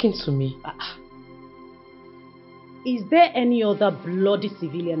you talking to me? Is there any other bloody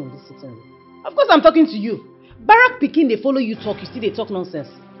civilian in the sitting room? Of course I'm talking to you. Barak Pikin, they follow you talk, you still they talk nonsense.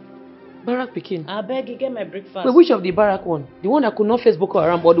 Barak Pikin? I beg you, get my breakfast. Wait, which of the Barak one? The one that could not face Boko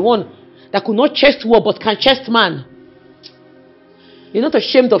Haram, or the one that could not chest war but can chest man? You're not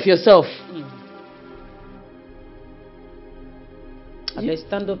ashamed of yourself. I beg,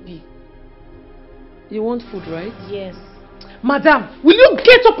 stand up. You want food, right? Yes. Madam, will you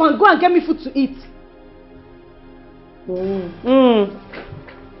get up and go and get me food to eat? You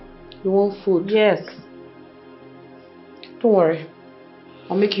want food? Yes. Don't worry.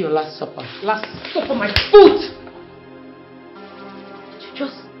 I'll make you your last supper. Last supper, my food!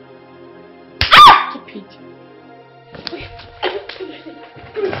 Just... Stupid.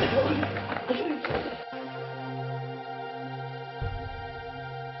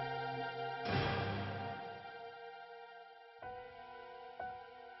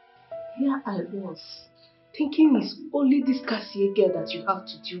 Here I was, thinking it's only this Cassie girl that you have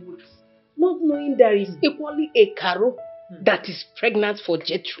to deal with, not knowing there is equally a Caro that is pregnant for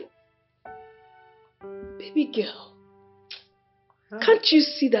Jethro. Baby girl, can't you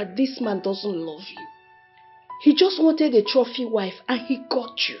see that this man doesn't love you? He just wanted a trophy wife and he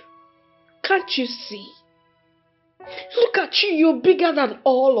got you. Can't you see? Look at you, you're bigger than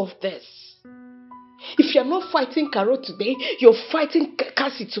all of this. If you're not fighting Caro today, you're fighting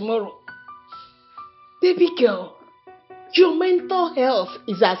Cassie tomorrow. Baby girl, your mental health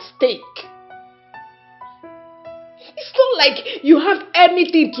is at stake. It's not like you have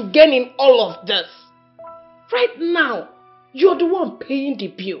anything to gain in all of this. Right now, you're the one paying the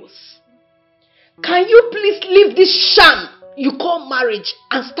bills. Can you please leave this sham you call marriage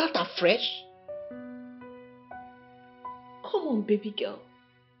and start afresh? Come on, baby girl.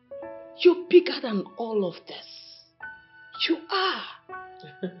 You're bigger than all of this. You are.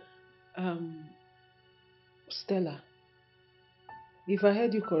 Stella, if I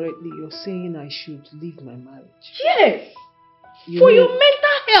heard you correctly, you're saying I should leave my marriage. Yes! For your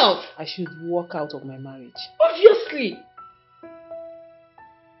mental health. I should walk out of my marriage. Obviously.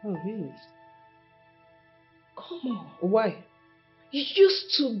 Oh, really? Come on. Why? You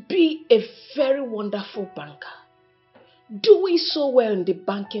used to be a very wonderful banker, doing so well in the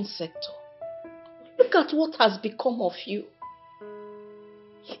banking sector. Look at what has become of you.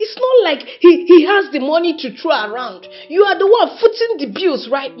 It's not like he has the money to throw around. You are the one footing the bills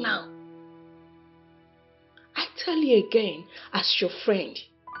right now. I tell you again, as your friend,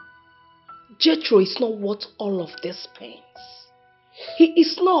 Jethro is not worth all of these pains. He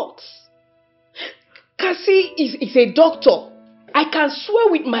is not. Cassie is a doctor. I can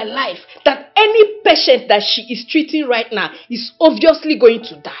swear with my life that any patient that she is treating right now is obviously going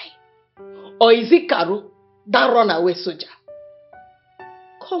to die. Or is it Caro, that runaway soldier?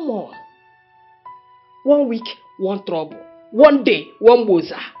 Come on. 1 week, one trouble. 1 day, one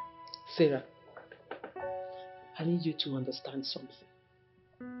boza. Sarah, I need you to understand something.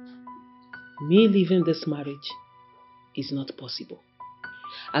 Me leaving this marriage is not possible.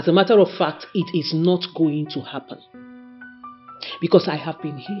 As a matter of fact, it is not going to happen. Because I have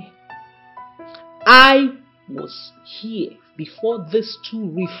been here. I was here before these two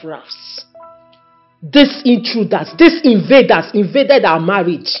riffraffs, these intruders, these invaders invaded our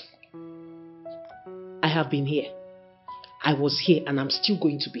marriage. I have been here. I was here and I'm still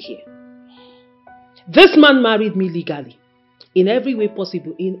going to be here. This man married me legally. In every way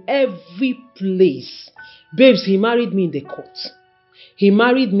possible, in every place. Babes, he married me in the court. He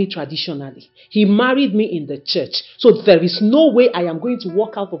married me traditionally. He married me in the church. So there is no way I am going to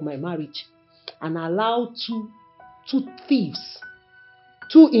walk out of my marriage and allow two thieves,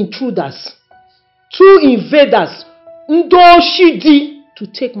 two intruders, two invaders, Ndoshidi, to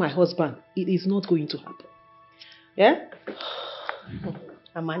take my husband. It is not going to happen. Yeah?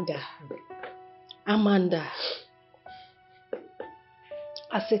 Amanda,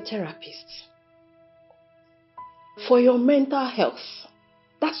 as a therapist, for your mental health,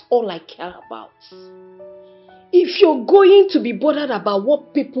 that's all I care about. If you're going to be bothered about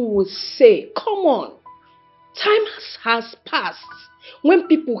what people will say, come on. Time has passed when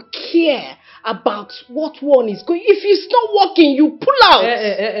people care about what one is going. If it's not working, you pull out.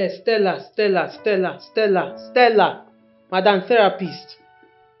 Stella. Madam Therapist,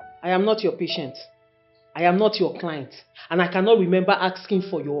 I am not your patient. I am not your client. And I cannot remember asking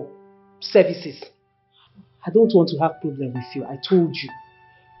for your services. I don't want to have problem with you. I told you.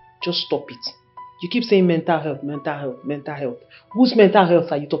 Just stop it. You keep saying mental health. Whose mental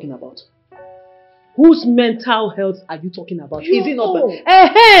health are you talking about? Whose mental health are you talking about? Is it not?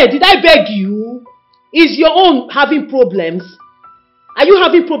 Hey, did I beg you? Is your own having problems? Are you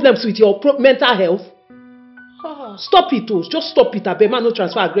having problems with your mental health? Stop it, oh. Just stop it. Abema, no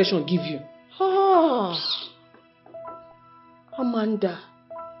transfer aggression give you. Amanda,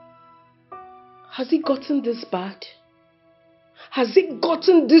 has it gotten this bad? Has it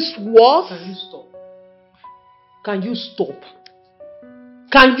gotten this worse? Can you stop? Can you stop?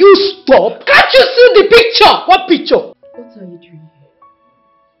 Can you stop? Can't you see the picture? What picture? What are you doing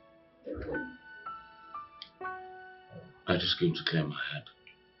here? I just came to clear my head.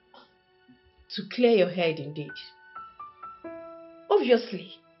 To clear your head, indeed.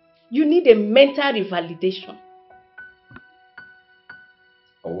 Obviously, you need a mental revalidation.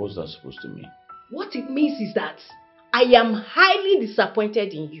 Or what's that supposed to mean? What it means is that I am highly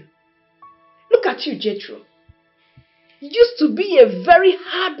disappointed in you. Look at you, Jethro. You used to be a very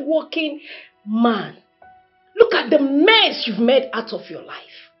hard-working man. Look at the mess you've made out of your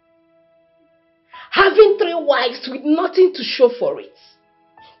life. Having 3 wives with nothing to show for it.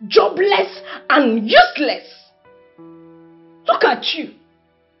 Jobless and useless. Look at you.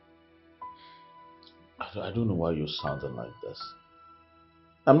 I don't know why you're sounding like this.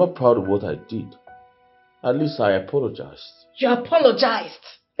 I'm not proud of what I did. At least I apologized. You apologized?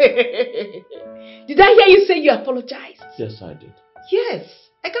 Did I hear you say you apologized? Yes, I did. Yes,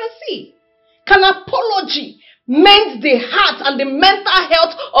 I can see. Can apology mend the heart and the mental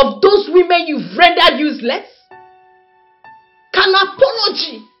health of those women you've rendered useless? Can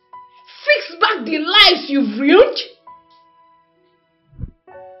apology fix back the lives you've ruined?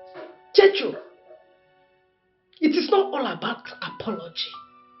 Jethro, it is not all about apology.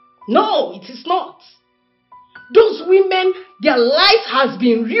 No, it is not. Those women, their lives has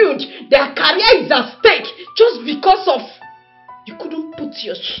been ruined. Their career is at stake just because of you couldn't put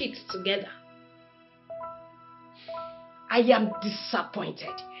your shit together. I am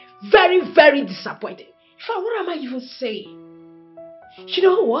disappointed. Very, very disappointed. In fact, what am I even saying? You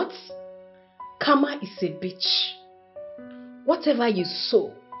know what? Karma is a bitch. Whatever you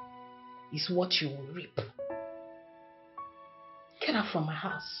sow is what you will reap. Get out from my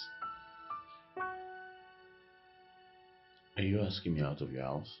house. Are you asking me out of your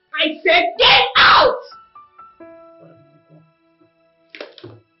house? I said get out!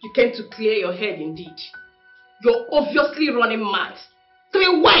 You came to clear your head indeed. You're obviously running mad.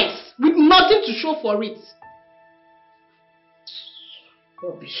 3 wives with nothing to show for it.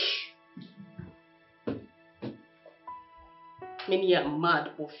 Rubbish. Many are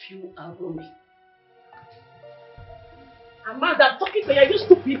mad, but few are roaming. I'm mad, I'm talking to you, you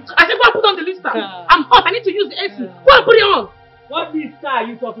stupid. I said go and put on the lister. I'm hot, I need to use the AC. Go and put it on. What lister are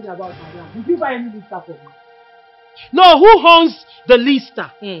you talking about, madam? Did you buy any lister for me? No, who owns the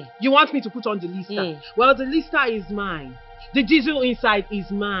lister? You want me to put on the lister? Well, the lister is mine. The diesel inside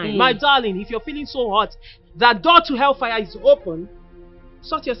is mine. My darling, if you're feeling so hot, that door to hellfire is open.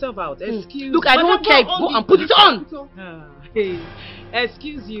 Sort yourself out. Excuse. Look, I don't care. Go and put it on. Hey,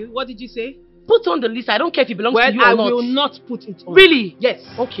 excuse you. What did you say? Put on the list. I don't care if it belongs to you or I not. will not put it on. Really? Yes.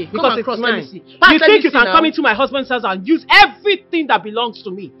 Okay. Because it's mine. You think you can come into my husband's house and use everything that belongs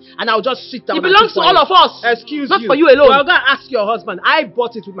to me, and I'll just sit down. It belongs to all of us. Excuse not you. Not for you alone. Well, go and ask your husband. I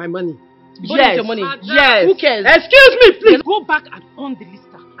bought it with my money. Yes. Your money. Yes. Who cares? Excuse me, please. Go back and on the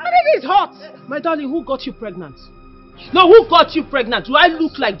lister. My baby is hot. My darling, who got you pregnant? No, who got you pregnant? Do I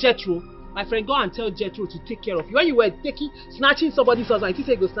look like Jethro? My friend, go and tell Jethro to take care of you. When you were snatching somebody's husband, you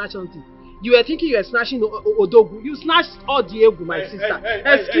said go snatch something. You were thinking you were snatching Odogu. You snatched Odiegu, my sister.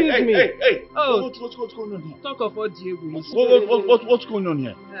 Excuse me. Oh, what's going on here? Talk of Odiegu. What's going on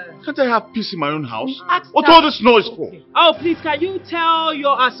here? Can't I have peace in my own house? What's all this noise for? Oh, please, can you tell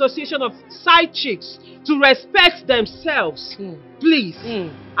your association of side chicks to respect themselves? Please.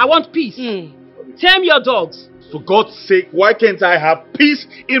 I want peace. Tame your dogs. For God's sake, why can't I have peace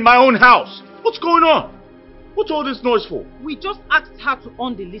in my own house? What's going on? What's all this noise for? We just asked her to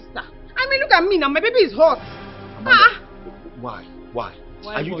on the lister. I mean, look at me now. My baby is hot. Why?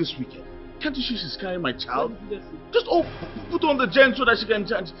 Are you this wicked? Can't you see she's carrying my child? Just put on the gen so that she can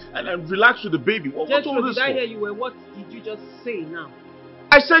and relax with the baby. What's all this for? Did I hear you? What did you just say now?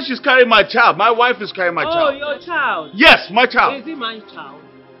 I said she's carrying my child. My wife is carrying my child. Oh, your child? Yes, my child. Is it my child?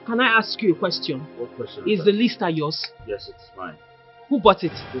 Can I ask you a question? What question? Is the lister yours? Yes, it's mine. Who bought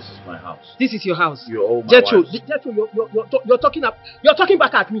it? This is my house. This is your house. You're all my Jethro, wives. Jethro, you're talking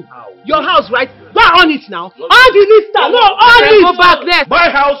back at me. How? Your house, right? Go on it now. On the lister. No, on it. Go back there.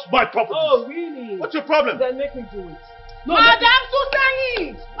 My house, my property. Oh, really? What's your problem? Then make me do it. No, Madam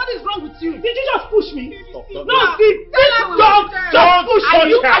Susan, what is wrong with you? Did you just push me? Stop, No, see, don't push me. Are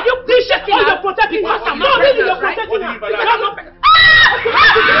you pushing me? You're protecting us. No, really, you're protecting us. Are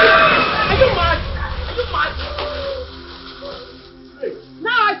you mad? Are you mad?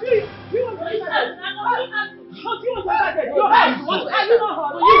 You want to? Are you not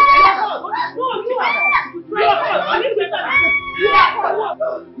hot? You are hot. No, you are hot. You are hot. I need to get that. You are hot.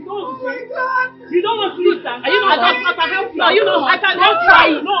 You don't want to say. You don't want to listen. Are you not hot? I can help you. Are you not hot? I can help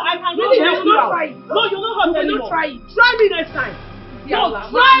you. No, I can really help you. No, you're not hot anymore. Try it. Try me next time. No,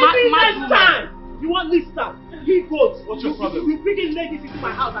 try me next time. You want Lisa? He goes. What's your problem? You bring in ladies into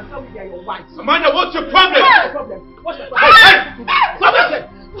my house and tell me they are your wives. Amanda, what's your problem? What's your problem? What's your problem?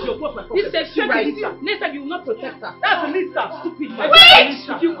 What's my problem? This takes you right. Next time you will not protect her. That's Lisa, stupid. Wait!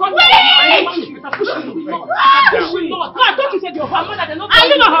 If you come I push you. push you. No, I thought you said you're hot. Are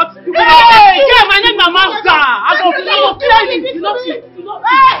you not hot? Hey, yeah, my name is Amanda. I go clear you. You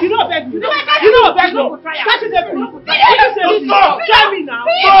know beg me. You know beg me. Catch it every. Try me now.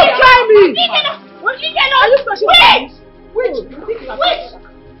 Try me. Are you pushing me? Wait.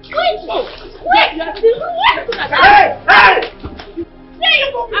 Hey! Where you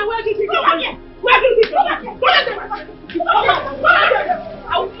go? And where did you go? Where did you go? I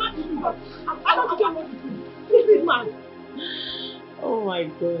will not do that. I don't care what you do. Stupid man. Oh my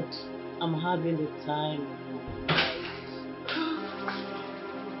God. I'm having the time.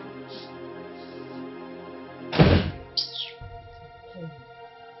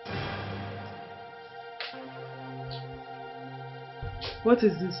 What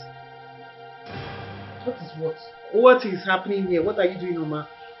is this? What is what? What is happening here? What are you doing on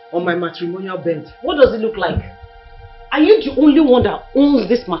my matrimonial bed? What does it look like? Are you the only one that owns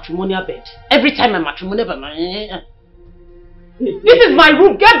this matrimonial bed? Every time my matrimonial bed... This is my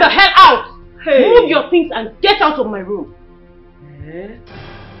room. Get the hell out. Hey. Move your things and get out of my room. Eh?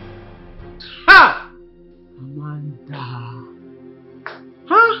 Ha! Amanda.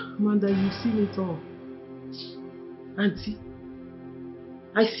 Huh? Amanda, you've seen it all. Auntie,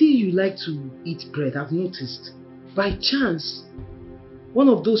 I see you like to eat bread. I've noticed. By chance, one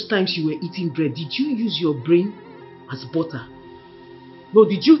of those times you were eating bread, did you use your brain as butter? No,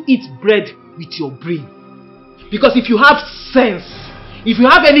 did you eat bread with your brain? Because if you have sense, if you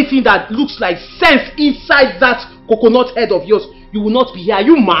have anything that looks like sense inside that coconut head of yours, you will not be here. Are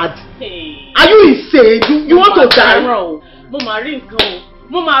you mad? Hey. Are you insane? You want to die? Mama Rinko.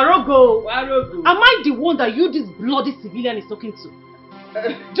 Mama Rogo. Am I the one that you, this bloody civilian, is talking to?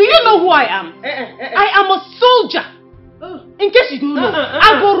 Do you know who I am? I am a soldier. In case you don't know,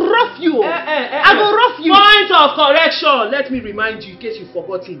 I go rough you. I go rough you. Point of correction. Let me remind you, in case you've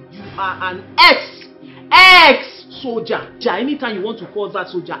forgotten, you are an ex-soldier. Anytime you want to call that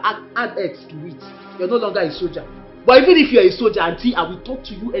soldier, add X to it. You're no longer a soldier. But even if you're a soldier, auntie, I will talk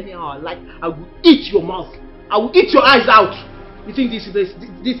to you anyhow I like. I will eat your mouth. I will eat your eyes out. You think this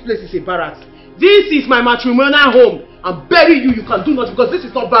place is a barracks? This is my matrimonial home. And bury you, you can do nothing because this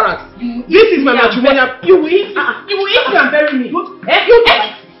is not barracks. This is my matrimonial. You will eat me and bury me.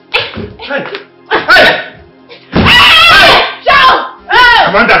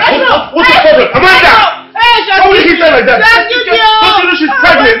 Amanda, what's the problem? Amanda! How will you hit her like that? Don't you know she's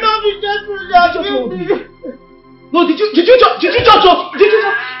pregnant? No, did you just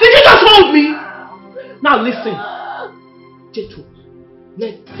hold me? Now listen, Jetro,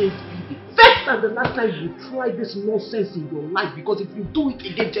 let this be the first and the last time you try this nonsense in your life. Because if you do it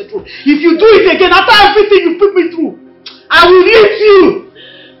again, Jetro, if you do it again after everything you put me through, I will eat you.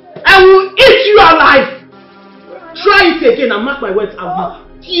 I will eat you alive. Try it again and mark my words. I will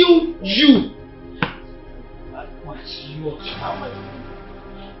kill you. What's your child?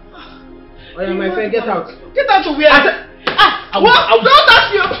 Oh yeah, my friend, get out. Get out of here. Don't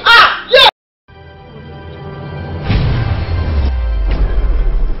touch you. Yeah.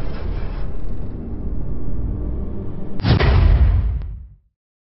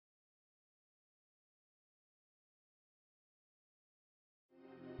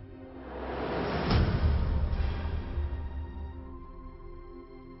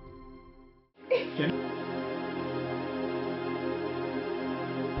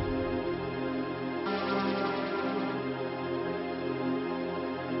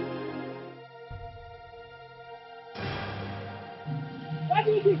 Where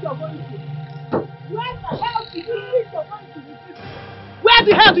do you think you're going to? Where the hell do you think you're going to? Where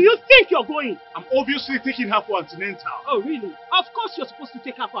the hell do you think you're going? I'm obviously taking her for antenatal. Oh, really? Of course you're supposed to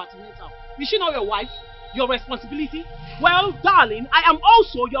take her for antenatal. Is she not your wife? Your responsibility? Well, darling, I am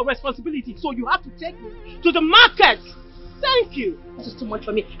also your responsibility. So you have to take me to the market. Thank you. This is too much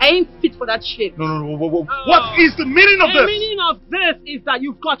for me. I ain't fit for that shit. No. What is the meaning of this? The meaning of this is that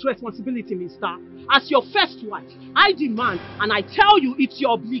you've got responsibility, mister. As your first wife, I demand and I tell you it's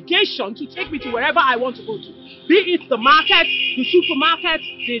your obligation to take me to wherever I want to go to. Be it the market, the supermarket,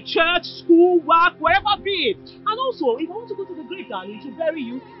 the church, school, work, wherever be it. And also, if I want to go to the grave, darling, to bury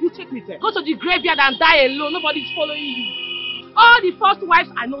you, you take me there. Go to the graveyard and die alone. Nobody's following you. All the first wives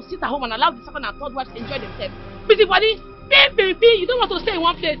I know sit at home and allow the second and third wives to enjoy themselves. Busybody, you don't want to stay in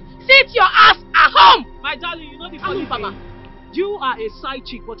one place. Sit your ass at home. My darling, you know the funny thing. You are a side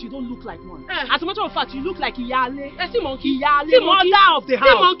chick, but you don't look like one. As a matter of fact, you look like Iyale. See monkey. Iyale, See monkey. mother of the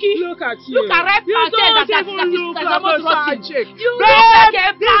house. See monkey. Look at you. Look at red plantain that even look like a side chick. You look like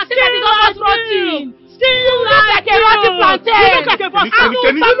a plantain that is almost rotting. You look like a rotten plantain. You look like a bastard.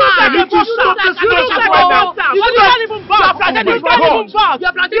 Can you just stop this nonsense right now? You can't even bark. Your plantain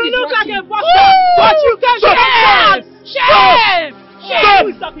is look like a rotting. bastard. But you can't Shame!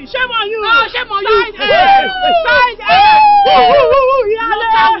 Shame! Shame on you! No, shame on you! Side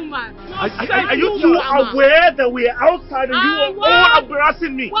Are you two aware that we are outside and you are all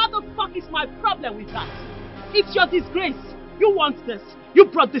embarrassing me? What the fuck is my problem with that? It's your disgrace. You want this. You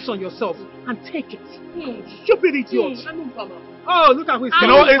brought this on yourself. And take it. Stupid idiot. Oh, look at who is you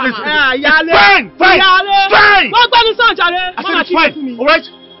know, it's fine! I said it's fine, alright?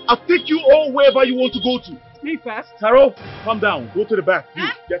 I'll take you all wherever you want to go to. Me first? Taro, calm down. Go to the back.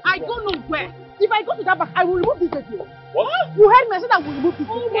 I go nowhere. If I go to that back, I will remove this baby. What? You heard me, I said I will remove this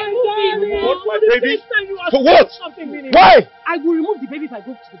baby. Oh my God. What, my baby? For what? Why? I will remove the baby if I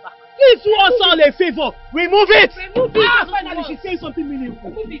go to the back. Please do us all a favor. Remove it. Remove it. Finally, she's saying something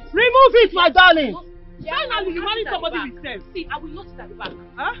meaningful. Remove it, my darling. Finally, you married somebody with sense. See, I will not sit at the back.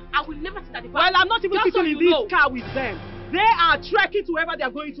 I will never sit at the back. Well, I'm not even sitting in this car with them. They are trekking to wherever they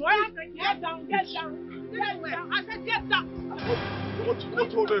are going to. Get down, get down. I said get down. What's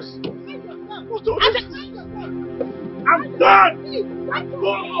all this? What's all this? I'm done! I'm done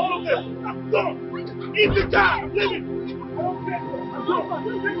all of this! I'm done! Eat the car! I'm leaving! I don't care! I'm done!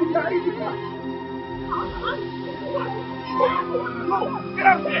 Eat the car! Eat the car! Go! Get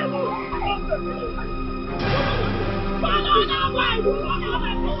out there!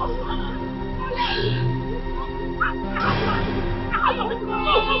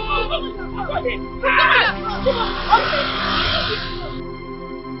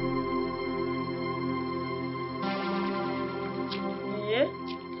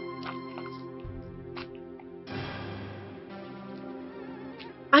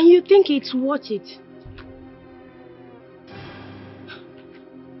 And you think it's worth it?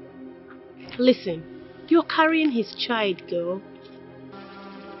 Listen, you're carrying his child, girl.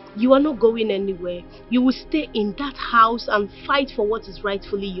 You are not going anywhere. You will stay in that house and fight for what is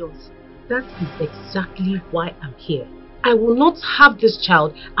rightfully yours. That is exactly why I'm here. I will not have this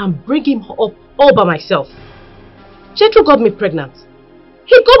child and bring him up all by myself. Jethro got me pregnant.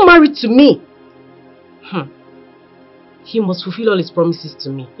 He got married to me. He must fulfill all his promises to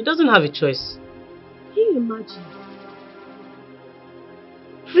me. He doesn't have a choice. Can you imagine?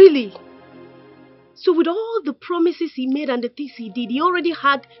 Really? So with all the promises he made and the things he did, he already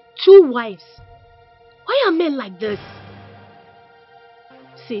had 2 wives. Why are men like this?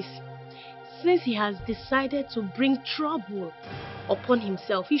 Sis, since he has decided to bring trouble upon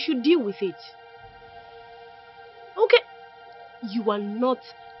himself, he should deal with it. Okay, you are not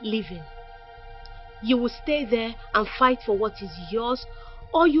leaving. You will stay there and fight for what is yours,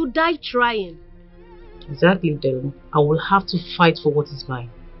 or you die trying. Exactly, Darren. I will have to fight for what is mine.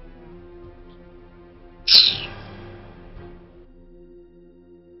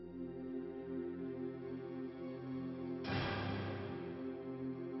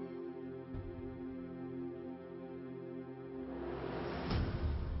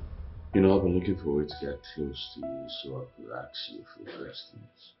 You know, I've been looking for a way to get close to you so I could ask you a few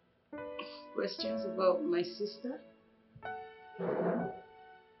questions. Questions about my sister?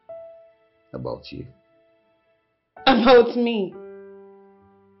 About you. About me?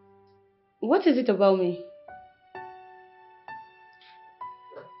 What is it about me?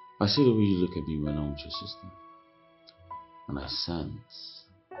 I see the way you look at me when I'm with your sister. And I sense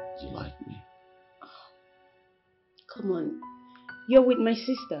you like me. Come on. You're with my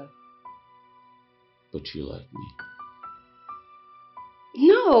sister. But you like me.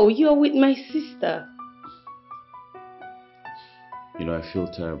 No, you're with my sister. You know, I feel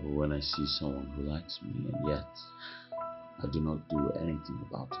terrible when I see someone who likes me and yet I do not do anything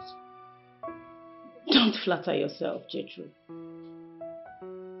about it. Don't flatter yourself, Jethro.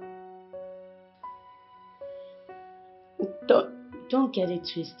 Don't get it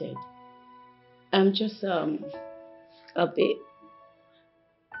twisted. I'm just a bit,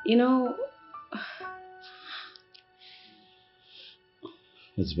 you know.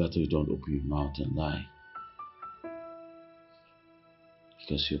 It's better you don't open your mouth and lie.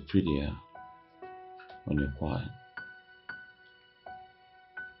 Because you're prettier when you're quiet.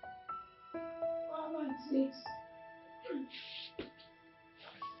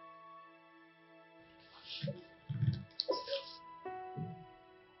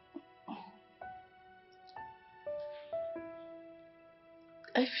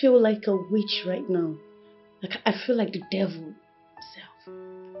 I feel like a witch right now. Like I feel like the devil himself.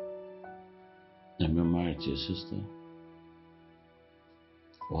 And you're married to your sister.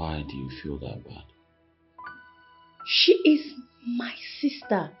 Why do you feel that bad? She is my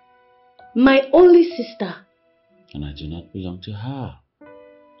sister. My only sister. And I do not belong to her.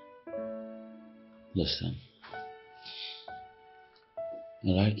 Listen. I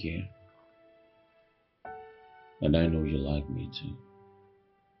like you. And I know you like me too.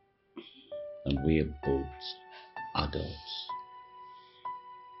 And we are both adults.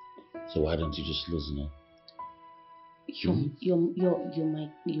 So why don't you just listen up? You're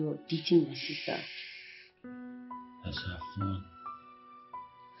dating my sister. Let's have fun.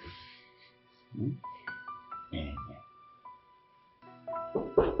 Yeah.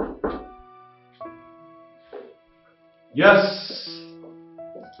 Yes.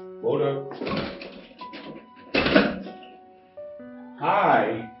 Hold up.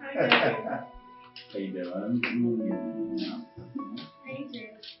 Hi. How you doing?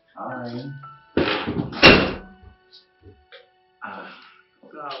 Hi.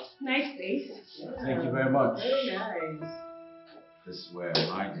 Wow, nice place. Thank you very much. Very nice. This is where I'm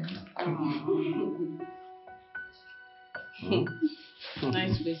hiding.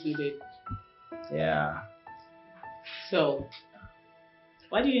 Nice place indeed. Yeah. So,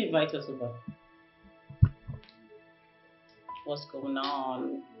 why did you invite us over? What's going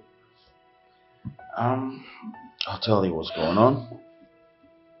on? I'll tell you what's going on.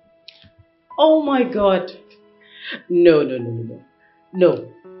 Oh my God. No. No.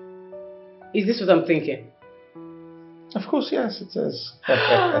 Is this what I'm thinking? Of course, yes, it is.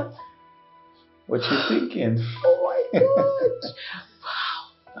 What you thinking? Oh my God. Wow.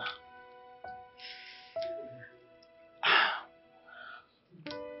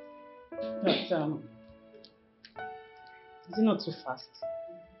 But, is it not too fast?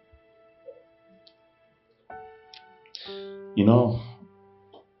 You know,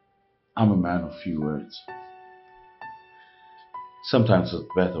 I'm a man of few words. Sometimes it's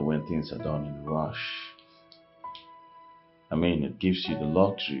better when things are done in a rush. I mean, it gives you the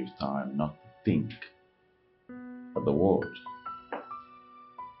luxury of time not to think of the world.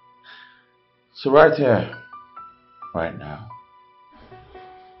 So right here, right now,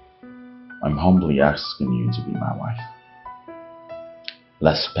 I'm humbly asking you to be my wife.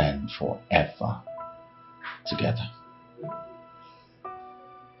 Let's spend forever together.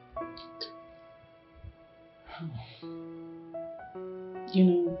 You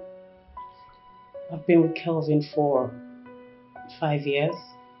know, I've been with Kelvin for 5 years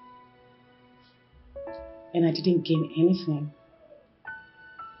and I didn't gain anything.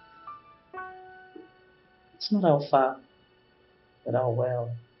 It's not how far, but how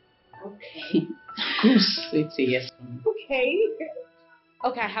well. Okay. Sweetie, yes. Okay.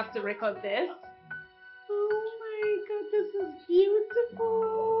 Okay, I have to record this. Oh my God, this is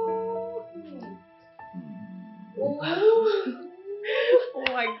beautiful. Oh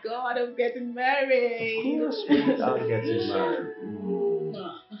my God, I'm getting married. Of course, we are getting married.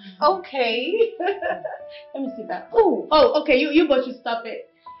 Okay. Let me see that. Oh, okay. You both should stop it.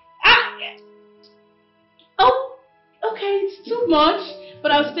 Oh, okay. It's too much,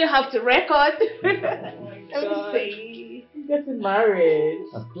 but I'll still have to record. Let me see. I'm getting married.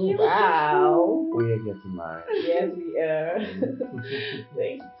 Of course. Wow. We are getting married. Yes, we are.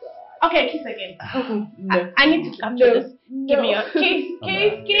 Thank God. Okay, kiss again. No. I need to capture this. Give me a kiss,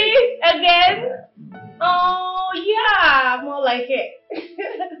 kiss again. Oh yeah, more like it.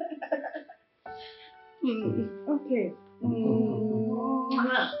 Okay.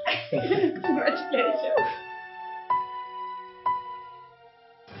 Congratulations.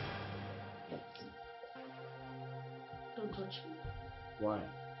 Don't touch me. Why?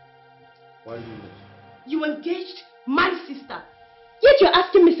 Why do this? You engaged my sister, yet you're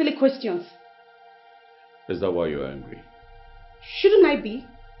asking me silly questions. Is that why you're angry? Shouldn't I be?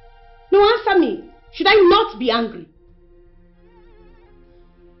 No, answer me. Should I not be angry?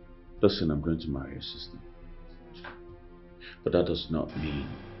 Listen, I'm going to marry your sister. But that does not mean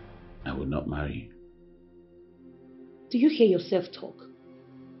I will not marry you. Do you hear yourself talk?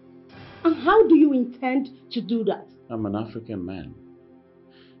 And how do you intend to do that? I'm an African man.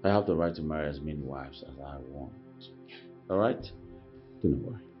 I have the right to marry as many wives as I want. Alright? Do not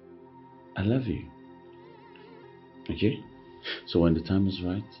worry. I love you. Okay? So when the time is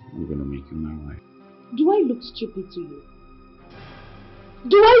right, I'm going to make you my wife. Do I look stupid to you?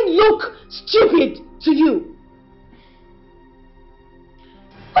 Do I look stupid to you?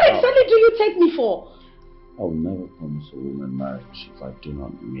 What exactly do you take me for? I will never promise a woman marriage if I do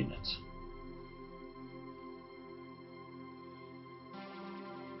not mean it.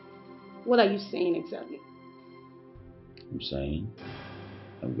 What are you saying exactly? I'm saying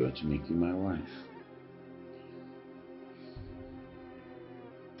I'm going to make you my wife.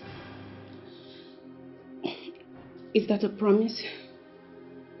 Is that a promise?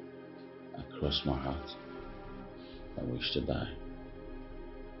 I cross my heart. I wish to die.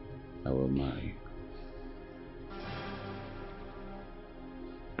 I will marry you.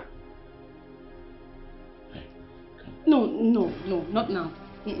 No, not now.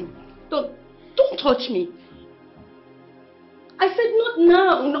 Don't touch me. I said not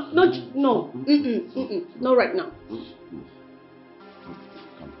now. No. Not right now.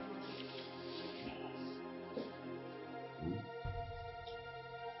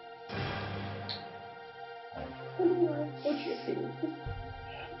 What you saying?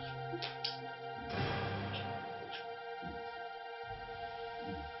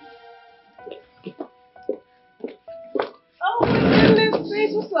 Oh my goodness,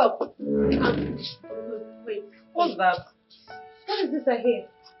 Grace, what's up? Wait, what's that? What is this I hear?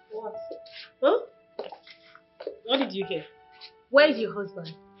 What? Huh? What did you hear? Where is your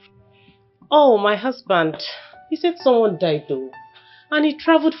husband? Oh, my husband. He said someone died though. And he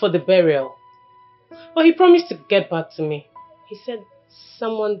traveled for the burial. But he promised to get back to me. He said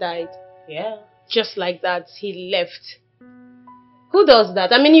someone died. Yeah. Just like that, he left. Who does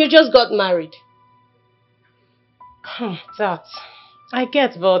that? I mean, you just got married. That. I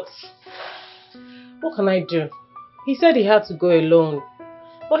get, but what can I do? He said he had to go alone.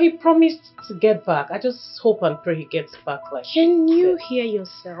 But he promised to get back. I just hope and pray he gets back like Can you hear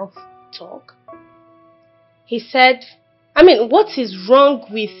yourself talk? He said, I mean, what is wrong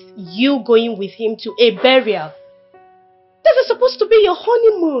with you going with him to a burial? This is supposed to be your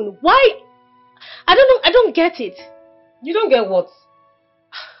honeymoon. Why? I don't know. I don't get it. You don't get what?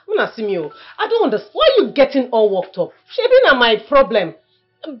 Simio, I don't understand. Why are you getting all worked up? Shaping are my problem.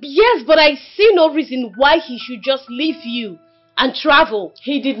 Yes, but I see no reason why he should just leave you and travel.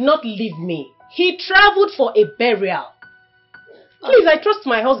 He did not leave me. He traveled for a burial. Please, I trust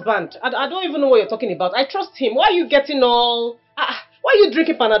my husband. I don't even know what you're talking about. I trust him. Why are you getting all... why are you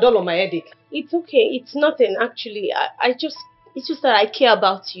drinking Panadol on my headache? It's okay. It's nothing, actually. It's just that I care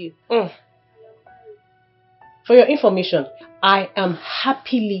about you. For your information, I am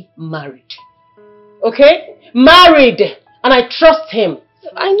happily married. Okay? Married! And I trust him.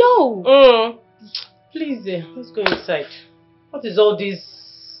 I know. Please, let's go inside. What is all this?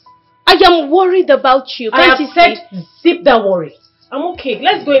 I am worried about you. I have said zip that worry. I'm okay.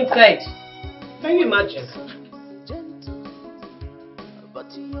 Let's go inside. Can you imagine?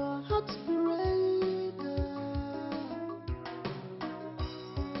 But your heart's breaker.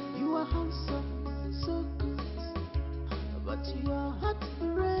 You are handsome, so good, but your heart's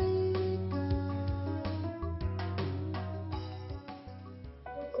breaker.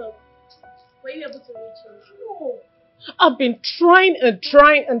 What's up? Were you able to reach him? No. I've been trying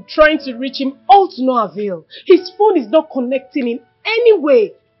to reach him, all to no avail. His phone is not connecting in any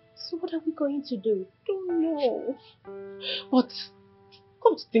way. So what are we going to do? Don't know. But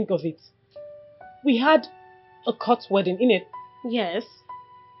come to think of it, we had a court wedding, innit? Yes.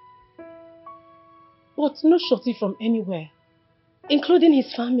 But no shorty from anywhere. Including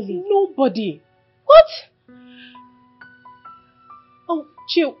his family? Nobody. What? Oh,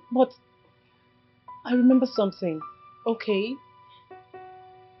 chill, but I remember something. Okay.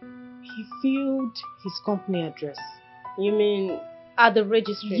 He filled his company address. You mean at the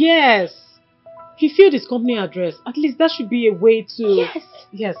registry? Yes. He filled his company address. At least that should be a way to...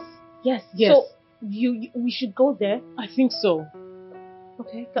 Yes. Yes. So we should go there? I think so.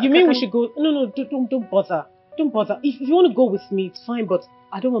 Okay. You mean we should go? No, don't bother. Don't bother. If you want to go with me, it's fine, but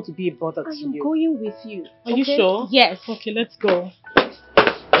I don't want to be a bother to you. I am going with you. Are you sure? Yes. Okay, let's go.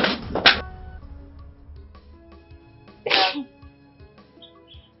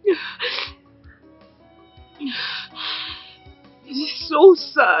 It is so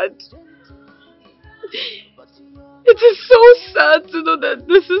sad. It is so sad to know that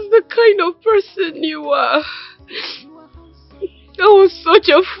this is the kind of person you are. I was such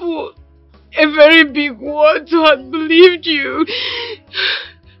a fool. A very big one to have believed you.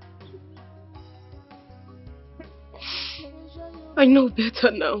 I know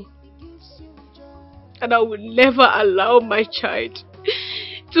better now. And I will never allow my child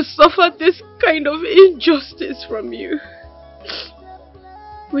to suffer this kind of injustice from you.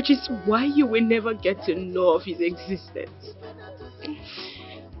 Which is why you will never get to know of his existence.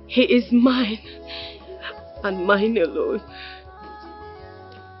 He is mine, and mine alone.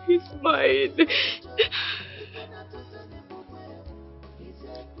 He's mine.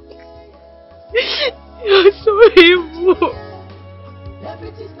 You're so evil.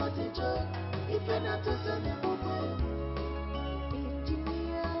 Everything's not a joke. If you're not to turn it over.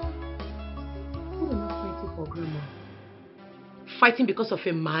 Who am I fighting for, Grandma? Fighting because of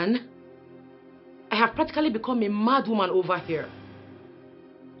a man? I have practically become a mad woman over here.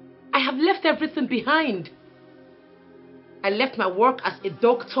 I have left everything behind. I left my work as a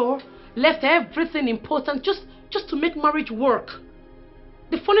doctor, left everything important just to make marriage work.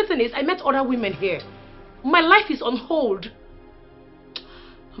 The funny thing is, I met other women here. My life is on hold.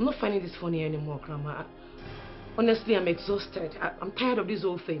 I'm not finding this funny anymore, Grandma. Honestly, I'm exhausted. I'm tired of this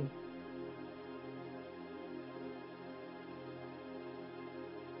whole thing.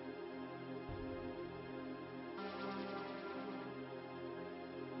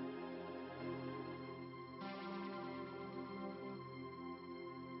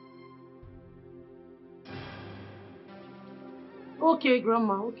 Okay,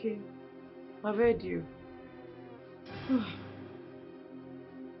 Grandma, okay. I've heard you.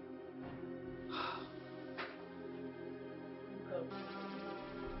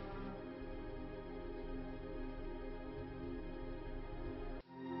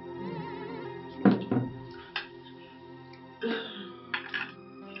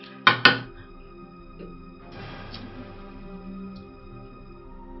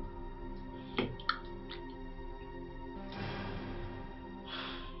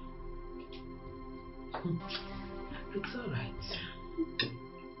 It's alright.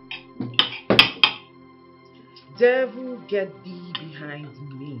 Devil, get thee behind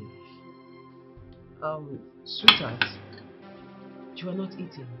me. Sweetheart, you are not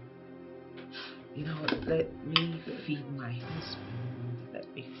eating. You know, let me feed my husband.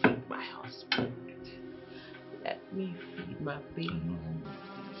 Let me feed my husband. Let me feed my baby.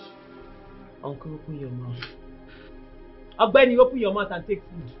 Uncle, open your mouth. Benny, open your mouth and take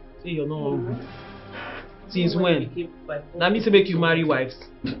food. Say you're not hungry. Since when? Now me to make you marry wives.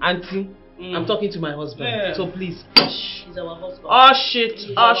 Auntie, I'm talking to my husband. Yeah. So please, hush. He's our husband. Hush it.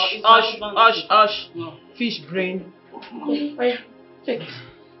 Hush, hush, hush, hush. No. Fish brain. Take.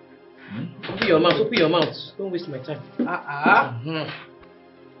 Open your mouth, open your mouth. Don't waste my time.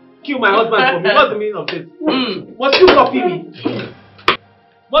 Kill my husband for me. What's the meaning of this? Must you copy me?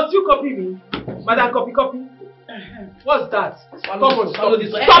 Must you copy me? Madam, copy. What's that? Come on, swallow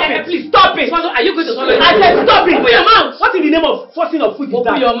this. Stop it, please, stop it! Swallow, are you going to swallow it? I said stop it! Open your mouth! What in the name of forcing of food is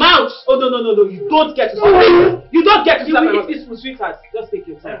that? Open your mouth! Oh, no, you don't get to slap my mouth. You don't get to slap my mouth. This food, sweetheart. Just take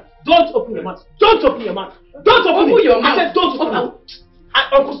your time. Don't open your mouth. Don't open your mouth. Don't open your mouth. I said don't open it.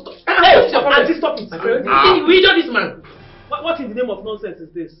 Uncle, stop. Hey, Auntie, stop it. We know this man. What in the name of nonsense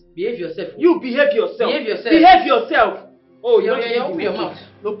is this? Behave yourself. You behave yourself. Behave yourself. Behave yourself. Oh, you don't open your mouth.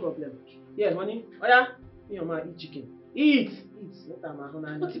 No problem. Yes, honey. Oya, your man eat chicken. Eat.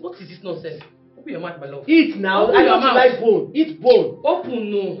 What is this nonsense? Open your mouth, my love. Eat now. Open your mouth. Like bone. Eat bone. Open,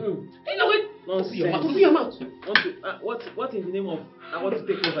 no. Hey, no, wait. Nonsense. Open your mouth. What in the name of I want to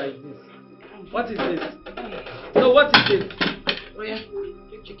take over is this? What is this? No, what is this? Oh yeah,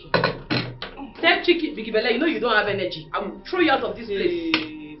 take chicken. Take chicken, Vicky Bella. You know you don't have energy. I will throw you out of this place.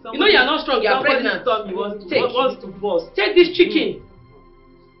 You know you are not strong. You are pregnant. You want to burst. Take this chicken.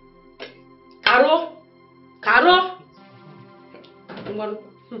 Caro.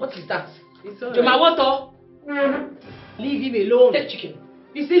 What is that? Joma water. Leave him alone. Take chicken.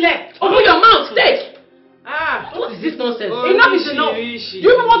 You see there? Open your mouth. Take. What is this nonsense? Enough is enough. Do you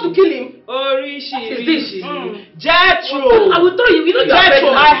even want to kill him? What is this? Jethro. I will throw you. You know you are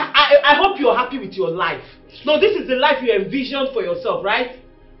Jethro, pregnant. I hope you are happy with your life. No, this is the life you envisioned for yourself, right?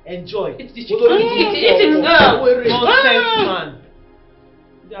 Enjoy. It's the chicken. It's nonsense, man.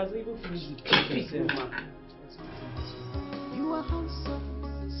 He has even finished it. You are handsome,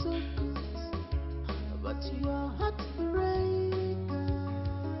 so good, but you are heartbreaker.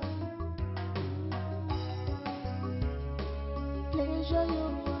 Pleasure you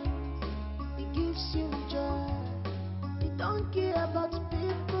want, it gives you joy. You don't care about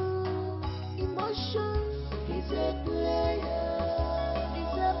people, emotions. He's a player.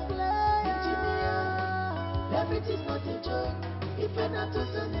 Everything's not a joke. If you're not to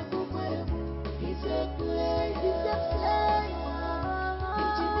turn it away, he's a player.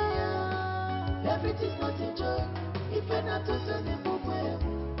 Engineer. Everything's not a joke. If you're not to turn it away,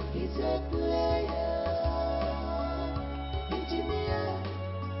 he's a player. Engineer.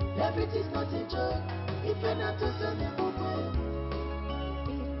 Everything's not a joke. If you're not to turn it away,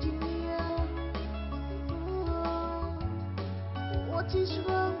 engineer. What is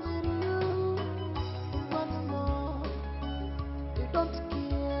wrong with you? You don't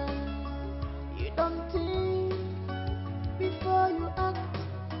care, you don't think, before you act,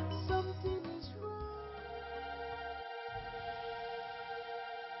 something is wrong.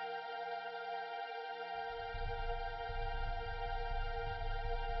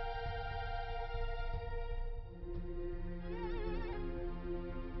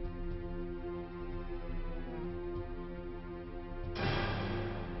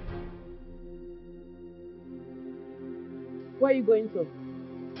 Where are you going to?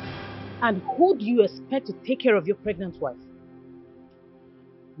 And who do you expect to take care of your pregnant wife?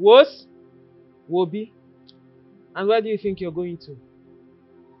 Wos? Wobi? And where do you think you're going to?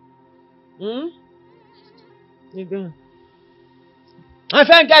 You're going. My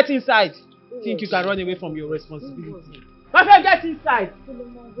friend, get inside. Think you can run away from your responsibility. My friend, get inside.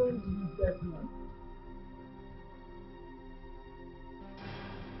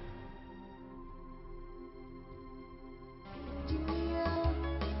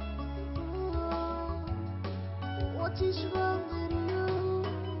 What is wrong with you?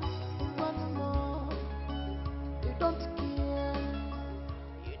 One more. You don't care.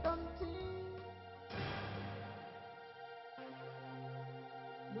 You don't think.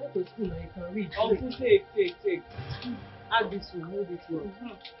 Go to school and you can read. Uncle, take. Add this one, hold this one.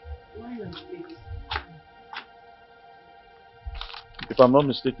 Why not take? If I'm not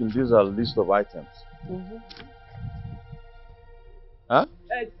mistaken, these are a list of items. Huh?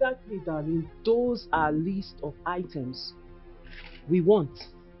 Exactly, darling. Those are list of items we want.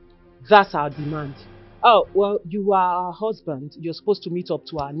 That's our demand. Oh, well, you are our husband. You're supposed to meet up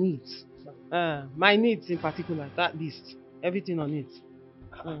to our needs. My needs in particular, that list. Everything on it.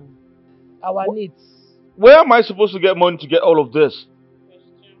 Our needs. Where am I supposed to get money to get all of this?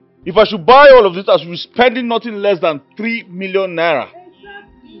 If I should buy all of this, I should be spending nothing less than 3 million naira.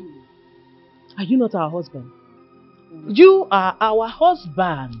 Exactly. Are you not our husband? You are our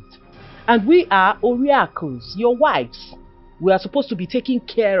husband. And we are Oriakos, your wives. We are supposed to be taken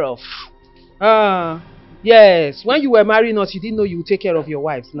care of. Yes. When you were marrying us, you didn't know you would take care of your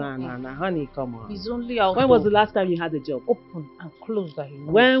wives. Nah, honey, come on. He's only out. When was the last time you had a job? Open and close that he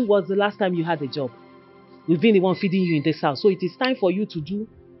knows. When was the last time you had a job? We've been the one feeding you in this house. So it is time for you to do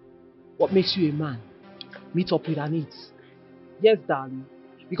what makes you a man. Meet up with our needs. Yes, darling.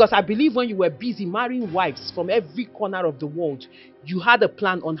 Because I believe when you were busy marrying wives from every corner of the world, you had a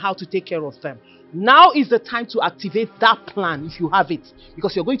plan on how to take care of them. Now is the time to activate that plan if you have it.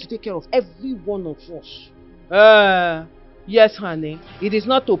 Because you're going to take care of every one of us. Yes, honey. It is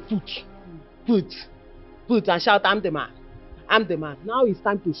not to put and shout, I'm the man. I'm the man. Now it's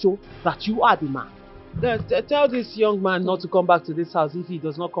time to show that you are the man. Tell this young man not to come back to this house if he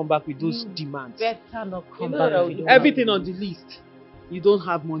does not come back with those demands. Better not come back. Everything on the list. You don't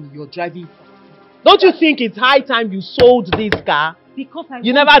have money, you're driving. Don't you think it's high time you sold this car? Because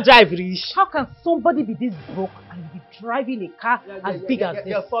you never drive rich. How can somebody be this broke and be driving a car as big as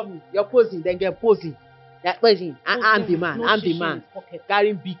this? You're posing, then get posing. You're posing. I'm the man, I'm the man.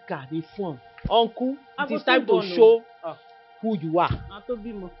 Carrying big car, they fun. Uncle, it is time to show who you are.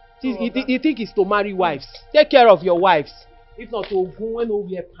 You think it's to marry wives. Take care of your wives. If not, to go and no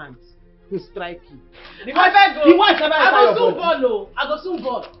wear pants. To strike you. The wife never I go soon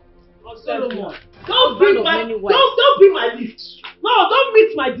born. Solomon. Don't bring my list. No, don't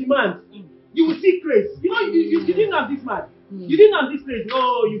meet my demand. You will see craze. You know, you didn't have this man. You didn't have this craze.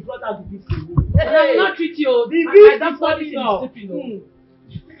 No, you brought out the beast. I'm not treat you. The beast is coming now.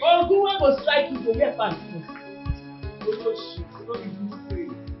 Oh, go and go strike you to wear pants.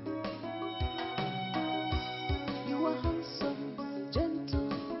 You are handsome, gentle,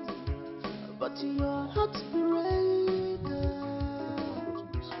 but your heart's breaker.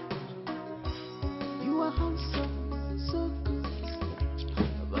 You are handsome, so good,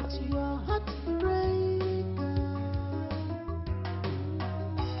 but your heart's breaker.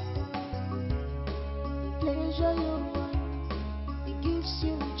 Pleasure you want, it gives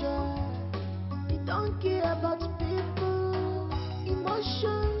you joy. You don't care about people,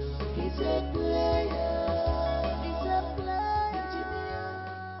 emotions. He's a player.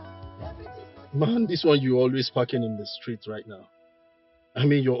 Man, this one you always parking in the street right now. I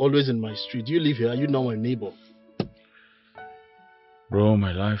mean, you're always in my street. You live here. Are you now my neighbor? Bro,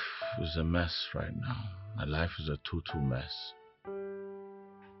 my life is a mess right now. My life is a total mess.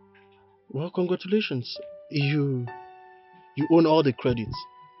 Well, congratulations. You own all the credits.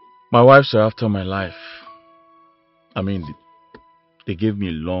 My wives are after my life. I mean, they gave me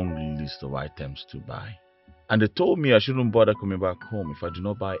a long list of items to buy. And they told me I shouldn't bother coming back home if I do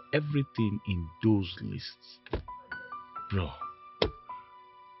not buy everything in those lists. Bro.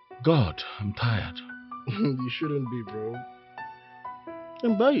 God, I'm tired. You shouldn't be, bro.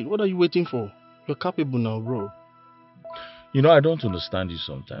 And buy it. What are you waiting for? You're capable now, bro. You know, I don't understand you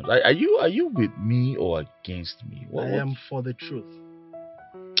sometimes. Are you with me or against me? I am for the truth.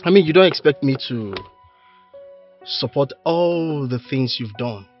 I mean, you don't expect me to support all the things you've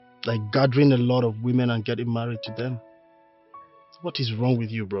done. Like gathering a lot of women and getting married to them. What is wrong with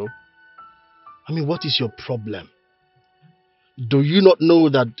you, bro? I mean, what is your problem? Do you not know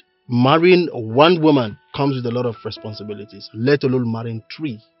that Marrying one woman comes with a lot of responsibilities, let alone marrying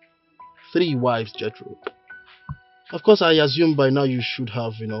three. 3 wives, Jethro. Of course, I assume by now you should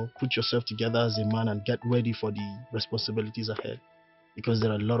have, put yourself together as a man and get ready for the responsibilities ahead. Because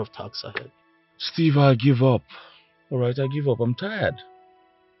there are a lot of tasks ahead. Steve, I give up. Alright, I give up. I'm tired.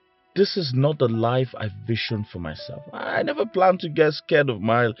 This is not the life I visioned for myself. I never planned to get scared of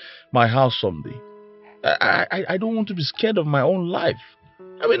my house someday. I don't want to be scared of my own life.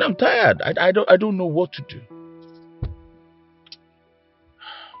 I mean, I'm tired. I don't know what to do.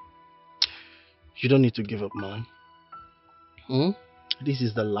 You don't need to give up, man. This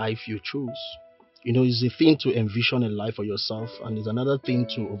is the life you choose. It's a thing to envision a life for yourself, and it's another thing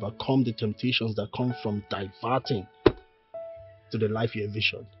to overcome the temptations that come from diverting to the life you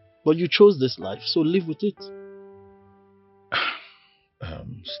envisioned. But you chose this life, so live with it.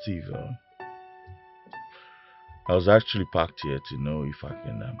 Steve, I was actually packed here to know if I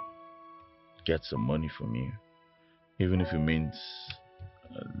can get some money from you, even if it means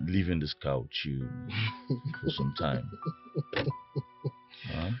leaving this couch you for some time.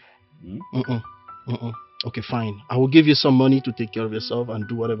 Okay, fine. I will give you some money to take care of yourself and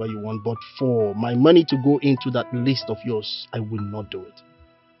do whatever you want. But for my money to go into that list of yours, I will not do it.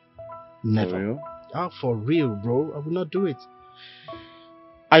 Never. For real? For real, bro. I will not do it.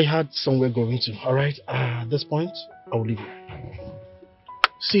 I had somewhere going to. Alright? At this point, I will leave you.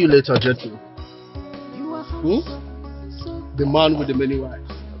 See you later, Jethro. The man with the many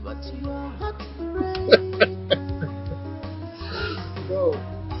wives. Bro.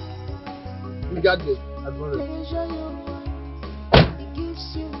 We got this.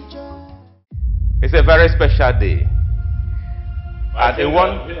 It's a very special day. And the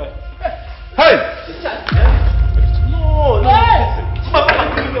one. Hey! No!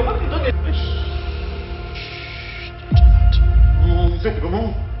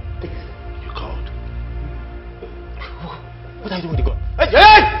 You called. What are you doing with the gun?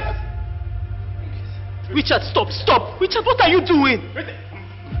 Hey! Richard, stop! Richard, what are you doing?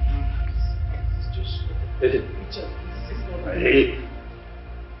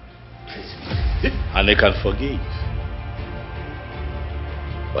 And they can forgive,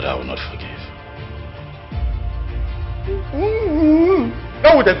 but I will not forgive.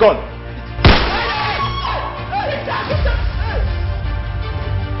 Go with the gun.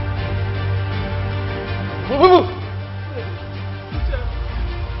 Move.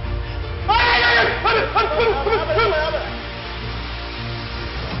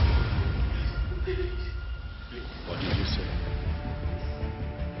 What did you say?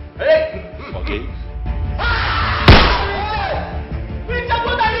 Hey! Okay. Richard,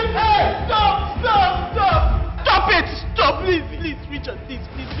 what are you saying? Stop it! Stop, please, Richard, please.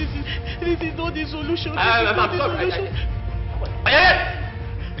 This is not the solution. I'm sorry. Hey!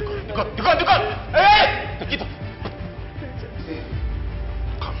 The gun! Hey! Take it off.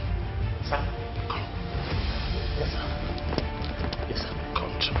 Come. Sir, come. Yes, sir.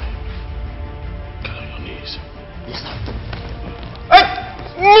 Come to me. Get on your knees. Yes, sir. Hey!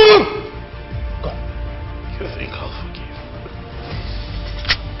 Move! Come. You think I'll forgive?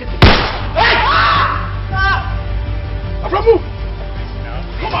 Hey! Abramu!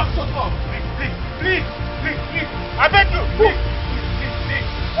 Come on, shut up! Please! I beg you! Please!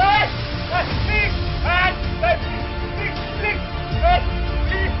 Hey! Please!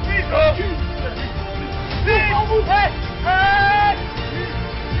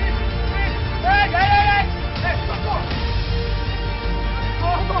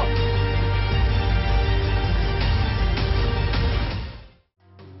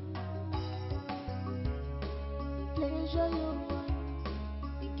 Pleasure you want,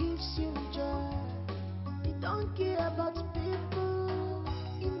 it gives you joy. You don't care about people,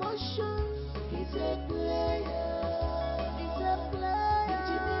 emotions. He's a player.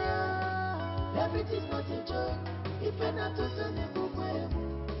 Engineer. Everything's not a joke. If you're not totally movable,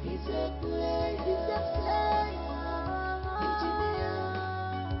 he's a player. Engineer.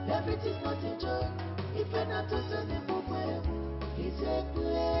 Everything's not a joke. If you're not totally movable, he's a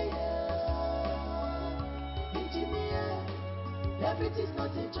player. Engineer. Everything's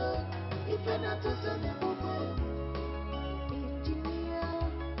not a joke. If you're not totally movable, engineer.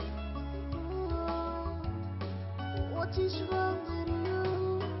 What is wrong with you?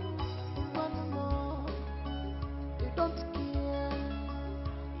 One more. You don't care.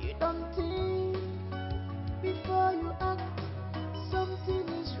 You don't think before you act. Something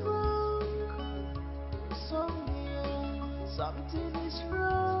is wrong. Somewhere. Something is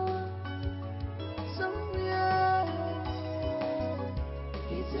wrong. Somewhere.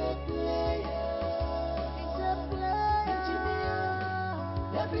 He's a player.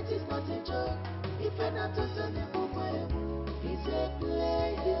 Engineer. Everything's not a joke. If you're not totally moving, he's a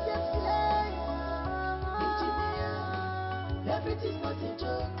player. He's a player. Engineer. Everything's not a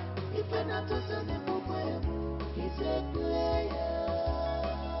joke. If you're not totally moving, he's a player.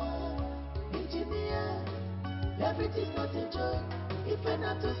 Engineer. Everything's not a joke. If you're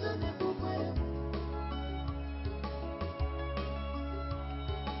not totally moving.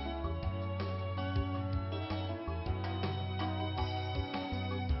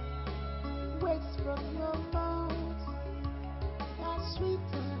 Words from your mouth are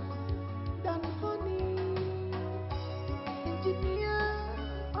sweeter than honey. Engineer,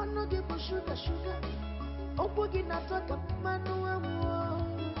 ono give sugar, sugar. Obogi na toka manu amu.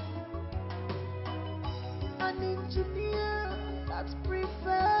 An engineer that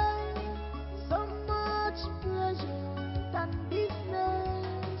prefers so much pleasure than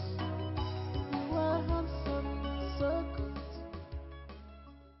business. You are handsome, so good.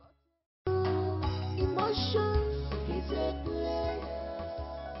 Emotions is a player.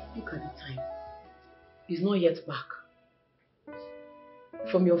 Look at the time. He's not yet back.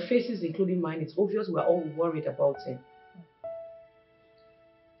 From your faces, including mine, it's obvious we're all worried about him.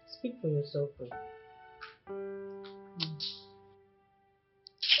 Speak for yourself, bro.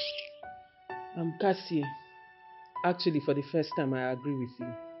 Cassie, actually for the first time I agree with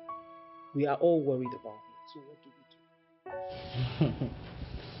you. We are all worried about him. So what do we do?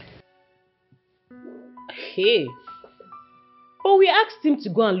 Hey, but we asked him to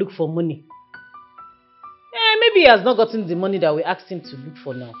go and look for money. Maybe he has not gotten the money that we asked him to look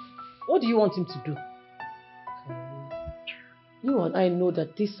for now. What do you want him to do? You and I know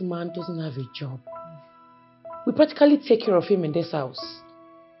that this man doesn't have a job. We practically take care of him in this house.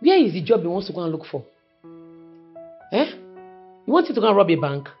 Where is the job he wants to go and look for? Eh? You want him to go and rob a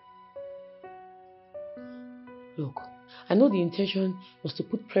bank? Look, I know the intention was to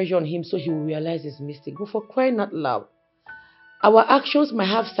put pressure on him so he will realize his mistake. But for crying out loud, our actions might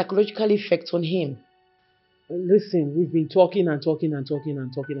have psychological effects on him. Listen, we've been talking and talking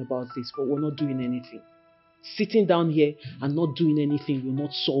about this, but we're not doing anything. Sitting down here and not doing anything will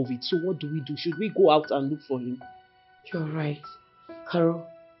not solve it. So what do we do? Should we go out and look for him? You're right. Carol,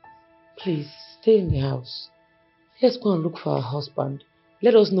 please stay in the house. Let's go and look for our husband.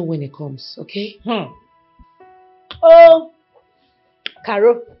 Let us know when he comes, okay? Oh,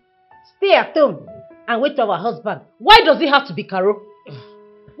 Carol, stay at home and wait for our husband. Why does it have to be Carol?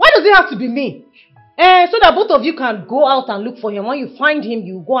 Why does it have to be me? So that both of you can go out and look for him. When you find him,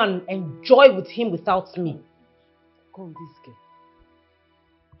 you go and enjoy with him without me. Come, this girl.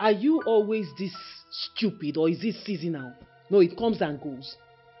 Are you always this stupid or is this seasonal? No, it comes and goes.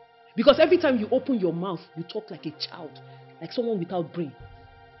 Because every time you open your mouth, you talk like a child, like someone without brain.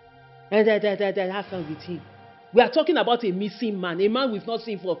 And that have fun with him. We are talking about a missing man, a man we've not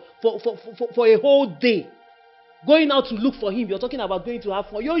seen for a whole day. Going out to look for him, you're talking about going to have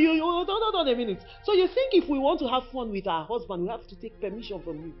fun. Hold on a minute. So you think if we want to have fun with our husband, we have to take permission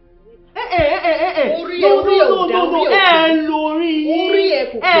from you? No. Let me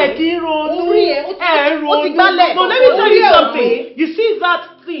tell you something. You see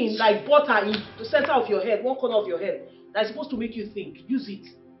that thing like butter in the center of your head, one corner of your head, that's supposed to make you think. Use it.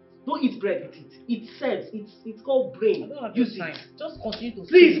 Don't eat bread with it. It's sense. It's called brain. Use it. Just continue to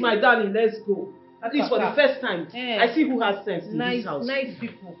please, my darling, let's go. At least for the first time, I see who has sense in this house. Nice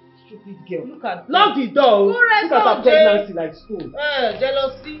people. Stupid girl. Look at lock the door. Look at her pregnancy like stone.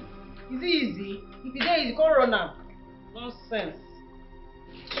 Jealousy. Is it easy? If it is, you can't run now. Nonsense.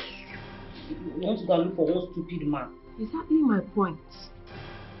 You want to go and look for one stupid man. Exactly my point.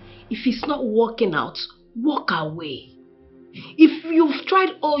 If it's not working out, walk away. If you've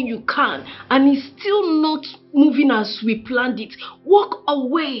tried all you can and it's still not moving as we planned it, walk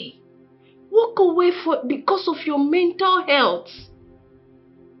away. Walk away because of your mental health.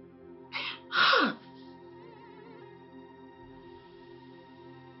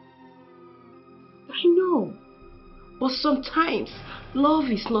 I know. But sometimes love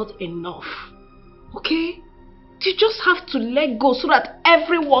is not enough. Okay? You just have to let go so that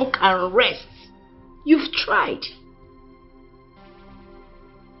everyone can rest. You've tried.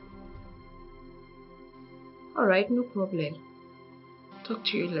 Alright, no problem. Talk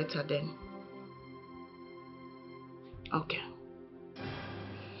to you later then. Okay.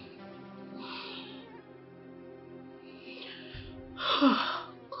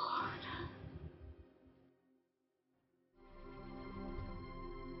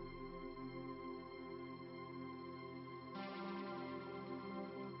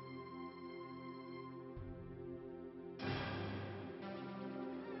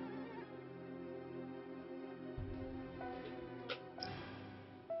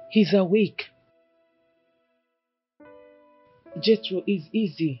 He's awake. Jethro is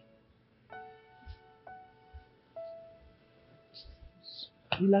easy.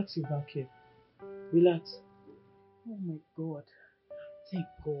 Relax your back here. Relax. Oh my God. Thank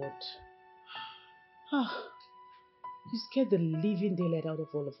God. Ah, you scared the living daylight out of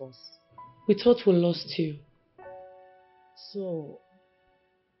all of us. We thought we lost you. So,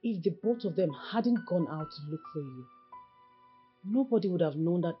 if the both of them hadn't gone out to look for you, nobody would have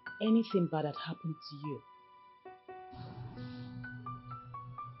known that anything bad had happened to you.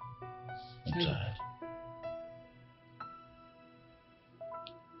 I'm tired.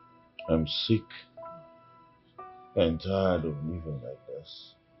 I'm sick and tired of living like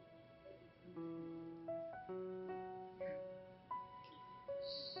this.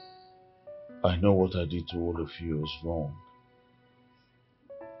 I know what I did to all of you is wrong.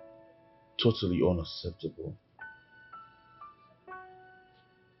 Totally unacceptable.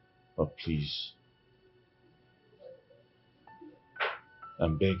 But please,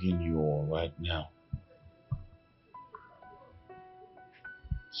 I'm begging you all right now.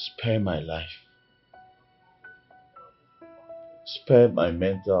 Spare my life. Spare my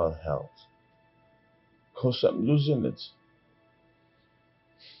mental health. Because I'm losing it.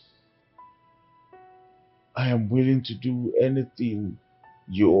 I am willing to do anything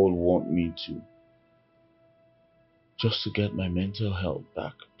you all want me to. Just to get my mental health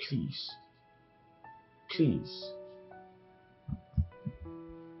back, please. Please.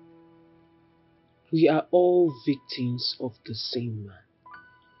 We are all victims of the same man.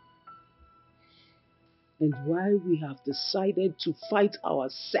 And while we have decided to fight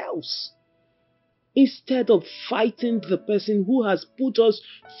ourselves, instead of fighting the person who has put us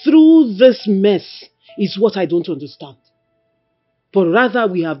through this mess, is what I don't understand. But rather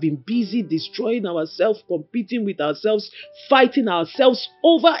we have been busy destroying ourselves, competing with ourselves, fighting ourselves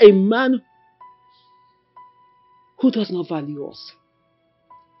over a man who does not value us.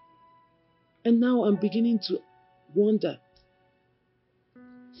 And now I'm beginning to wonder,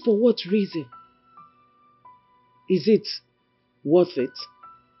 for what reason? Is it worth it?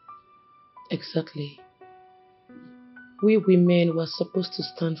 Exactly. We women were supposed to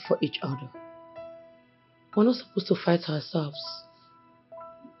stand for each other. We're not supposed to fight ourselves.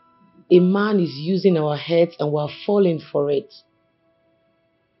 A man is using our heads and we're falling for it.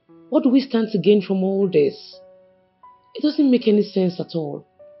 What do we stand to gain from all this? It doesn't make any sense at all.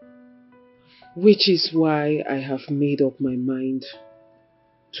 Which is why I have made up my mind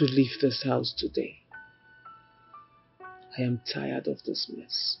to leave this house today. I am tired of this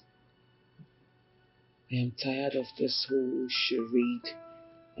mess. I am tired of this whole charade,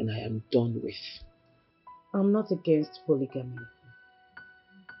 and I am done with. I'm not against polygamy.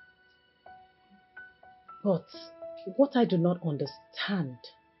 But what I do not understand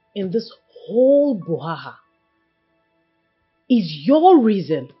in this whole brouhaha is your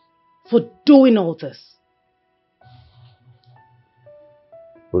reason for doing all this.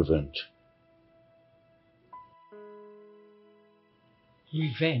 Revenge.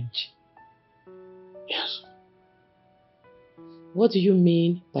 Revenge? Yes. What do you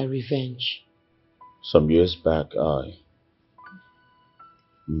mean by revenge? Some years back, I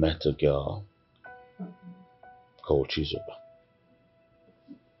met a girl called Chizuba.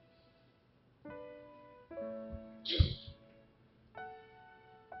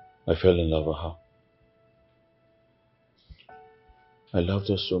 I fell in love with her. I loved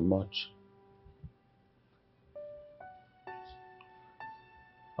her so much.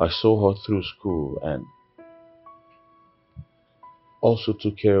 I saw her through school and also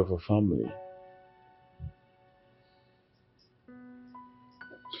took care of her family.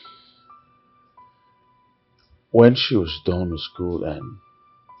 When she was done with school and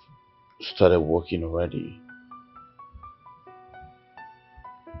started working already,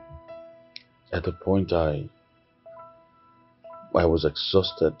 at the point I was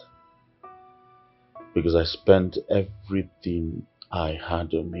exhausted because I spent everything I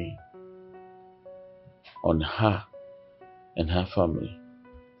had on me on her and her family.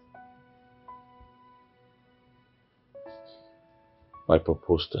 I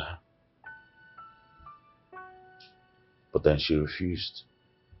proposed to her, but then she refused.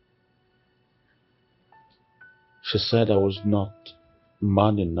 She said I was not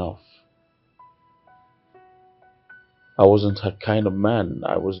man enough. I wasn't her kind of man.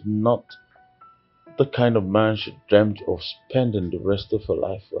 I was not the kind of man she dreamt of spending the rest of her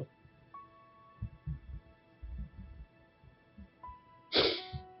life with.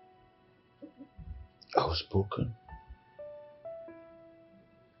 I was broken.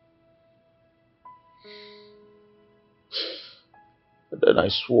 then I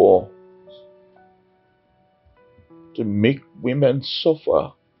swore to make women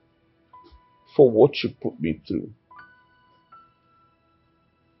suffer for what you put me through.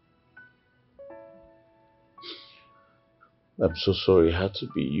 I'm so sorry it had to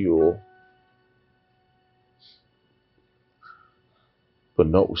be you. But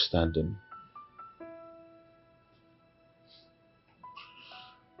notwithstanding,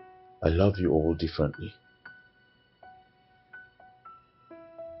 I love you all differently.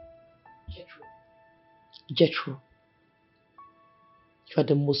 Jethro, you are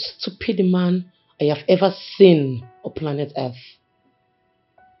the most stupid man I have ever seen on planet Earth.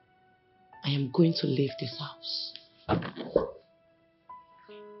 I am going to leave this house.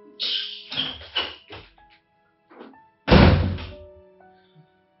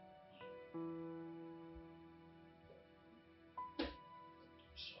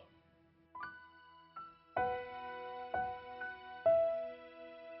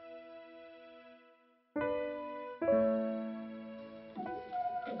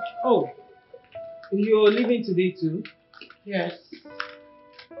 Oh, you're leaving today too? Yes.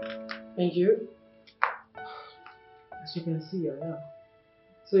 And you? As you can see, I am.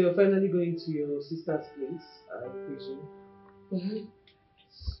 So you're finally going to your sister's place, I presume? Mm-hmm.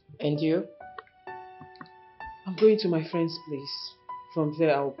 And you? I'm going to my friend's place. From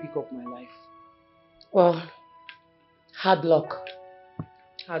there, I'll pick up my life. Well, hard luck.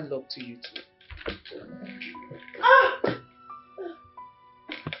 Hard luck to you too.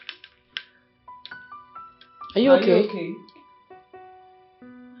 Are you okay? Are you okay?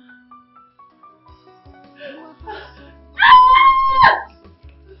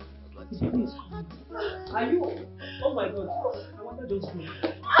 Are you? Oh my God! I wanted those things.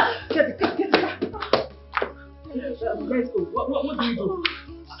 Get the car! Get the car! Let's go. What do you do?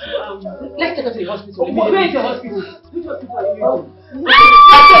 Let's take her to the hospital. Where is the hospital? Which hospital are you going?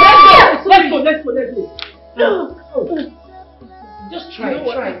 Let's go. Just try.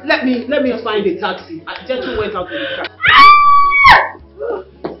 Try. Let me find a taxi. Jethro went out with the car.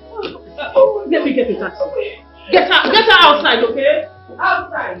 Let me get a taxi. Get her outside, okay?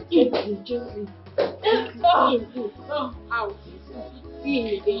 Outside. Gently.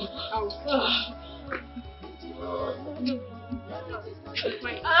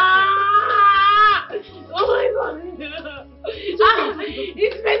 Out. Oh my God!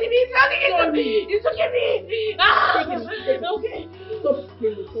 It's making me sorry. It's okay me. Okay. Stop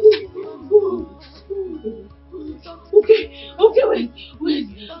screaming. Okay, wait. Wait.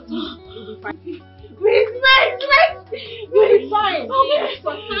 You'll be fine. Okay. So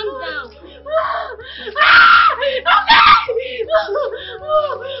calm down.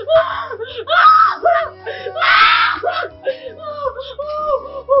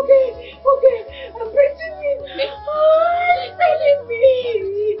 Okay. I'm breathing in. It's making me.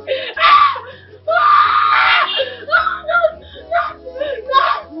 You'll be fine.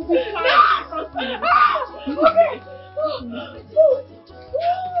 Okay.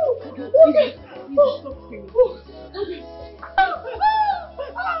 Stop screaming.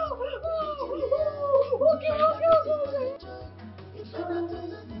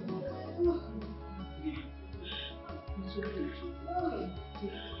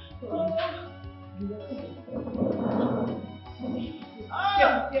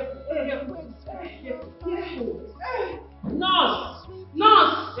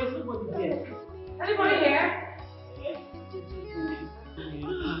 Nurse! There's nobody here. Anybody here?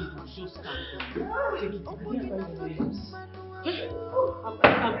 Just calm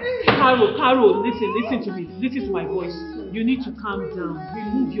down. Carol, listen to me. Listen to my voice. You need to calm down.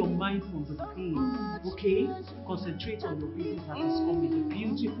 Remove your mind from the pain, okay? Concentrate on your baby that is coming, the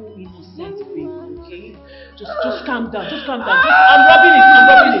beautiful, innocent baby, okay? Just calm down. I'm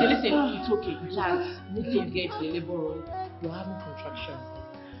rubbing it. Listen. It's okay. Lance, immediately you get to the labor room, you're having contraction.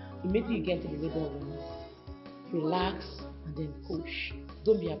 Immediately you get to the labor room, relax and then push.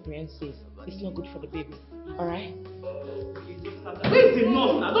 Don't be apprehensive. It's not good for the baby. Alright? Where's the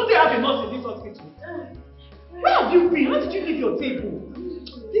nurse now? Don't they have a nurse in this hospital? Where have you been? How did you leave your table?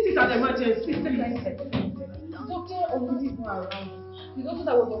 This is an emergency. Doctor already is not around. The doctor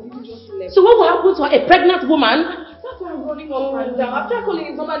that was on duty just left. So what will happen to a pregnant woman? That's why I'm running up and down. After calling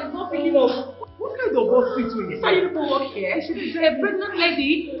his number, he's not picking up. What kind of hospital is How you people work here? She's a pregnant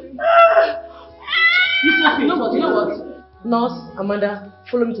lady. It's okay. You know what? Nurse, Amanda,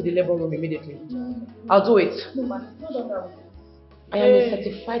 follow me to the labor room immediately. I'll do it. No, man. No, doctor. I am a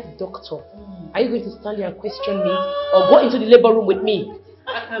certified doctor. Are you going to stand here and question me or go into the labor room with me?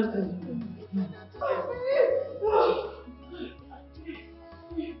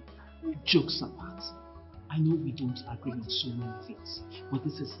 Jokes apart, I know we don't agree on so many things, but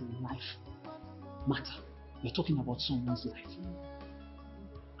this is a life matter. We're talking about someone's life.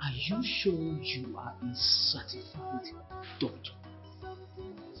 Are you sure you are a certified doctor?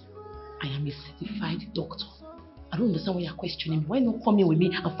 I am a certified doctor. I don't understand why you're questioning me. Why not come in with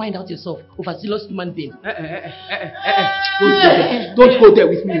me and find out yourself, overzealous human being? Don't go there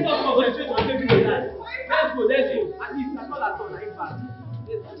with me. Let's go. At least that's all I thought.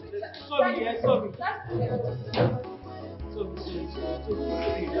 Sorry.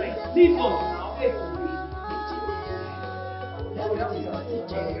 Leave us now.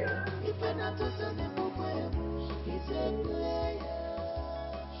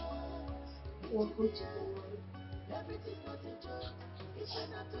 Welcome to the world.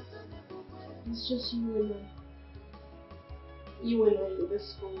 It's just you and I. You and I in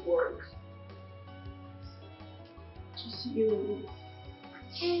this whole world. Just you and me.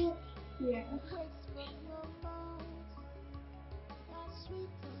 Yeah.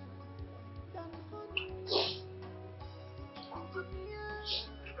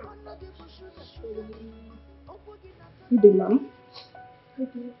 You did, Mom?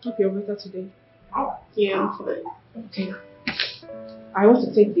 Hope you're better today. Yeah, I'm fine. Okay. I want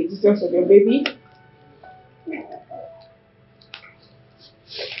to take the details of your baby.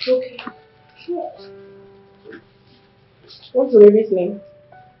 Okay. What's the baby's name?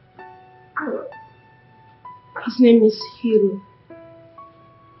 His name is Hero.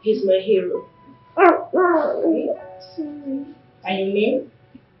 He's my hero. Sorry. And your name?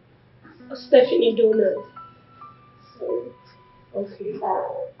 Stephanie Donald. Sorry. Okay.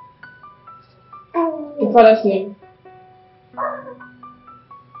 Your father's name?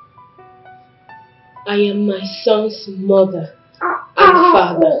 I am my son's mother and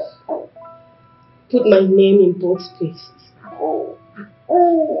father. Put my name in both places.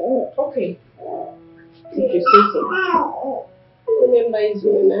 Okay. If you say so. Remember his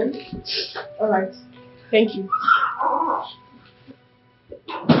name. Alright. Thank you.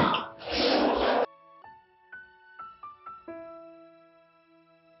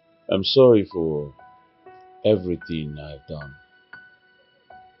 I'm sorry for everything I've done.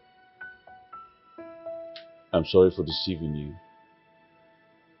 I'm sorry for deceiving you.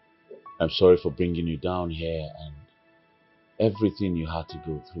 I'm sorry for bringing you down here and everything you had to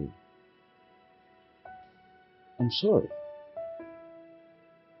go through. I'm sorry.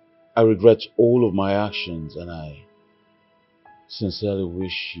 I regret all of my actions and I sincerely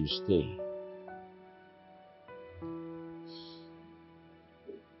wish you stay.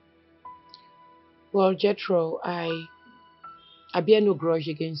 Well, Jethro, I bear no grudge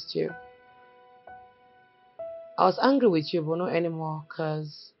against you. I was angry with you, but not anymore,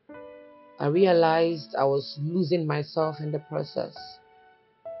 because I realized I was losing myself in the process.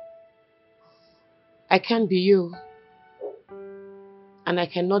 I can't be you, and I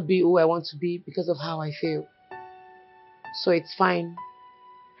cannot be who I want to be because of how I feel. So it's fine.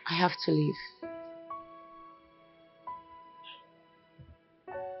 I have to leave.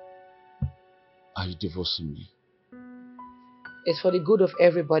 Are you divorcing me? It's for the good of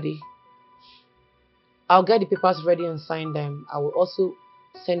everybody. I'll get the papers ready and sign them. I will also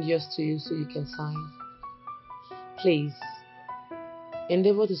send yours to you so you can sign. Please,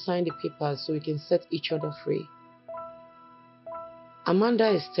 endeavor to sign the papers so we can set each other free.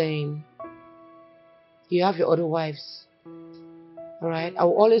 Amanda is staying. You have your other wives. Alright? I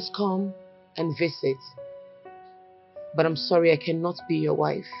will always come and visit. But I'm sorry I cannot be your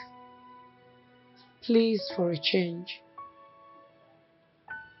wife. Please, for a change,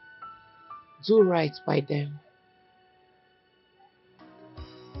 do right by them.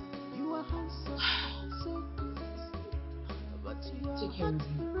 Take care of you.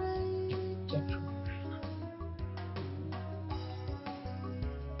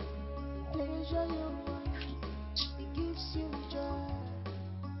 It gives you joy.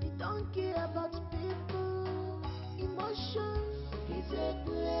 You don't care about people, emotions. He's a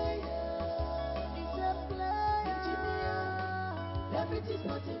player. He's a player. Everything's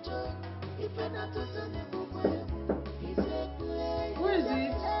not a joke. If you're not totally moving, he's a player. Where is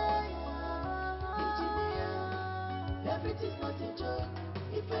it? Everything's not a joke.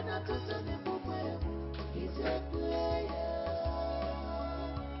 If you're not totally moving, he's a player.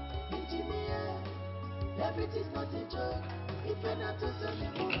 Everything's not a joke. If you're not totally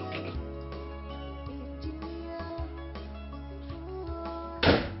moving,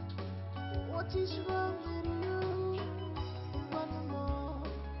 what is wrong with you? One more.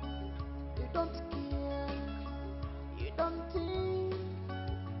 You don't care. You don't think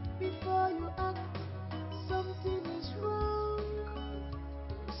before you act. Something is wrong.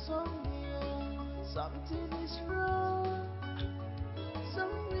 Something is wrong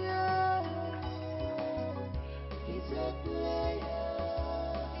somewhere. He's a player.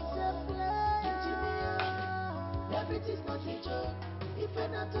 He's a player. Engineer. Everything's not a joke. If I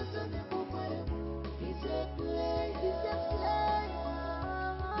not to turn him away. He's a player. He's a player.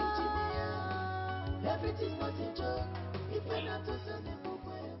 Engineer. Everything's not a joke. If I not to turn him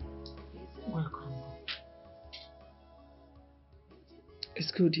away. Welcome.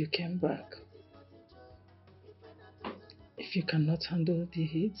 It's good you came back. If you cannot handle the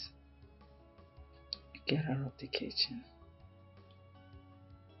heat, get out of the kitchen.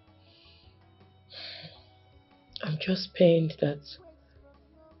 I'm just pained that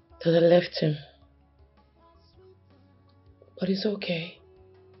I left him. But it's okay.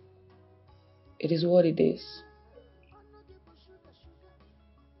 It is what it is.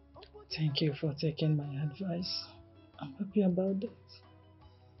 Thank you for taking my advice. I'm happy about that.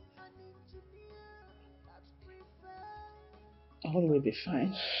 All will be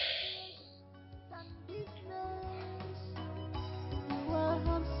fine. You are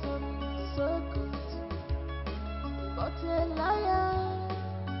handsome, so good, but a liar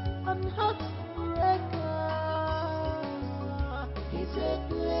and heartbreaker. He's a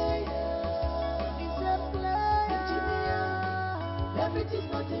player. He's a player. Engineer. Everything's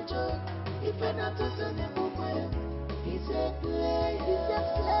not a joke. If I not to turn him away. He's a player. He's a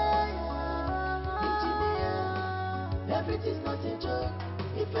player. Engineer. Everything's not a joke.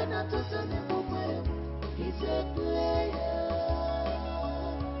 If I not to turn him away. He's a player.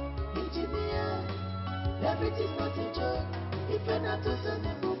 Engineer. Everything's not a joke. If I not to turn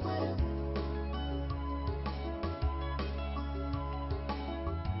him away.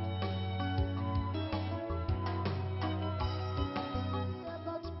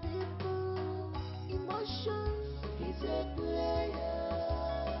 About people, emotions. He's a player.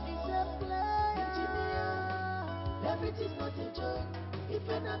 He's a player. Engineer. Everything's not a joke. If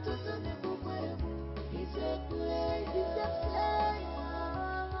I not to turn him away. He's a player. He's a player.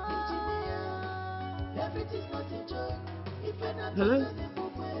 Engineer. Everything's not a joke. If I not to turn him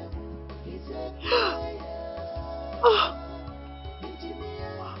away. He's a player.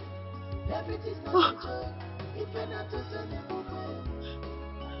 Engineer. Everything's not a joke. If I not to turn him away.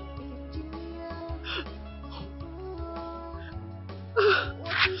 Engineer.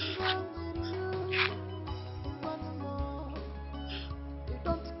 What is wrong with you? Once more. You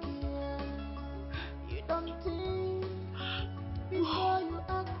don't care. You don't think. Before you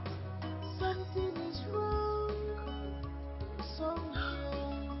act, something is wrong.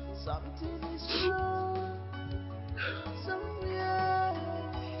 Somewhere, something is wrong. Somewhere.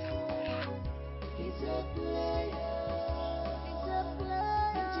 He's a player. He's a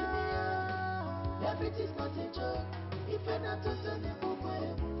player. Engineer. Everything's not a joke. If I not to turn him away.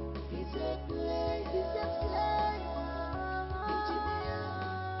 He's a player. He's a player. Engineer.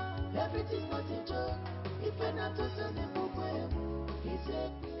 Everything's not a joke. If I not to turn him away. He's a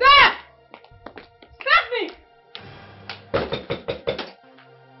player. Stephanie!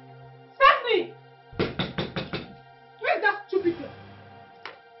 Stephanie! Where's that stupid girl?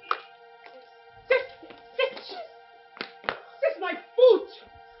 This my foot!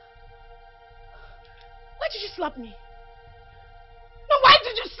 Why did you slap me? No, why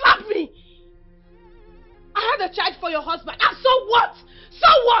did you slap me? I had a child for your husband, and so what? So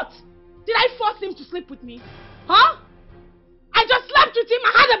what? Did I force him to sleep with me? Huh? I just slept with him,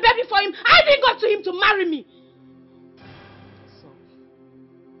 I had a baby for him, I didn't go to him to marry me. So,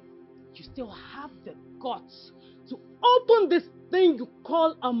 you still have the guts to open this thing you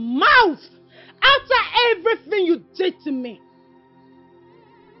call a mouth after everything you did to me.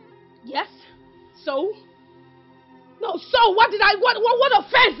 Yes? So? No, so what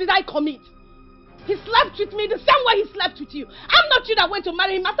offense did I commit? He slept with me the same way he slept with you. I'm not you that went to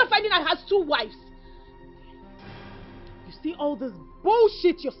marry him after finding out he has 2 wives. You see all this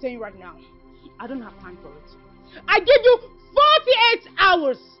bullshit you're saying right now? I don't have time for it. I give you 48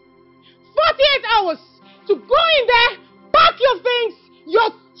 hours. 48 hours to go in there, pack your things,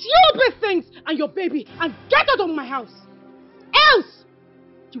 your stupid things, and your baby, and get out of my house. Else,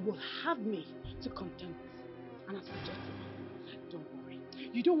 you will have me to contend with. And as for Jesse, don't worry.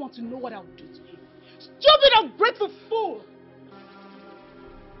 You don't want to know what I will do to him. Stupid, ungrateful fool!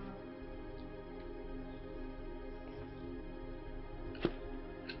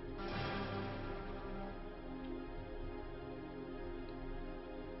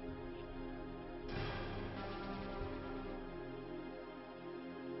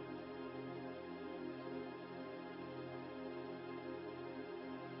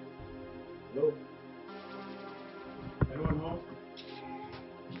 Hello? Anyone home?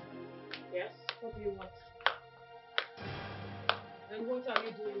 Yes? What do you want? And what are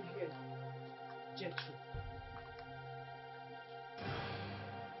you doing here, Jethro?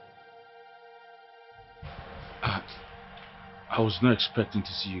 I was not expecting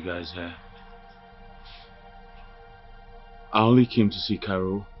to see you guys here. I only came to see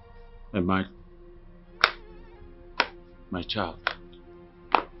Carol and my child.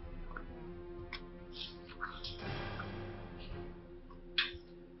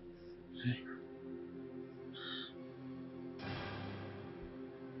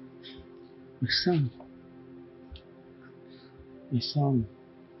 My son. My son.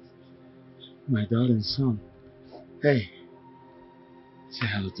 My darling son. Hey. Say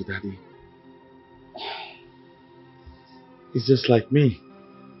hello to Daddy. He's just like me.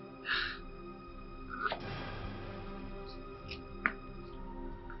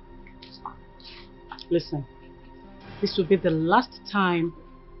 Listen, this will be the last time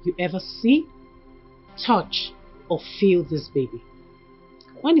you ever see, touch, or feel this baby.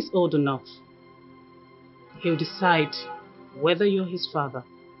 When he's old enough, he'll decide whether you're his father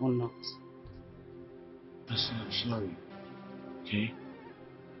or not. Listen, I'm sorry. Okay?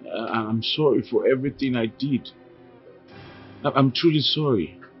 I'm sorry for everything I did. I'm truly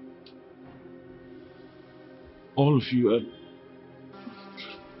sorry. All of you,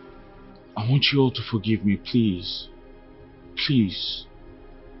 I want you all to forgive me, please. Please.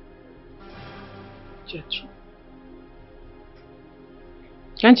 Jethro,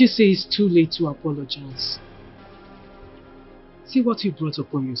 can't you see it's too late to apologize? See what you brought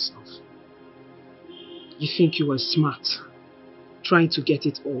upon yourself. You think you were smart, trying to get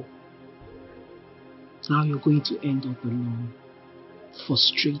it all. Now you're going to end up alone,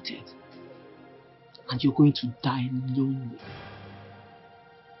 frustrated, and you're going to die lonely.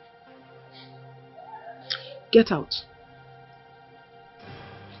 Get out.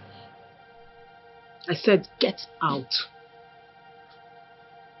 I said get out.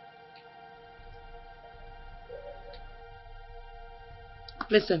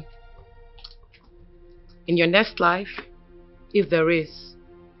 Listen, in your next life, if there is,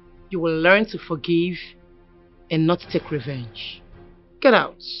 you will learn to forgive and not take revenge. Get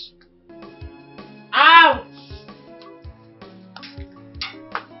out. Out!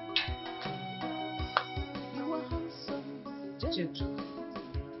 You are handsome, gentle,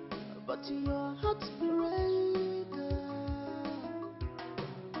 but your heart's breaker.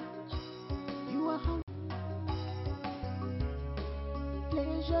 You are handsome,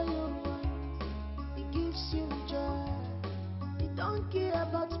 pleasure you want, it gives you joy. You don't care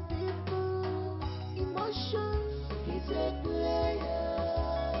about people, emotions. He's a player.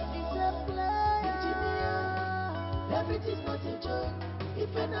 He's a player. Engineer. Everything's not a joke. If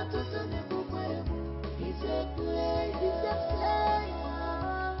you're not totally he's a player. He's a player.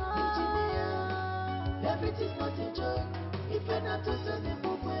 Engineer. Everything's not a joke. If you're not totally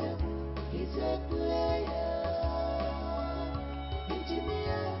he's a player.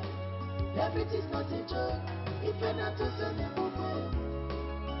 Engineer. Everything's not a joke. If you're not totally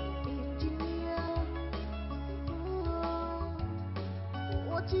engineer.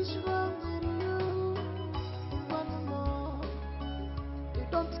 What is wrong with you? One more. You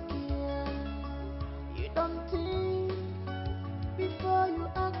don't care. You don't think. Before you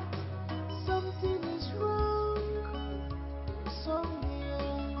act, something is wrong.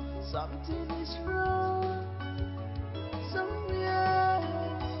 Somewhere, something is wrong. Somewhere.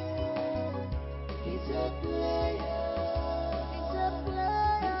 He's a player. He's a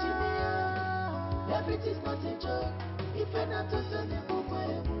player. Engineer. Everything's not a joke. If you're not totally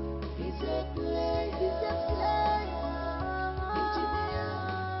he's a player. He's a player. Engineer.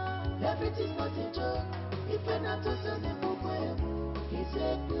 Everything's not a joke. If you're not totally he's a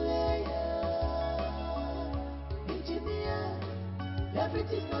player. Engineer.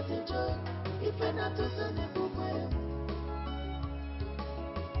 Everything's not a joke. If you're not totally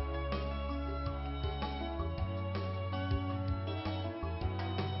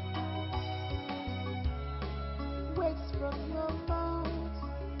from your mouth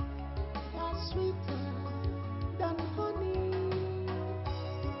are sweeter than honey.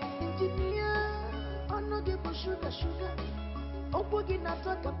 Engineer, I'm not give sugar. Opogi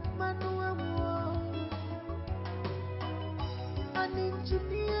nataka manuwa. An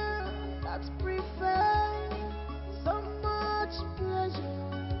engineer that's preferred.